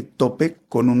hija se tope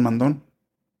con un mandón.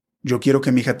 Yo quiero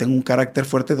que mi hija tenga un carácter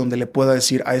fuerte donde le pueda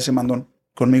decir a ese mandón,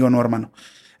 conmigo no, hermano.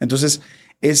 Entonces,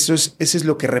 eso es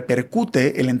lo que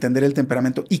repercute el entender el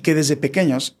temperamento y que desde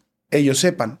pequeños ellos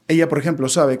sepan. Ella, por ejemplo,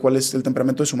 sabe cuál es el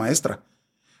temperamento de su maestra.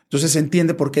 Entonces se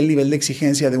entiende por qué el nivel de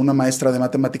exigencia de una maestra de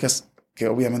matemáticas, que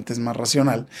obviamente es más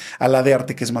racional, a la de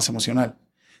arte, que es más emocional.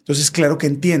 Entonces, claro que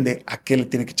entiende a qué le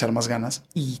tiene que echar más ganas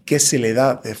y qué se le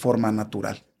da de forma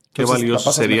natural. Qué Entonces,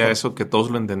 valioso sería mejor. eso, que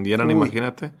todos lo entendieran, Uy.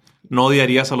 Imagínate. No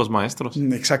odiarías a los maestros.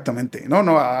 Exactamente.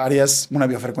 No, harías una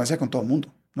biofrecuencia con todo el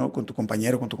mundo, ¿no? Con tu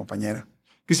compañero, con tu compañera.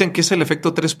 Dicen que es el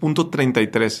efecto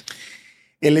 3.33.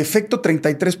 El efecto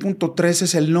 33.3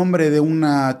 es el nombre de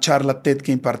una charla TED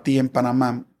que impartí en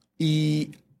Panamá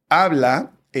y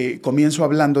comienzo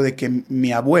hablando de que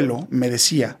mi abuelo me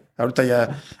decía, ahorita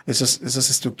ya esas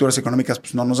estructuras económicas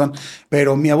pues no nos dan,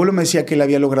 pero mi abuelo me decía que él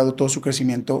había logrado todo su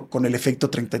crecimiento con el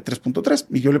efecto 33.3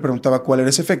 y yo le preguntaba cuál era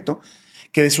ese efecto,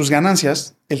 que de sus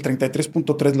ganancias el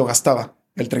 33.3 lo gastaba,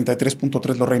 el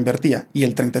 33.3 lo reinvertía y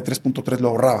el 33.3 lo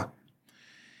ahorraba.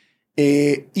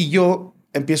 Y yo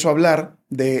empiezo a hablar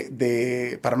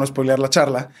para no spoilear la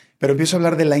charla, pero empiezo a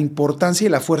hablar de la importancia y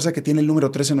la fuerza que tiene el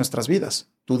número 3 en nuestras vidas.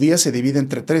 Tu día se divide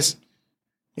entre 3.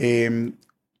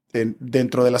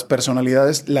 Dentro de las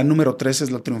personalidades, la número 3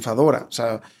 es la triunfadora. O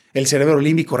sea, el cerebro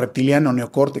límbico, reptiliano,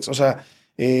 neocórtex. O sea,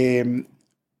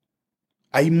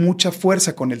 hay mucha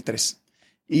fuerza con el 3.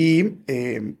 Y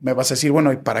me vas a decir,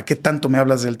 bueno, ¿y para qué tanto me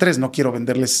hablas del 3? No quiero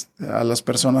venderles a las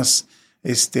personas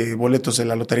boletos de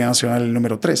la Lotería Nacional el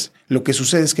número 3. Lo que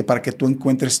sucede es que para que tú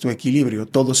encuentres tu equilibrio,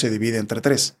 todo se divide entre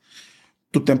 3.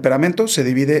 Tu temperamento se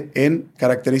divide en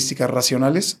características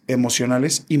racionales,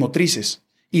 emocionales y motrices.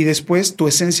 Y después tu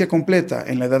esencia completa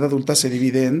en la edad adulta se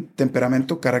divide en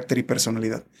temperamento, carácter y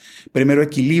personalidad. Primero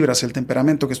equilibras el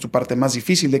temperamento, que es tu parte más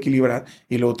difícil de equilibrar,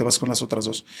 y luego te vas con las otras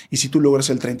dos. Y si tú logras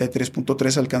el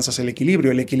 33.3, alcanzas el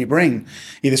equilibrio, el equilibrain.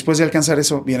 Y después de alcanzar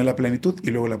eso viene la plenitud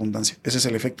y luego la abundancia. Ese es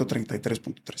el efecto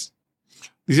 33.3.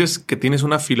 Dices que tienes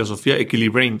una filosofía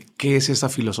equilibrain. ¿Qué es esa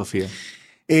filosofía?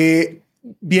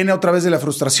 Viene otra vez de la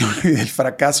frustración y del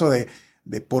fracaso de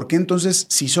por qué entonces,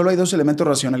 si solo hay dos elementos,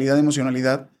 racionalidad y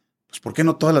emocionalidad, pues por qué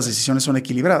no todas las decisiones son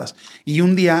equilibradas. Y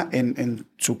un día en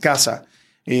su casa,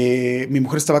 mi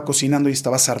mujer estaba cocinando y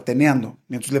estaba sarteneando.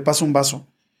 Y entonces le paso un vaso.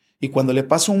 Y cuando le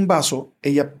paso un vaso,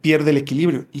 ella pierde el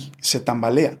equilibrio y se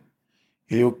tambalea.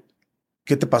 Y digo,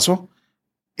 ¿qué te pasó?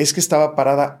 Es que estaba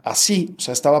parada así, o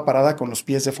sea, estaba parada con los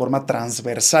pies de forma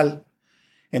transversal.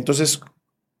 Entonces,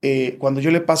 cuando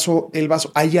yo le paso el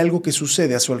vaso, hay algo que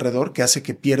sucede a su alrededor que hace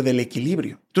que pierda el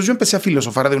equilibrio. Entonces yo empecé a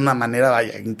filosofar de una manera,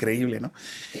 vaya, increíble, ¿no?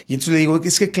 Y entonces le digo,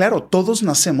 es que claro, todos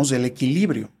nacemos del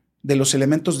equilibrio, de los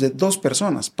elementos de dos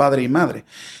personas, padre y madre.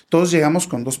 Todos llegamos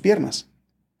con dos piernas.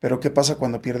 Pero ¿qué pasa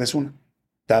cuando pierdes una?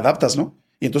 Te adaptas, ¿no?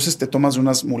 Y entonces te tomas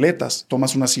unas muletas,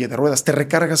 tomas una silla de ruedas, te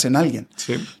recargas en alguien.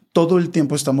 Sí. Todo el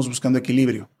tiempo estamos buscando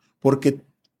equilibrio, porque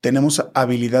tenemos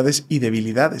habilidades y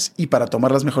debilidades, y para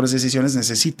tomar las mejores decisiones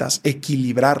necesitas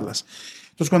equilibrarlas.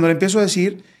 Entonces, cuando le empiezo a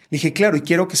decir, dije, claro, y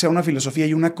quiero que sea una filosofía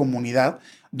y una comunidad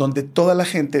donde toda la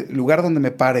gente, lugar donde me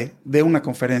pare, de una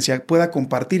conferencia, pueda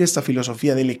compartir esta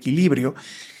filosofía del equilibrio.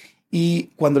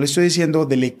 Y cuando le estoy diciendo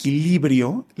del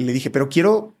equilibrio, le dije, pero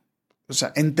quiero,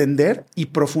 entender y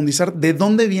profundizar de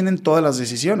dónde vienen todas las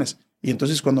decisiones. Y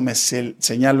entonces cuando me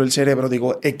señalo el cerebro,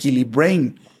 digo,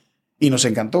 equilibrain, y nos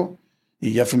encantó.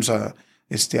 Y ya fuimos a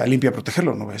Limpia a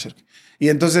protegerlo, no voy a hacer. Y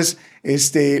entonces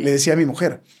le decía a mi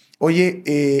mujer,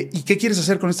 oye, ¿y qué quieres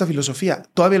hacer con esta filosofía?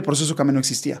 Todavía el proceso Kame no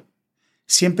existía.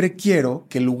 Siempre quiero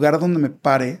que el lugar donde me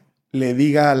pare le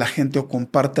diga a la gente o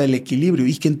comparta el equilibrio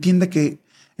y que entienda que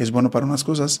es bueno para unas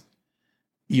cosas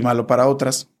y malo para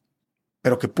otras,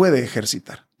 pero que puede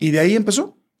ejercitar. Y de ahí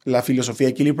empezó. La filosofía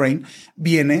Equilibrain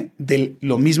viene de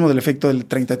lo mismo del efecto del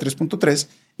 33.3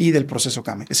 y del proceso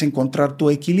Kame. Es encontrar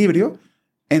tu equilibrio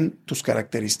en tus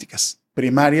características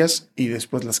primarias y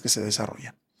después las que se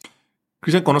desarrollan.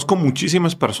 Cristian, conozco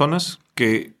muchísimas personas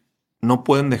que no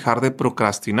pueden dejar de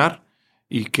procrastinar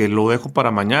y que lo dejo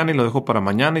para mañana y lo dejo para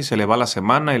mañana y se le va la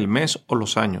semana, el mes o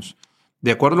los años.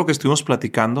 De acuerdo a lo que estuvimos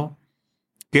platicando,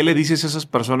 ¿qué le dices a esas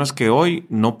personas que hoy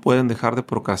no pueden dejar de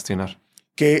procrastinar?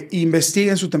 Que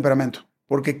investiguen su temperamento,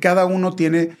 porque cada uno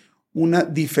tiene una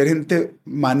diferente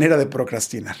manera de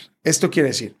procrastinar. Esto quiere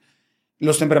decir,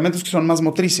 los temperamentos que son más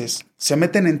motrices se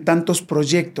meten en tantos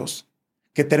proyectos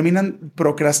que terminan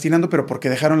procrastinando, pero porque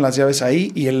dejaron las llaves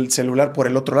ahí y el celular por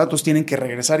el otro lado, entonces tienen que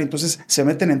regresar y entonces se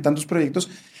meten en tantos proyectos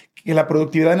que la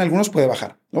productividad en algunos puede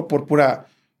bajar, ¿no? Por pura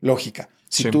lógica.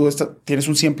 Si tú tienes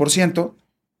un 100%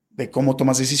 de cómo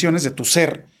tomas decisiones, de tu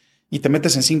ser, y te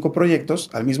metes en 5 proyectos,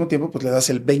 al mismo tiempo pues le das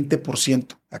el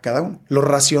 20% a cada uno. Los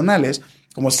racionales,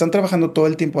 como están trabajando todo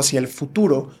el tiempo hacia el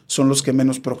futuro, son los que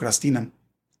menos procrastinan.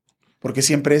 Porque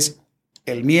siempre es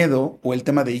el miedo o el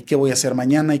tema de ¿y qué voy a hacer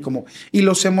mañana? Y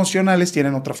los emocionales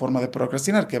tienen otra forma de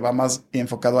procrastinar, que va más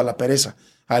enfocado a la pereza,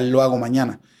 al lo hago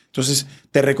mañana. Entonces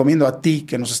te recomiendo a ti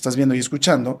que nos estás viendo y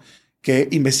escuchando que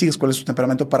investigues cuál es tu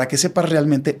temperamento para que sepas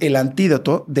realmente el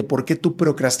antídoto de por qué tú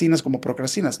procrastinas como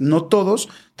procrastinas. No todos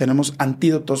tenemos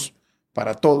antídotos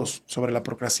para todos sobre la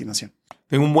procrastinación.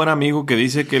 Tengo un buen amigo que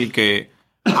dice que el que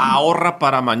ahorra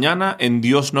para mañana en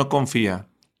Dios no confía.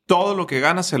 Todo lo que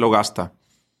gana se lo gasta.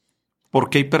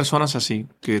 ¿Por qué hay personas así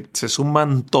que se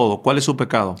suman todo? ¿Cuál es su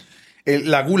pecado?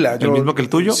 La gula. ¿El mismo que el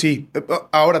tuyo? Sí.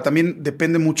 Ahora, también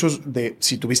depende mucho de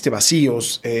si tuviste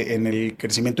vacíos en el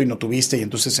crecimiento y no tuviste, y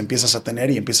entonces empiezas a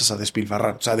tener y empiezas a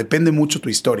despilfarrar. O sea, depende mucho tu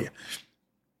historia.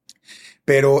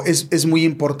 Pero es muy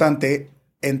importante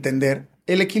entender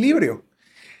el equilibrio.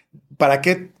 ¿Para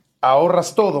qué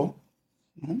ahorras todo?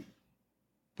 ¿No?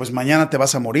 Pues mañana te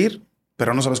vas a morir,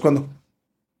 pero no sabes cuándo.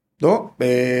 ¿No?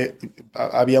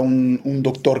 Había un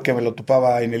doctor que me lo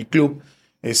topaba en el club.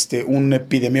 Un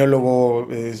epidemiólogo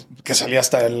que salía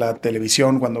hasta en la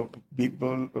televisión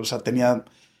o sea, tenía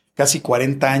casi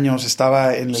 40 años,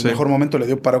 estaba en el mejor momento, le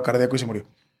dio paro cardíaco y se murió.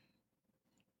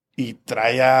 Y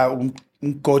traía un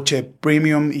coche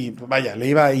premium y vaya, le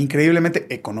iba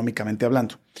increíblemente económicamente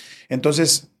hablando.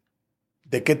 Entonces,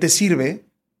 ¿de qué te sirve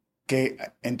que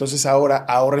entonces ahora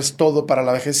ahorres todo para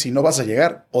la vejez si no vas a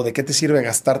llegar? ¿O de qué te sirve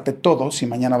gastarte todo si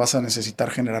mañana vas a necesitar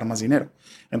generar más dinero?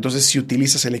 Entonces, si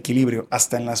utilizas el equilibrio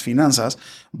hasta en las finanzas,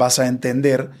 vas a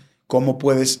entender cómo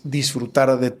puedes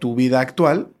disfrutar de tu vida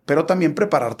actual, pero también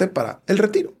prepararte para el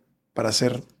retiro, para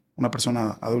ser una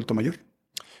persona adulto mayor.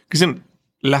 Dicen,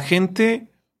 la gente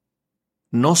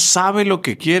no sabe lo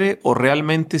que quiere o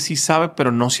realmente sí sabe,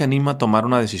 pero no se anima a tomar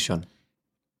una decisión.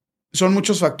 Son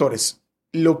muchos factores.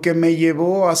 Lo que me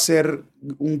llevó a ser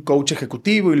un coach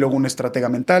ejecutivo y luego un estratega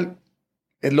mental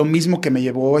es lo mismo que me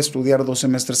llevó a estudiar 2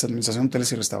 semestres de administración de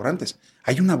hoteles y restaurantes.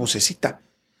 Hay una vocecita.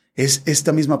 Es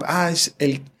esta misma. Es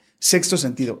el sexto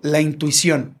sentido, la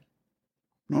intuición,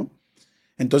 ¿no?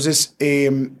 Entonces,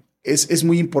 es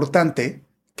muy importante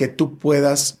que tú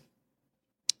puedas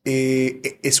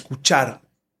escuchar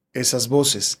esas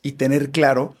voces y tener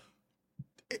claro.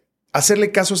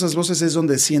 Hacerle caso a esas voces es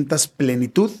donde sientas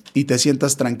plenitud y te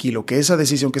sientas tranquilo, que esa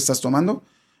decisión que estás tomando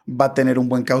va a tener un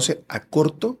buen cauce a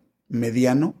corto,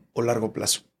 mediano o largo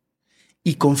plazo.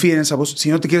 Y confía en esa voz. Si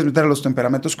no te quieres meter a los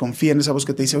temperamentos, confía en esa voz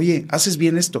que te dice, oye, haces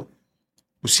bien esto.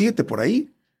 Pues síguete por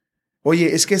ahí.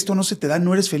 Oye, es que esto no se te da,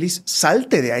 no eres feliz.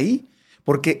 Salte de ahí,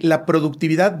 porque la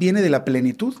productividad viene de la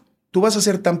plenitud. Tú vas a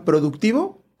ser tan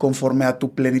productivo conforme a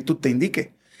tu plenitud te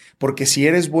indique. Porque si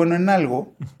eres bueno en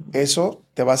algo, eso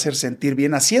te va a hacer sentir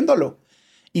bien haciéndolo.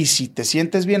 Y si te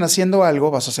sientes bien haciendo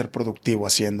algo, vas a ser productivo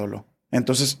haciéndolo.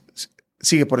 Entonces,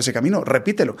 sigue por ese camino,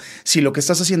 repítelo. Si lo que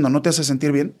estás haciendo no te hace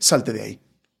sentir bien, salte de ahí.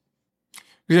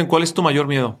 Dicen, ¿cuál es tu mayor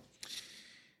miedo?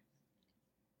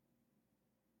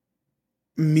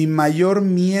 Mi mayor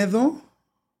miedo.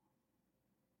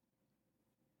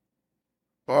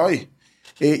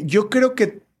 Yo creo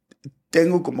que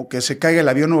tengo como que se caiga el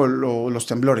avión o los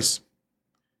temblores.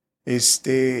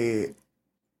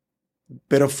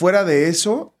 Pero fuera de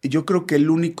eso, yo creo que el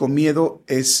único miedo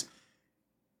es.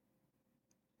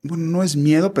 Bueno, no es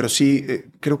miedo, pero sí,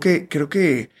 creo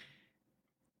que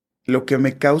lo que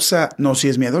me causa. No, sí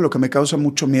es miedo. Lo que me causa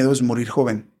mucho miedo es morir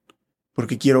joven.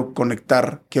 Porque quiero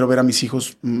conectar, quiero ver a mis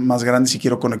hijos más grandes y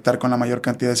quiero conectar con la mayor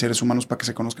cantidad de seres humanos para que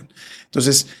se conozcan.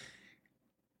 Entonces,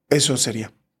 eso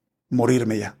sería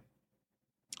morirme ya.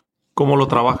 ¿Cómo lo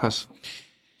trabajas?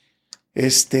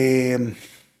 Pues,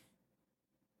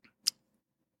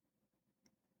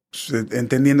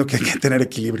 entendiendo que hay que tener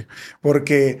equilibrio.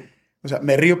 Porque, o sea,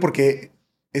 me río porque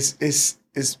es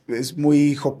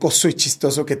muy jocoso y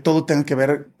chistoso que todo tenga que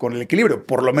ver con el equilibrio,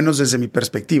 por lo menos desde mi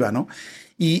perspectiva, ¿no?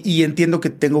 Y entiendo que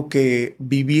tengo que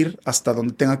vivir hasta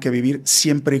donde tenga que vivir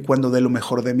siempre y cuando dé lo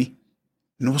mejor de mí.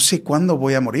 No sé cuándo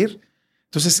voy a morir.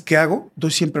 Entonces, ¿qué hago? Doy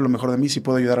siempre lo mejor de mí. Si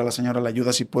puedo ayudar a la señora, la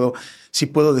ayuda. Si puedo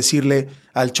decirle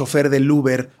al chofer del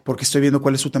Uber, porque estoy viendo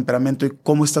cuál es su temperamento y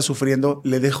cómo está sufriendo,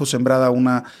 le dejo sembrada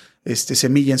una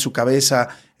semilla en su cabeza,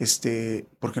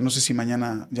 porque no sé si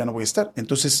mañana ya no voy a estar.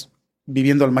 Entonces,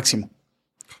 viviendo al máximo.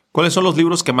 ¿Cuáles son los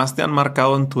libros que más te han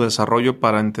marcado en tu desarrollo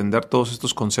para entender todos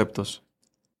estos conceptos?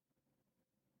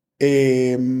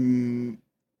 Me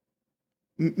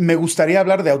gustaría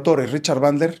hablar de autores. Richard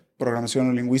Bandler, Programación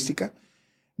Neurolingüística.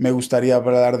 Me gustaría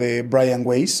hablar de Brian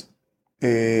Weiss,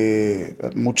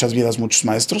 Muchas vidas, muchos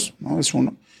maestros, ¿no? Es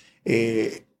uno.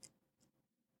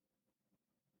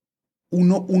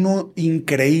 Uno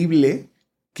increíble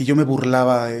que yo me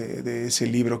burlaba de ese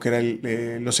libro, que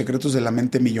era Los secretos de la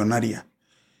mente millonaria.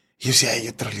 Y yo decía, hay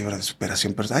otro libro de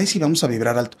superación, pero sí, vamos a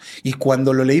vibrar alto. Y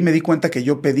cuando lo leí me di cuenta que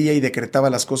yo pedía y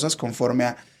decretaba las cosas conforme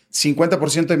a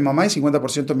 50% de mi mamá y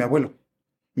 50% de mi abuelo.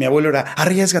 Mi abuelo era,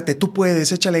 arriésgate, tú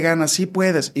puedes, échale ganas, sí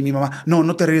puedes. Y mi mamá,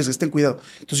 no te arriesgues, ten cuidado.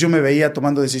 Entonces yo me veía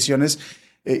tomando decisiones,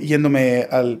 yéndome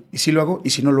y si lo hago, y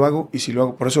si no lo hago, y si lo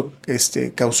hago. Por eso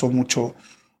causó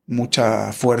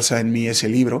mucha fuerza en mí ese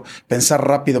libro. Pensar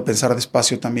rápido, pensar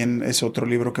despacio también es otro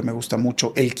libro que me gusta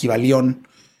mucho. El Kybalión,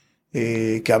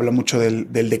 que habla mucho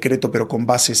del decreto, pero con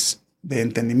bases de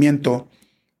entendimiento.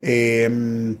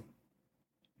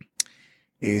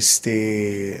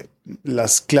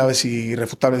 Las claves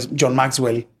irrefutables, John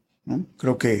Maxwell, ¿no?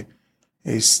 Creo que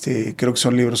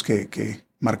son libros que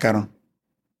marcaron.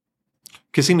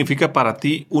 ¿Qué significa para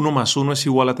ti 1 más 1 es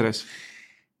igual a 3?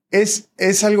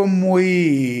 Es algo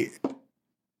muy,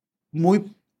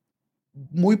 muy,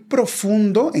 muy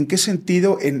profundo. ¿En qué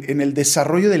sentido? En el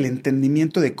desarrollo del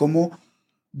entendimiento de cómo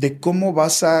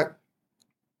vas a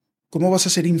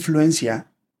hacer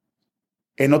influencia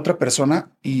en otra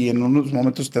persona y en unos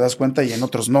momentos te das cuenta y en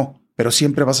otros no, pero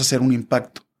siempre vas a hacer un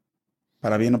impacto,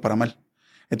 para bien o para mal.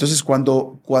 Entonces,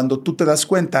 cuando tú te das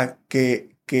cuenta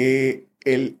que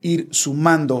el ir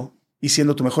sumando y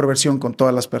siendo tu mejor versión con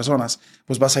todas las personas,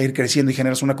 pues vas a ir creciendo y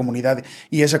generas una comunidad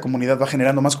y esa comunidad va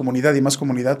generando más comunidad y más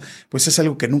comunidad, pues es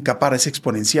algo que nunca para, es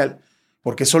exponencial,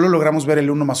 porque solo logramos ver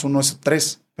el 1 más 1 es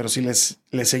 3, pero si les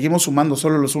seguimos sumando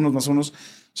solo los unos más unos, o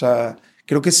sea,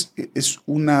 creo que es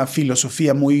una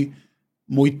filosofía muy,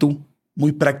 muy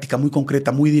práctica, muy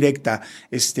concreta, muy directa,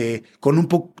 con un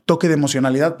toque de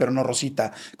emocionalidad, pero no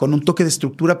rosita, con un toque de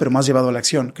estructura, pero más llevado a la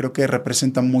acción. Creo que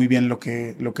representa muy bien lo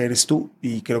que eres tú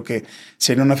y creo que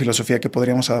sería una filosofía que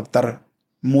podríamos adaptar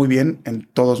muy bien en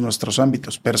todos nuestros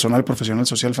ámbitos, personal, profesional,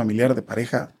 social, familiar, de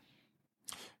pareja.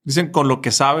 Dicen, con lo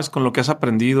que sabes, con lo que has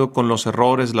aprendido, con los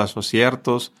errores, los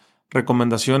aciertos,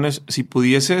 recomendaciones, si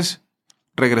pudieses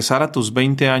regresar a tus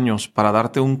 20 años para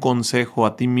darte un consejo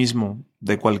a ti mismo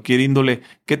de cualquier índole,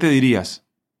 ¿qué te dirías?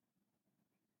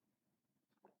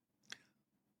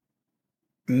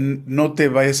 No te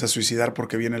vayas a suicidar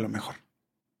porque viene lo mejor.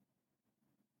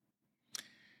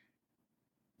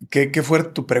 ¿Qué fue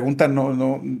tu pregunta?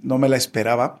 No me la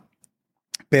esperaba,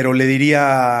 pero le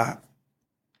diría,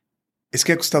 es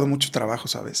que ha costado mucho trabajo,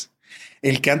 ¿sabes?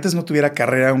 El que antes no tuviera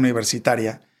carrera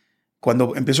universitaria,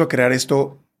 cuando empiezo a crear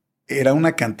esto, era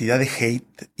una cantidad de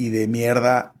hate y de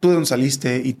mierda. ¿Tú de dónde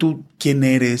saliste? ¿Y tú quién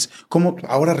eres? ¿Cómo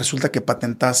ahora resulta que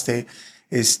patentaste?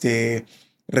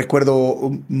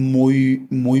 Recuerdo muy,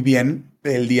 muy bien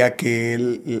el día que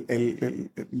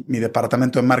mi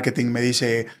departamento de marketing me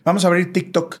dice, vamos a abrir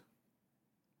TikTok.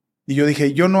 Y yo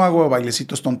dije, yo no hago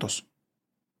bailecitos tontos,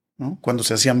 ¿no? Cuando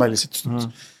se hacían bailecitos tontos.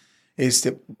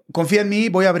 Confía en mí,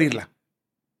 voy a abrirla.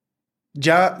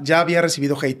 Ya había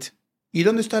recibido hate. ¿Y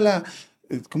dónde está la...?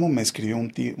 ¿Cómo me escribió un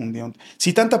día?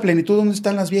 Si tanta plenitud, ¿dónde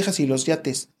están las viejas y los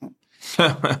yates? ¿No?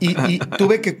 y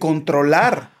tuve que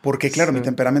controlar, porque claro, mi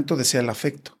temperamento desea el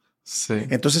afecto. Sí.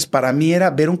 Entonces, para mí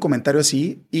era ver un comentario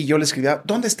así y yo le escribía,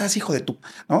 ¿dónde estás, hijo de tú?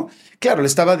 ¿No? Claro, le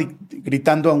estaba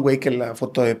gritando a un güey que la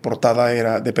foto de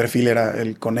portada de perfil era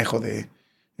el conejo de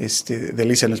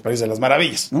Alicia en el País de las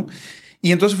Maravillas, ¿no?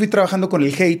 Y entonces fui trabajando con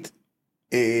el hate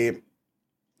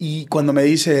y cuando me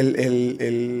dice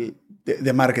el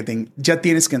de marketing, ya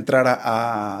tienes que entrar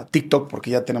a TikTok porque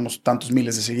ya tenemos tantos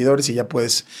miles de seguidores y ya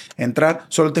puedes entrar.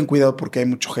 Solo ten cuidado porque hay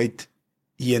mucho hate.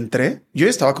 Y entré. Yo ya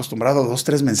estaba acostumbrado a 2,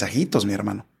 3 mensajitos, mi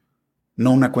hermano.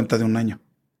 No una cuenta de un año.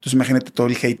 Entonces imagínate todo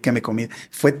el hate que me comí.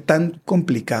 Fue tan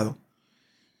complicado.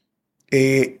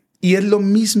 Y es lo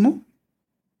mismo,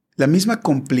 la misma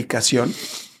complicación.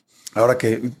 Ahora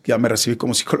que ya me recibí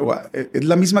como psicóloga, es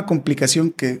la misma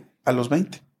complicación que a los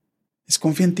 20. Es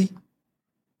confía en ti.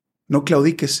 No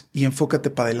claudiques y enfócate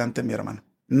para adelante, mi hermano.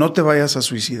 No te vayas a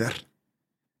suicidar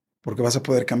porque vas a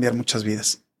poder cambiar muchas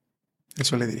vidas.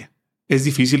 Eso le diría. ¿Es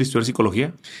difícil estudiar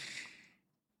psicología?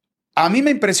 A mí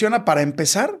me impresiona, para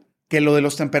empezar, que lo de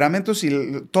los temperamentos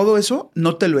y todo eso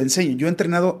no te lo enseñen. Yo he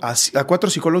entrenado a 4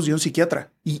 psicólogos y un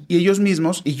psiquiatra y ellos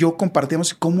mismos y yo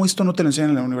compartimos cómo esto no te lo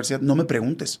enseñan en la universidad. No me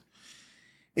preguntes.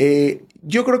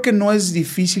 Yo creo que no es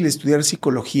difícil estudiar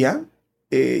psicología.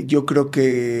 Yo creo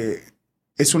que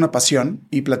es una pasión,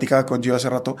 y platicaba con yo hace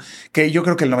rato, que yo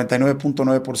creo que el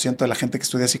 99.9% de la gente que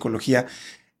estudia psicología,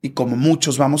 y como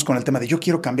muchos vamos con el tema de yo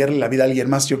quiero cambiarle la vida a alguien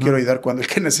más, yo quiero ayudar, cuando el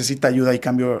que necesita ayuda y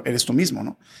cambio eres tú mismo,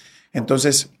 ¿no?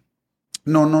 Entonces,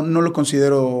 no lo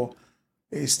considero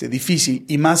difícil,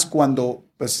 y más cuando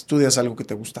pues, estudias algo que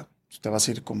te gusta. Te vas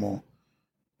a ir como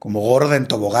gorda en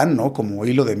tobogán, ¿no? Como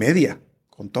hilo de media,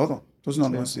 con todo. Entonces,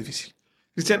 no es difícil.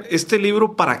 Cristian, ¿este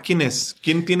libro para quién es?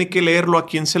 ¿Quién tiene que leerlo? ¿A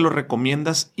quién se lo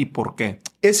recomiendas y por qué?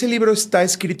 Ese libro está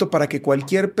escrito para que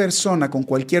cualquier persona con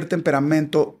cualquier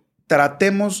temperamento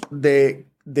tratemos de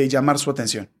llamar su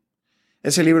atención.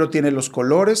 Ese libro tiene los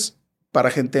colores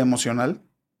para gente emocional,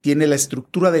 tiene la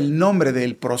estructura del nombre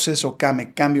del proceso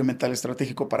CAME, cambio mental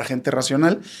estratégico, para gente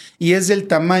racional, y es del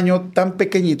tamaño tan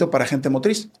pequeñito para gente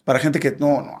motriz, para gente que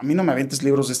no, a mí no me avientes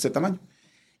libros de este tamaño.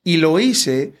 Y lo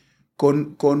hice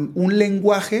con un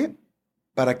lenguaje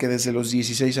para que desde los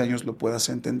 16 años lo puedas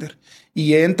entender.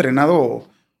 Y he entrenado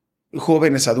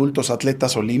jóvenes, adultos,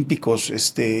 atletas olímpicos,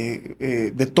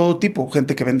 de todo tipo,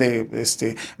 gente que vende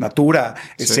Natura,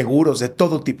 seguros, de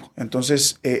todo tipo.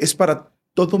 Entonces, es para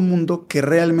todo mundo que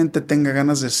realmente tenga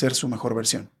ganas de ser su mejor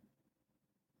versión.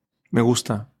 Me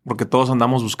gusta, porque todos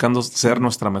andamos buscando ser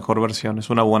nuestra mejor versión.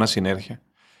 Es una buena sinergia.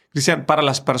 Cristian, para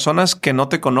las personas que no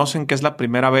te conocen, que es la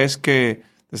primera vez que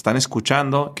te están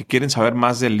escuchando, que quieren saber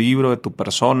más del libro, de tu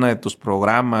persona, de tus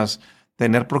programas,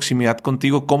 tener proximidad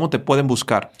contigo, ¿cómo te pueden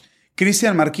buscar?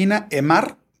 Cristian Marquina,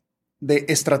 Emar, de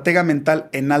estratega mental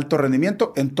en alto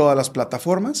rendimiento en todas las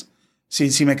plataformas.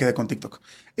 Sí me quedé con TikTok.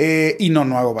 Y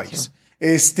no hago bailes.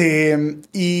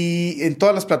 Y en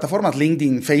todas las plataformas,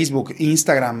 LinkedIn, Facebook,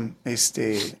 Instagram,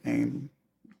 en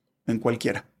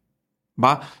cualquiera.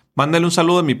 Va, mándale un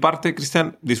saludo de mi parte,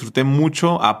 Cristian. Disfruté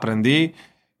mucho, aprendí.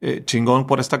 Chingón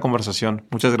por esta conversación.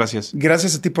 Muchas gracias.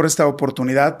 Gracias a ti por esta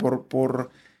oportunidad,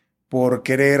 por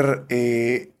querer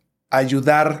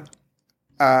ayudar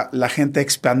a la gente a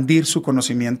expandir su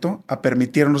conocimiento, a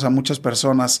permitirnos a muchas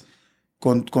personas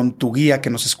con tu guía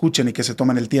que nos escuchen y que se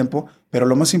tomen el tiempo. Pero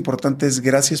lo más importante es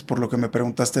gracias por lo que me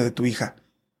preguntaste de tu hija,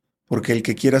 porque el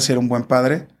que quiera ser un buen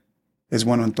padre es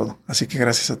bueno en todo. Así que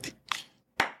gracias a ti.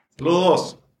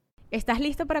 Saludos. ¿Estás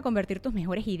listo para convertir tus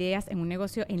mejores ideas en un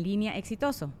negocio en línea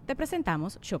exitoso? Te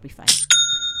presentamos Shopify.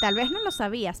 Tal vez no lo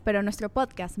sabías, pero nuestro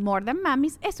podcast More Than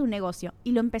Mamis es un negocio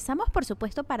y lo empezamos por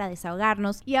supuesto para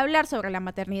desahogarnos y hablar sobre la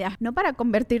maternidad, no para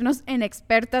convertirnos en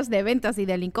expertas de ventas y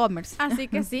del e-commerce. Así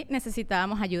que sí,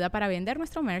 necesitábamos ayuda para vender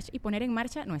nuestro merch y poner en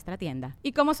marcha nuestra tienda.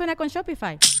 ¿Y cómo suena con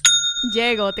Shopify?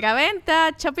 Llegó otra venta.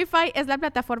 Shopify es la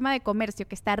plataforma de comercio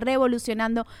que está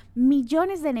revolucionando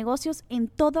millones de negocios en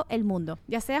todo el mundo.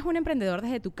 Ya seas un emprendedor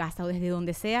desde tu casa o desde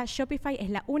donde sea, Shopify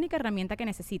es la única herramienta que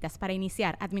necesitas para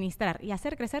iniciar, administrar y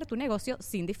hacer crecer tu negocio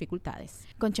sin dificultades.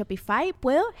 Con Shopify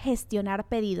puedo gestionar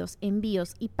pedidos,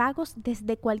 envíos y pagos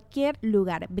desde cualquier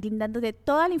lugar, brindándote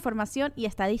toda la información y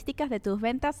estadísticas de tus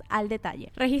ventas al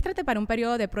detalle. Regístrate para un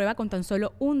periodo de prueba con tan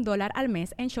solo $1 al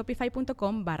mes en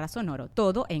shopify.com/sonoro,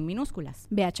 todo en minúsculas.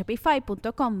 Ve a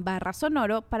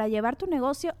shopify.com/sonoro para llevar tu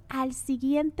negocio al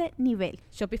siguiente nivel.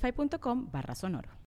 Shopify.com/sonoro.